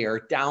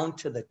warfare down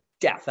to the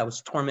death. I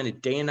was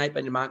tormented day and night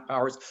by demonic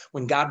powers.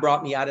 When God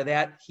brought me out of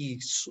that,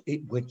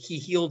 when he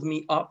healed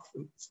me up,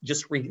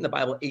 just reading the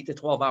Bible 8 to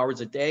 12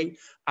 hours a day,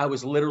 I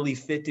was literally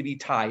fit to be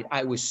tied.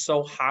 I was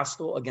so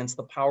hostile against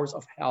the powers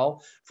of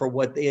hell for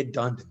what they had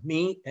done to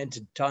me and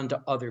done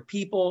to other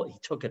people. He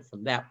took it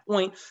from that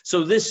point.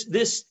 So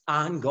this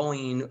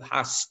ongoing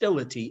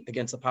hostility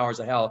against the powers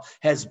of hell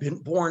has been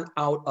born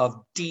out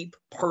of deep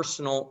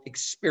personal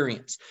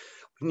experience.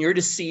 When you're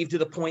deceived to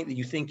the point that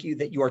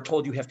that you are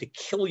told you have to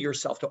kill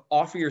yourself to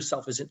offer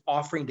yourself as an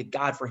offering to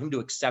God for him to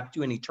accept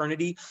you in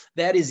eternity,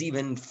 that is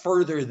even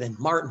further than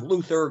Martin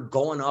Luther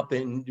going up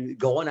and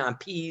going on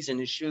peas in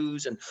his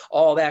shoes and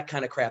all that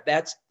kind of crap.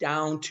 That's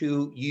down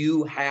to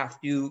you have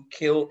to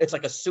kill. It's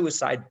like a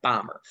suicide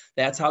bomber.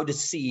 That's how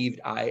deceived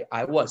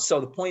I was.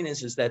 So the point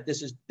is that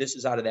this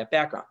is out of that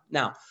background.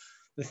 Now,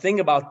 the thing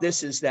about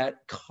this is that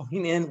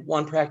coming in,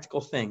 one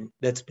practical thing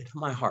that's been in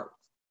my heart,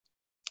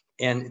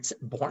 and it's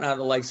born out of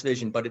the Life's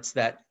Vision, but it's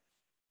that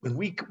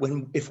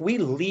if we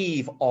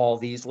leave all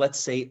these, let's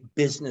say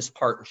business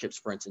partnerships,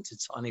 for instance,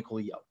 it's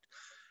unequally yoked.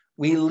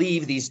 We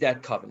leave these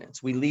debt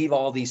covenants. We leave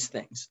all these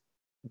things.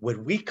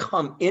 When we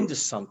come into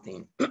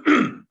something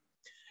in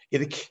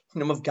the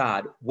kingdom of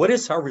God, what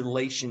is our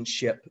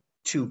relationship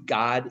to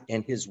God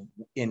and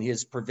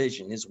his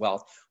provision, his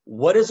wealth?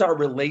 What is our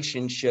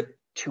relationship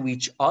to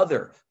each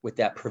other with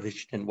that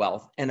provision and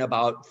wealth? And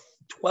about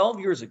 12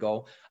 years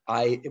ago,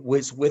 I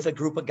was with a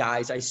group of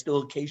guys. I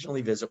still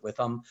occasionally visit with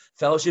them,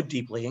 fellowship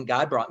deeply. And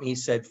God brought me, he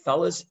said,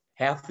 fellas,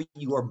 half of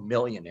you are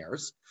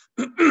millionaires.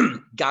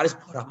 God has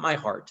put on my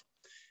heart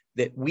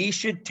that we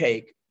should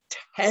take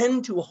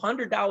 $10 to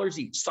 $100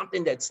 each,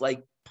 something that's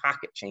like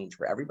pocket change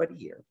for everybody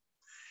here,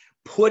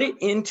 put it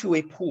into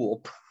a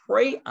pool,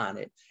 pray on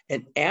it,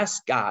 and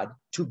ask God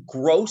to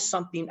grow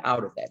something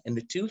out of that. And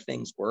the two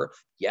things were,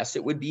 yes,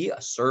 it would be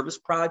a service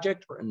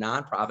project or a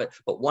nonprofit,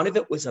 but one of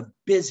it was a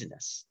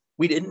business.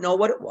 We didn't know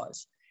what it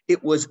was.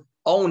 It was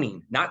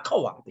owning, not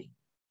co-oping,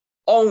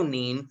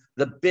 owning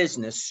the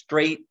business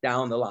straight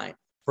down the line.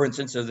 For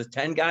instance, there's the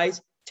 10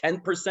 guys,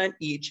 10%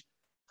 each,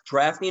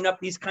 drafting up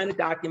these kind of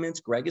documents.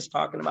 Greg is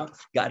talking about,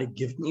 got to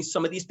give me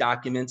some of these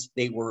documents.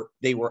 They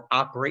were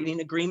operating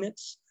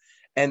agreements,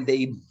 and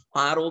they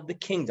modeled the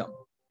kingdom.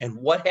 And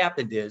what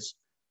happened is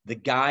the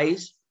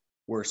guys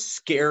were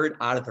scared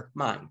out of their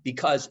mind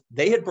because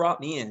they had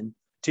brought me in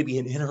to be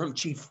an interim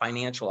chief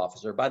financial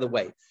officer. By the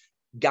way,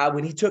 God,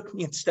 when he took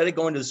me, instead of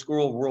going to the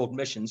School of World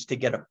Missions to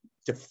get a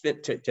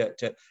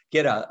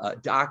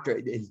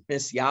doctorate in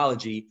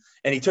missiology,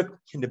 and he took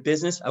into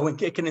business, I went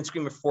kicking and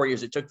screaming for 4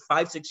 years. It took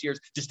 5-6 years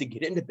just to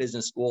get into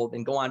business school,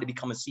 then go on to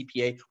become a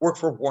CPA, work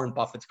for Warren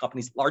Buffett's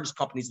companies, largest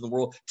companies in the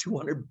world,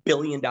 $200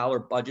 billion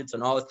budgets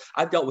and all this.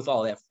 I've dealt with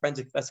all that.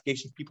 Forensic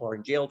investigations, people are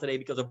in jail today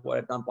because of what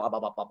I've done, blah,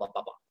 blah, blah, blah, blah,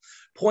 blah, blah.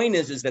 Point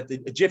is that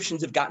the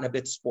Egyptians have gotten a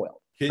bit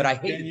spoiled. But I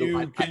hate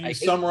Can you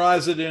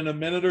summarize it in a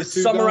minute or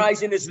two?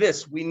 Summarizing is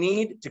this: we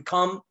need to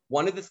come.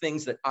 One of the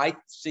things that I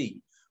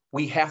see,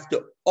 we have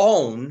to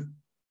own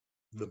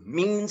the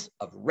means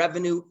of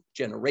revenue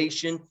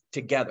generation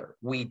together.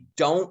 We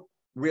don't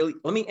really.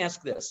 Let me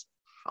ask this: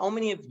 how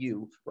many of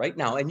you right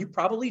now, and you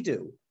probably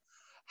do,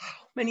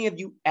 how many of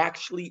you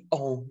actually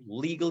own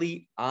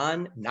legally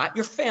on not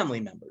your family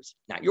members,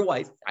 not your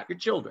wife, not your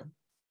children,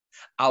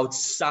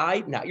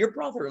 outside, not your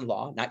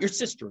brother-in-law, not your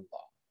sister-in-law,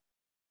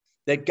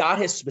 that God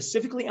has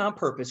specifically on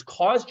purpose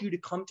caused you to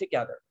come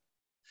together?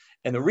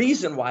 And the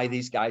reason why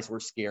these guys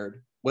were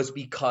scared was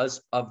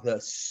because of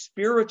the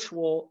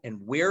spiritual and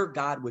where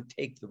God would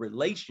take the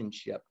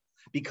relationship,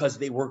 because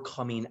they were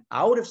coming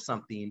out of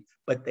something,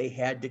 but they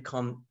had to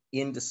come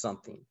into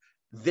something.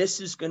 This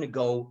is going to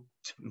go,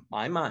 to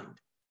my mind,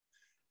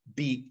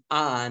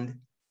 beyond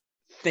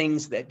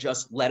things that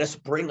just let us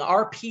bring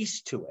our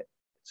peace to it.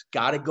 It's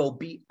got to go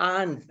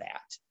beyond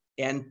that.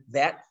 And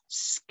that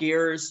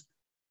scares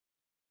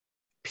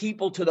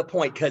people to the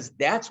point, because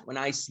that's when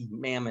I see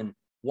Mammon,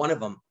 one of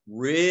them,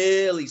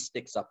 really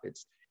sticks up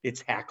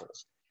its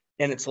hackles.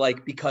 And it's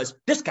like, because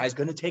this guy's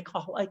going to take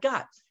all I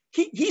got.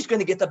 He's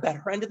going to get the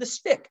better end of the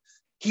stick.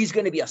 He's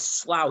going to be a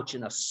slouch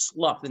and a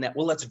slough in that.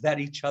 Well, let's vet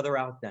each other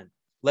out then.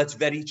 Let's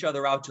vet each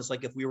other out just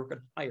like if we were going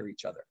to hire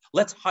each other.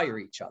 Let's hire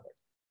each other.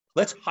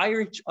 Let's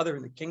hire each other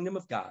in the kingdom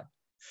of God.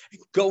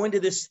 Go into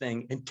this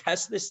thing and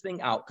test this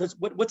thing out. Because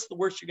what's the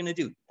worst you're going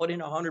to do? Put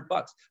in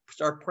 $100.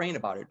 Start praying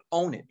about it.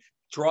 Own it.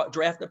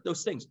 Draft up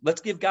those things.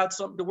 Let's give God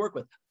something to work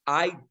with.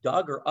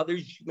 Doug, or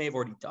others, you may have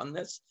already done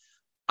this.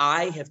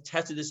 I have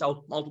tested this out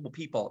with multiple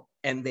people,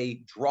 and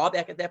they draw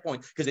back at that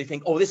point because they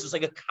think, oh, this is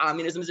like a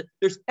communism.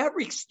 There's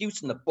every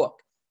excuse in the book.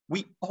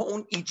 We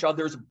own each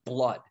other's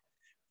blood.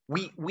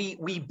 We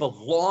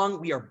belong.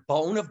 We are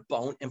bone of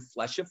bone and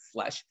flesh of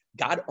flesh.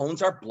 God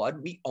owns our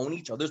blood. We own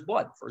each other's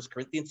blood. 1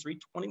 Corinthians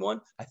 3:21.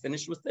 I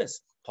finished with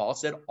this. Paul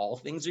said, all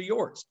things are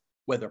yours.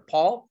 Whether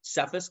Paul,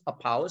 Cephas,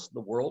 Apollos,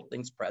 the world,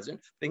 things present,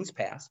 things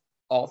past,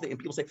 all things. And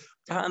people say,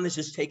 Tom, this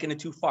is taking it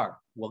too far.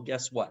 Well,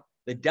 guess what?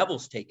 The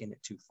devil's taken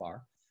it too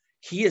far.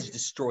 He has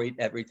destroyed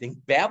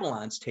everything.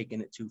 Babylon's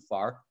taken it too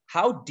far.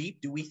 How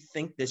deep do we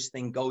think this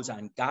thing goes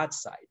on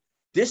God's side?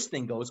 This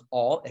thing goes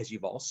all, as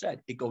you've all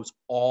said, it goes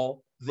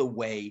all the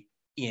way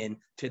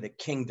into the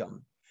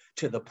kingdom,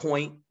 to the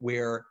point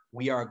where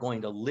we are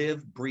going to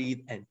live,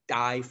 breathe, and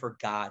die for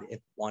God and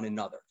one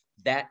another.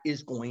 That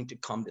is going to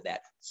come to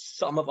that.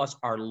 Some of us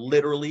are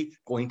literally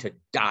going to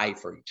die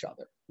for each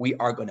other. We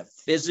are going to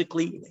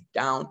physically lay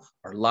down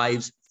our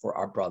lives for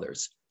our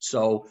brothers.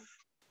 So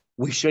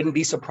we shouldn't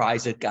be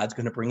surprised that God's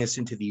going to bring us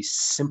into these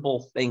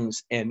simple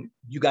things. And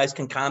you guys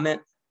can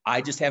comment.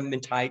 I just haven't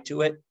been tied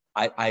to it.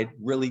 I'd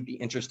really be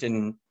interested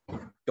in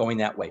going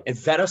that way and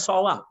vet us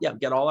all out. Yeah,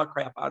 get all our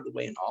crap out of the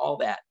way and all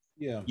that.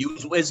 Yeah.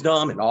 Use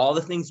wisdom and all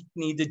the things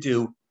we need to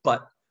do.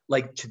 But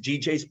like to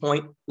GJ's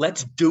point,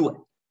 let's do it.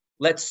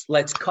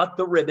 Let's cut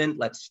the ribbon.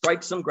 Let's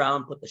strike some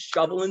ground, put the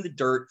shovel in the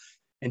dirt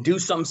and do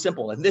something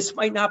simple. And this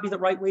might not be the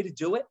right way to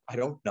do it. I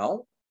don't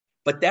know.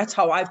 But that's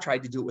how I've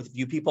tried to do it with a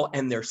few people,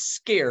 and they're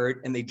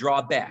scared and they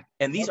draw back.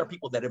 And these are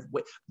people that have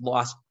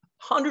lost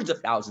hundreds of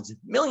thousands,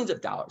 millions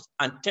of dollars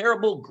on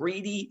terrible,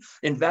 greedy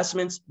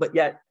investments, but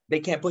yet they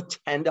can't put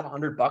 10 to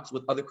 $100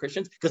 with other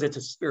Christians because it's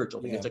a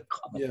spiritual thing. It's a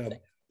covenant thing.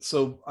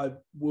 So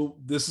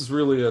this is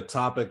really a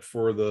topic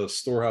for the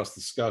storehouse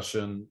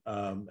discussion.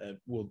 And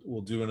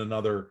we'll do in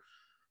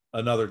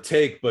another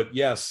take, but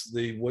yes,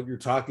 what you're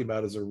talking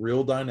about is a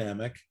real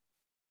dynamic,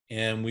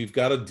 and we've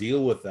got to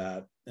deal with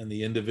that and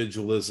the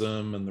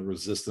individualism and the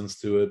resistance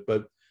to it.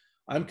 But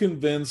I'm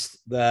convinced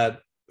that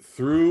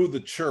through the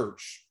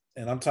church,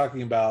 and I'm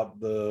talking about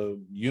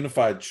the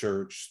unified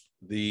church,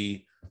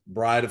 the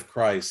bride of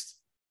Christ,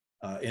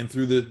 and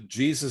through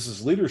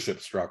Jesus's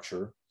leadership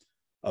structure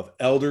of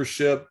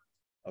eldership,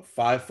 of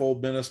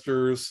fivefold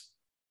ministers,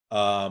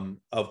 of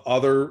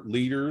other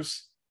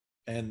leaders,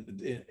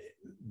 and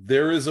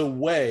there is a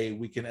way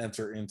we can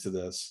enter into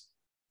this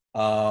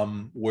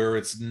where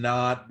it's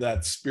not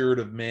that spirit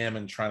of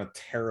Mammon trying to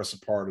tear us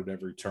apart at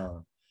every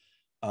turn.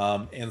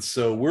 And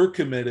so we're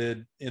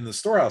committed in the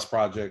Storehouse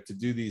Project to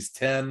do these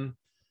 10,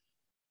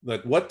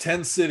 like what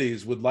 10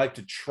 cities would like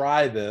to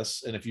try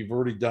this? And if you've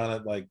already done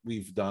it, like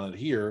we've done it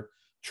here,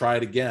 try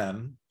it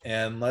again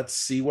and let's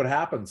see what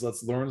happens.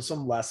 Let's learn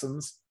some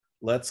lessons.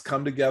 Let's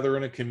come together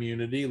in a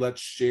community. Let's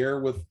share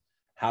with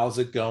how's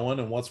it going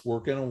and what's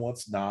working and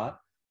what's not,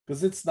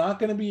 because it's not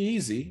going to be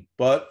easy,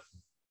 but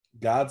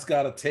God's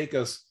got to take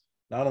us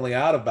not only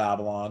out of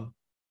Babylon,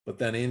 but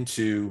then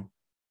into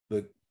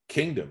the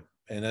kingdom.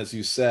 And as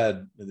you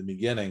said in the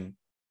beginning,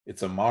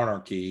 it's a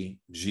monarchy.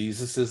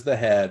 Jesus is the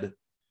head.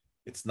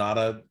 It's not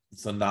a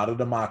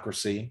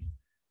democracy.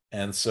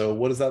 And so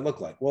what does that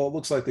look like? Well, it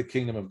looks like the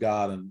kingdom of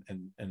God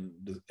and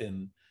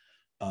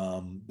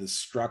the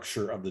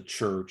structure of the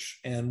church.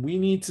 And we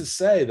need to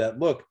say that,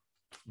 look,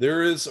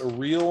 there is a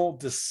real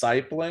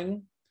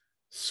discipling,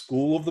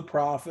 school of the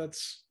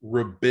prophets,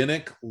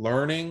 rabbinic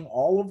learning,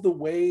 all of the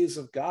ways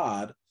of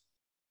God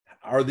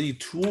are the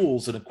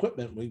tools and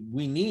equipment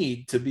we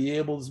need to be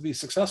able to be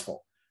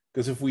successful.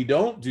 Because if we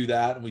don't do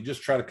that and we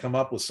just try to come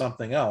up with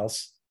something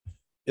else,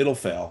 it'll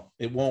fail.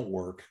 It won't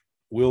work.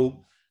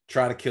 We'll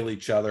try to kill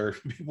each other.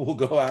 People will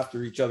go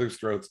after each other's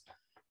throats.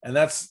 And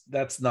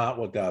that's not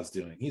what God's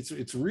doing.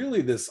 It's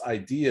really this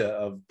idea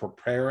of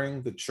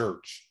preparing the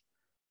church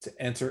to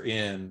enter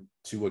in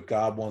to what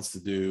God wants to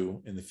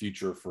do in the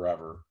future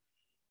forever.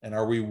 And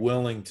are we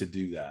willing to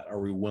do that? Are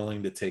we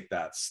willing to take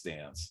that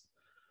stance?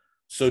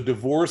 So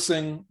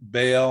divorcing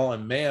Baal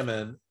and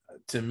Mammon,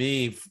 to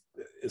me,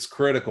 is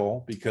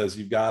critical, because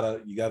you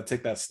gotta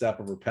take that step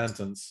of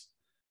repentance,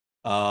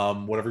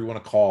 whatever you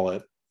want to call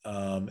it,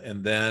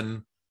 and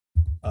then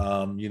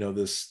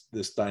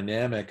this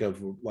dynamic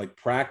of like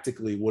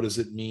practically what does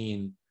it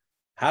mean?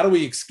 How do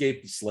we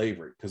escape the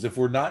slavery? Because if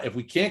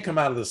we can't come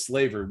out of the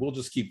slavery, we'll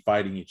just keep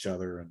fighting each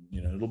other, and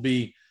it'll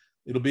be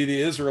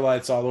the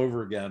Israelites all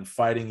over again,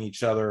 fighting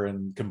each other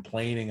and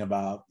complaining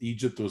about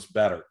Egypt was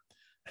better.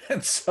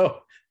 And so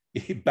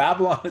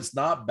Babylon is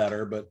not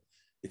better, but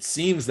it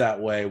seems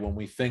that way when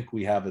we think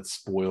we have its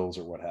spoils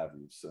or what have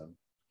you. So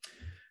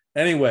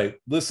anyway,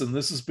 listen,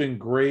 this has been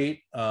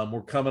great.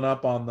 We're coming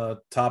up on the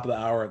top of the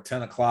hour at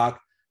 10 o'clock.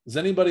 Does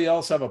anybody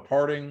else have a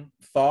parting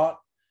thought?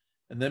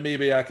 And then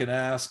maybe I can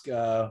ask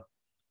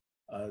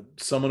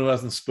someone who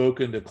hasn't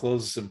spoken to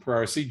close us in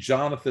prayer. I see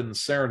Jonathan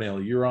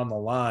Serenale, you're on the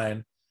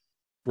line.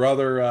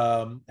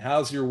 Brother,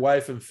 how's your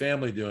wife and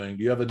family doing?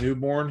 Do you have a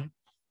newborn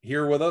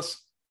here with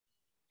us?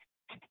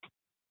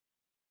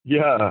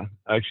 Yeah,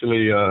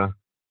 actually,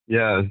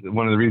 yeah,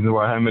 one of the reasons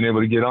why I haven't been able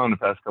to get on the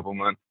past couple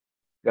months.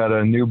 Got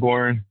a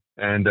newborn,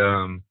 and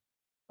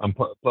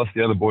plus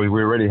the other boys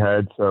we already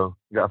had. So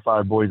we got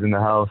 5 boys in the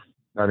house,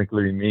 not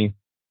including me.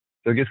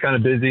 So it gets kind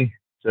of busy,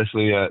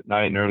 especially at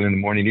night and early in the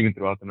morning, even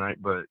throughout the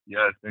night. But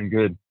yeah, it's been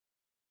good.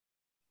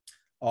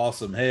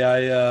 Awesome. Hey,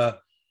 I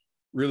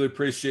really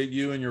appreciate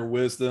you and your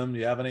wisdom. Do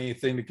you have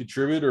anything to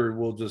contribute, or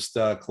we'll just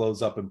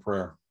close up in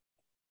prayer?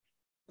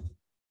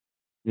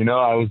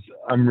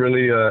 I'm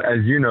really,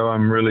 as you know,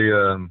 I'm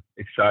really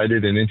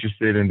excited and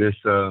interested in this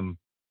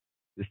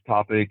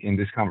topic and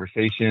this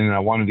conversation. I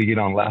wanted to get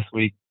on last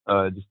week,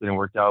 just didn't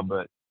work out,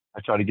 but I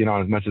try to get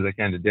on as much as I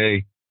can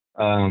today.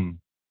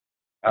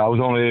 I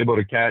was only able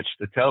to catch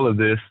the tail of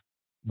this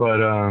But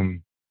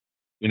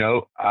you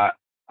know, I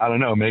don't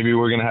know. Maybe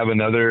we're gonna have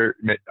another.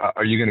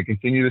 Are you gonna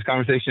continue this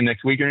conversation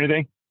next week or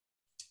anything?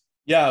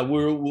 Yeah,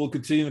 we'll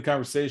continue the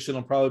conversation.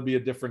 It'll probably be a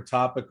different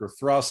topic or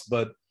thrust,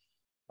 but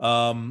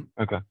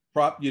okay.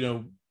 You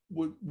know,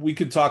 we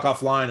could talk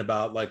offline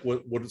about like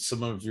what are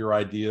some of your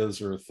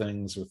ideas or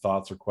things or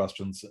thoughts or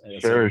questions.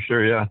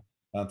 Sure, yeah.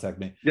 Contact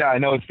me. Yeah, I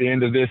know it's the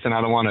end of this, and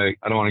I don't want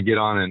to get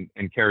on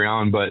and carry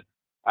on, but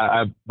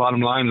I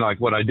bottom line,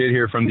 like what I did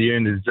hear from the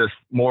end is just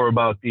more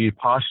about the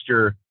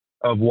posture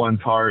of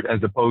one's heart as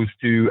opposed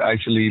to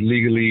actually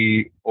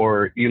legally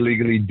or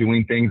illegally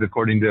doing things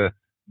according to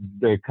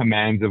the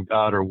commands of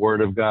God or word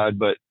of God,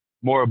 but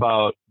more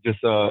about just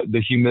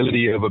the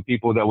humility of a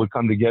people that would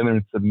come together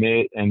and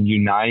submit and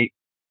unite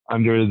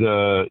under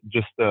the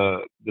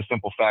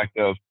simple fact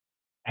of,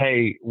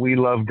 hey, we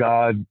love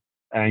God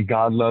and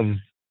God loves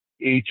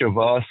each of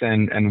us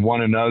and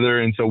one another,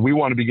 and so we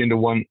want to begin to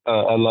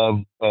love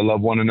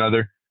one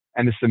another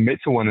and to submit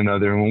to one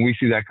another. And when we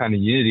see that kind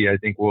of unity, I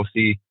think we'll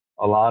see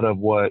a lot of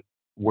what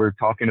we're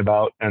talking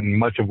about and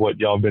much of what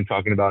y'all have been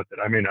talking about that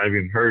I may not have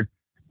even heard.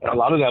 A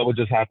lot of that will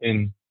just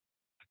happen,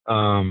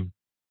 and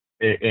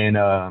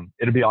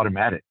it'll be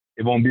automatic.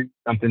 It won't be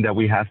something that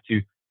we have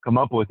to come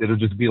up with. It'll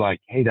just be like,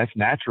 hey, that's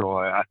natural.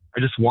 I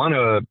just want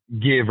to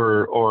give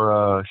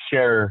or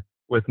share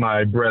with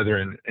my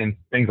brethren and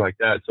things like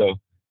that. So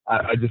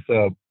I just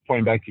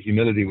pointing back to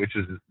humility, which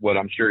is what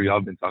I'm sure y'all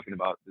have been talking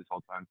about this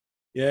whole time.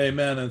 Yeah,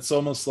 amen. It's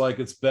almost like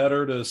it's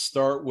better to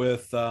start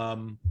with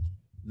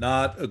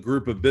not a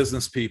group of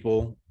business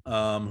people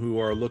who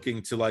are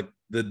looking to like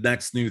the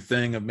next new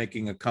thing of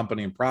making a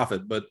company and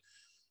profit, but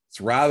it's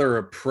rather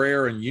a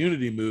prayer and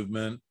unity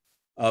movement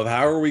of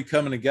how are we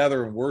coming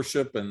together and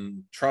worship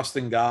and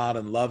trusting God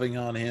and loving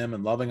on him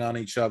and loving on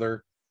each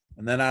other.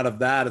 And then out of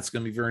that, it's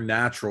going to be very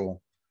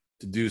natural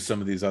to do some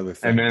of these other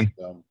things. Amen.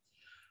 So,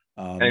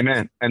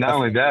 amen. And not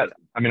only that,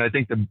 I mean, I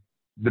think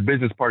the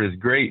business part is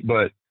great,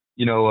 but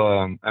you know,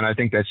 and I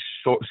think that's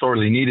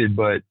sorely needed,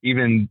 but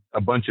even a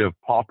bunch of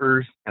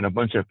paupers and a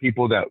bunch of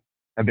people that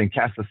have been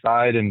cast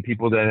aside and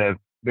people that have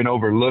been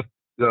overlooked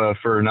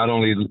for not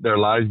only their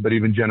lives, but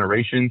even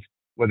generations,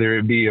 whether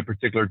it be a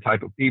particular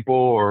type of people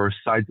or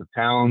sides of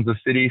towns, of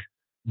cities.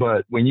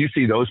 But when you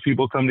see those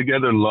people come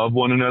together, love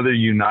one another,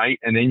 unite,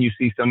 and then you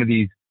see some of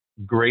these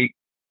great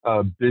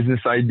business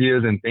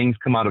ideas and things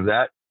come out of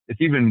that,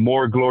 it's even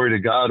more glory to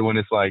God when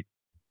it's like,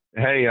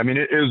 hey, I mean,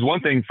 it was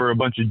one thing for a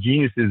bunch of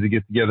geniuses to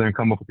get together and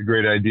come up with a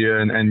great idea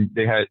and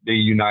they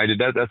united.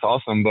 That's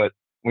awesome. But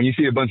when you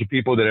see a bunch of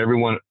people that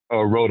everyone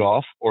wrote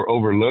off or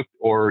overlooked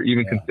or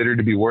even considered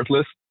to be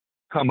worthless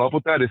come up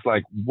with that, it's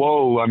like,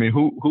 whoa, I mean,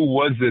 who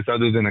was this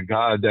other than a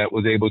God that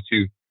was able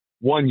to,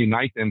 one,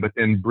 unite them, but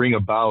then bring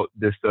about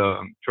this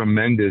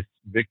tremendous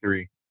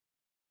victory.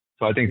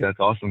 So I think that's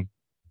awesome.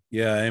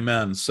 Yeah,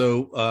 amen.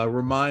 So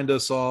remind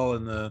us all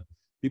and the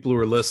people who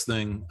are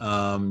listening,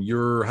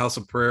 your house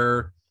of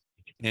prayer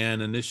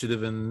and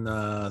initiative in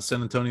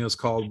San Antonio is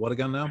called what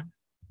again now?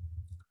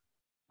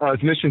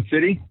 It's Mission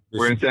City.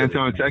 We're in San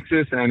Antonio,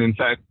 Texas. And in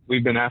fact,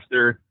 we've been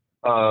after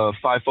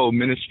Fivefold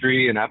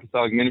Ministry and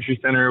Apostolic Ministry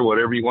Center,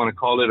 whatever you want to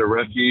call it, a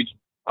refuge,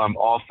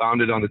 all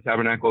founded on the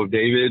Tabernacle of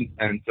David.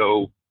 And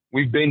so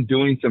we've been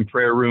doing some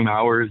prayer room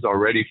hours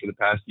already for the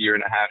past year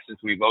and a half since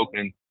we've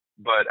opened.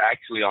 But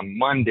actually on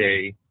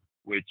Monday,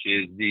 which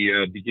is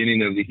the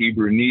beginning of the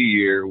Hebrew New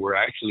Year, we're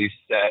actually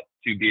set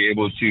to be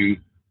able to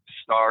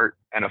start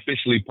and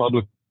officially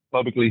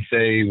publicly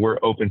say we're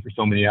open for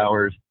so many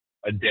hours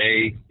a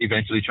day,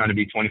 eventually trying to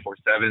be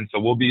 24/7. So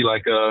we'll be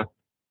like a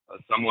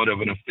somewhat of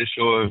an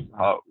official,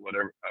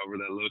 however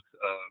that looks,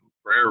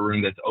 prayer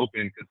room that's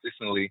open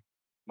consistently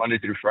Monday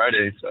through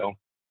Friday. So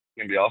it's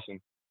going to be awesome.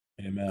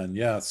 Amen.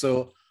 Yeah.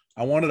 So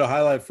I wanted to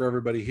highlight for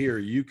everybody here,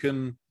 you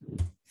can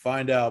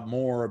find out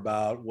more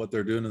about what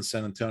they're doing in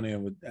San Antonio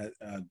with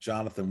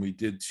Jonathan. We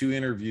did 2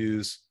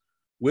 interviews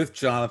with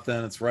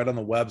Jonathan. It's right on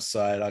the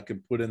website. I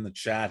can put in the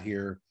chat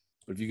here.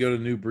 But if you go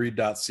to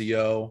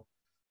newbreed.co,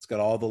 it's got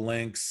all the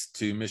links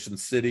to Mission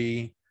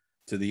City,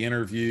 to the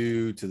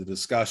interview, to the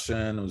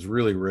discussion. It was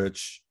really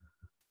rich.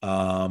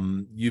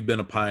 You've been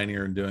a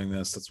pioneer in doing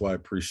this. That's why I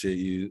appreciate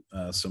you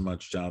so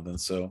much, Jonathan.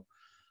 So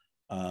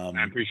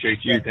I appreciate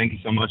you. Yeah. Thank you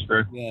so much,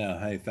 sir. Yeah.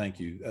 Hey, thank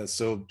you.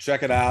 So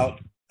check it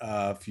out.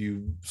 If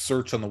you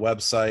search on the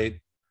website,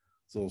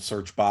 it's a little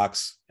search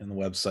box in the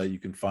website, you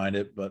can find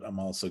it, but I'm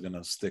also going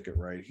to stick it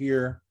right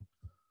here.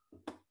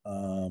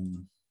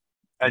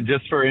 And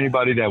just for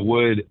anybody that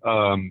would,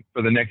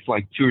 for the next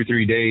like 2 or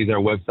 3 days, our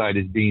website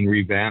is being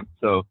revamped.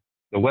 So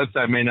the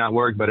website may not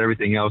work, but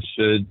everything else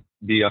should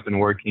be up and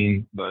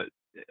working, but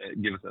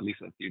give us at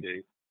least a few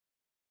days.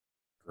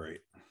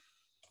 Great.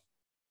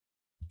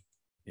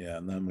 Yeah.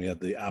 And then we had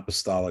the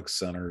Apostolic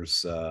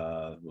Centers,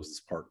 was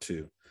this part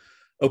 2.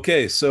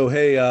 Okay. So,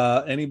 hey,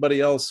 anybody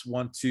else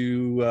want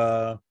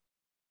to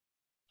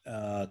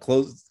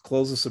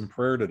close us in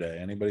prayer today?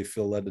 Anybody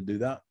feel led to do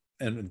that?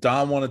 And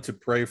Don wanted to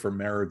pray for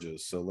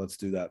marriages, so let's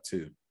do that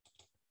too.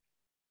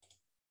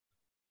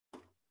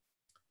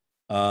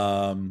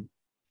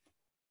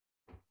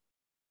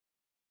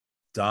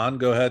 Don,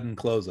 go ahead and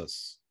close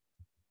us.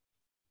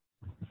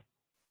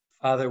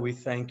 Father, we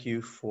thank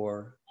you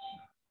for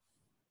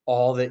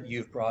all that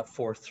you've brought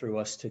forth through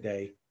us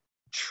today.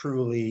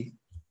 Truly,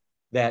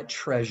 that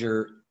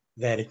treasure,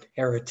 that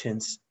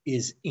inheritance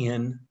is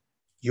in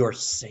your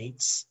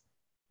saints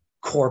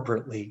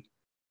corporately.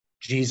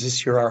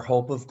 Jesus, you're our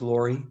hope of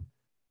glory.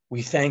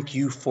 We thank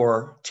you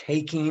for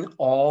taking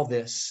all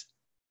this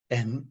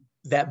and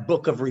that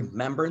book of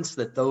remembrance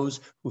that those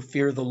who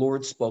fear the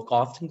Lord spoke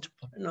often to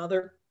one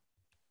another,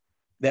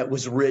 that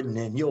was written,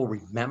 and you'll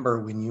remember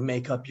when you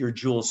make up your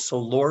jewels. So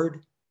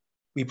Lord,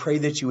 we pray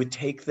that you would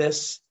take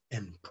this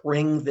and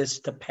bring this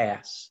to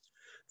pass.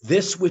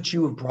 This which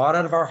you have brought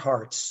out of our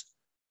hearts,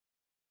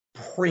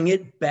 bring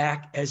it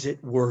back, as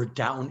it were,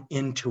 down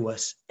into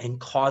us and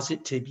cause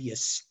it to be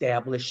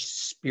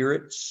established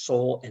spirit,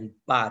 soul, and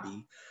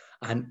body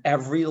on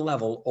every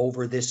level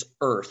over this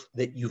earth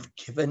that you've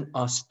given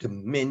us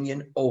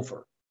dominion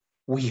over.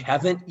 We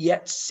haven't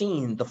yet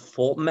seen the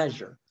full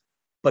measure,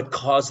 but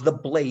cause the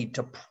blade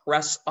to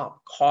press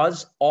up,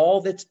 cause all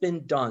that's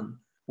been done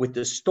with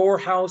the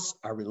storehouse,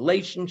 our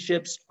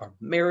relationships, our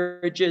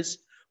marriages.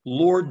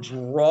 Lord,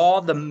 draw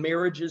the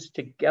marriages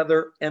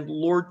together, and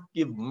Lord,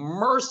 give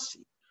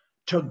mercy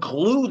to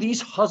glue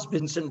these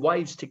husbands and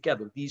wives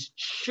together, these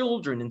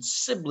children and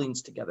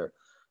siblings together,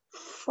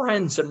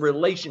 friends and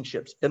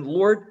relationships. And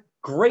Lord,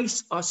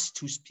 grace us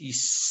to be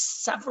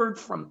severed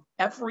from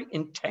every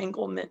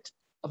entanglement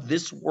of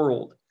this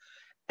world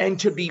and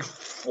to be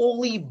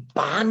fully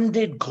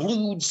bonded,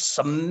 glued,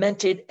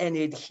 cemented, and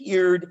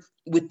adhered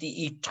with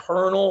the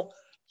eternal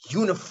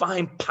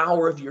unifying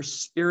power of your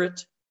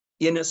Spirit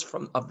in us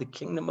of the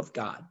kingdom of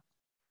God,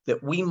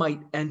 that we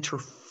might enter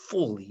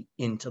fully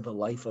into the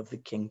life of the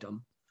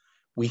kingdom.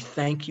 We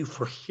thank you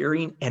for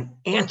hearing and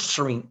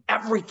answering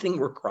everything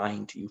we're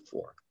crying to you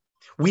for.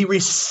 We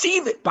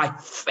receive it by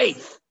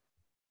faith,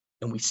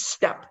 and we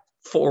step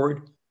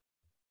forward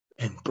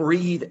and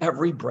breathe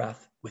every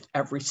breath with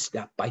every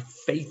step by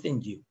faith in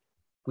you.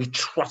 We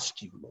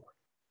trust you, Lord.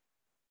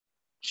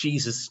 In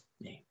Jesus'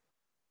 name,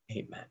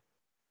 amen.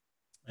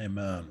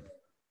 Amen.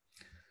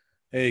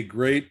 Hey,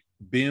 great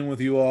being with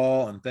you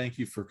all, and thank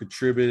you for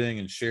contributing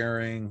and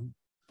sharing.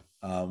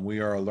 We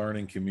are a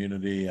learning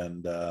community,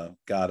 and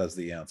God has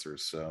the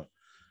answers. So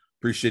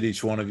appreciate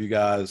each one of you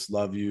guys.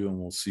 Love you, and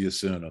we'll see you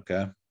soon,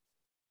 okay?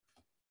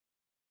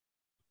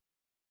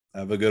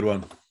 Have a good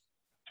one.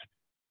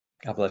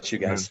 God bless you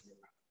guys. Amen.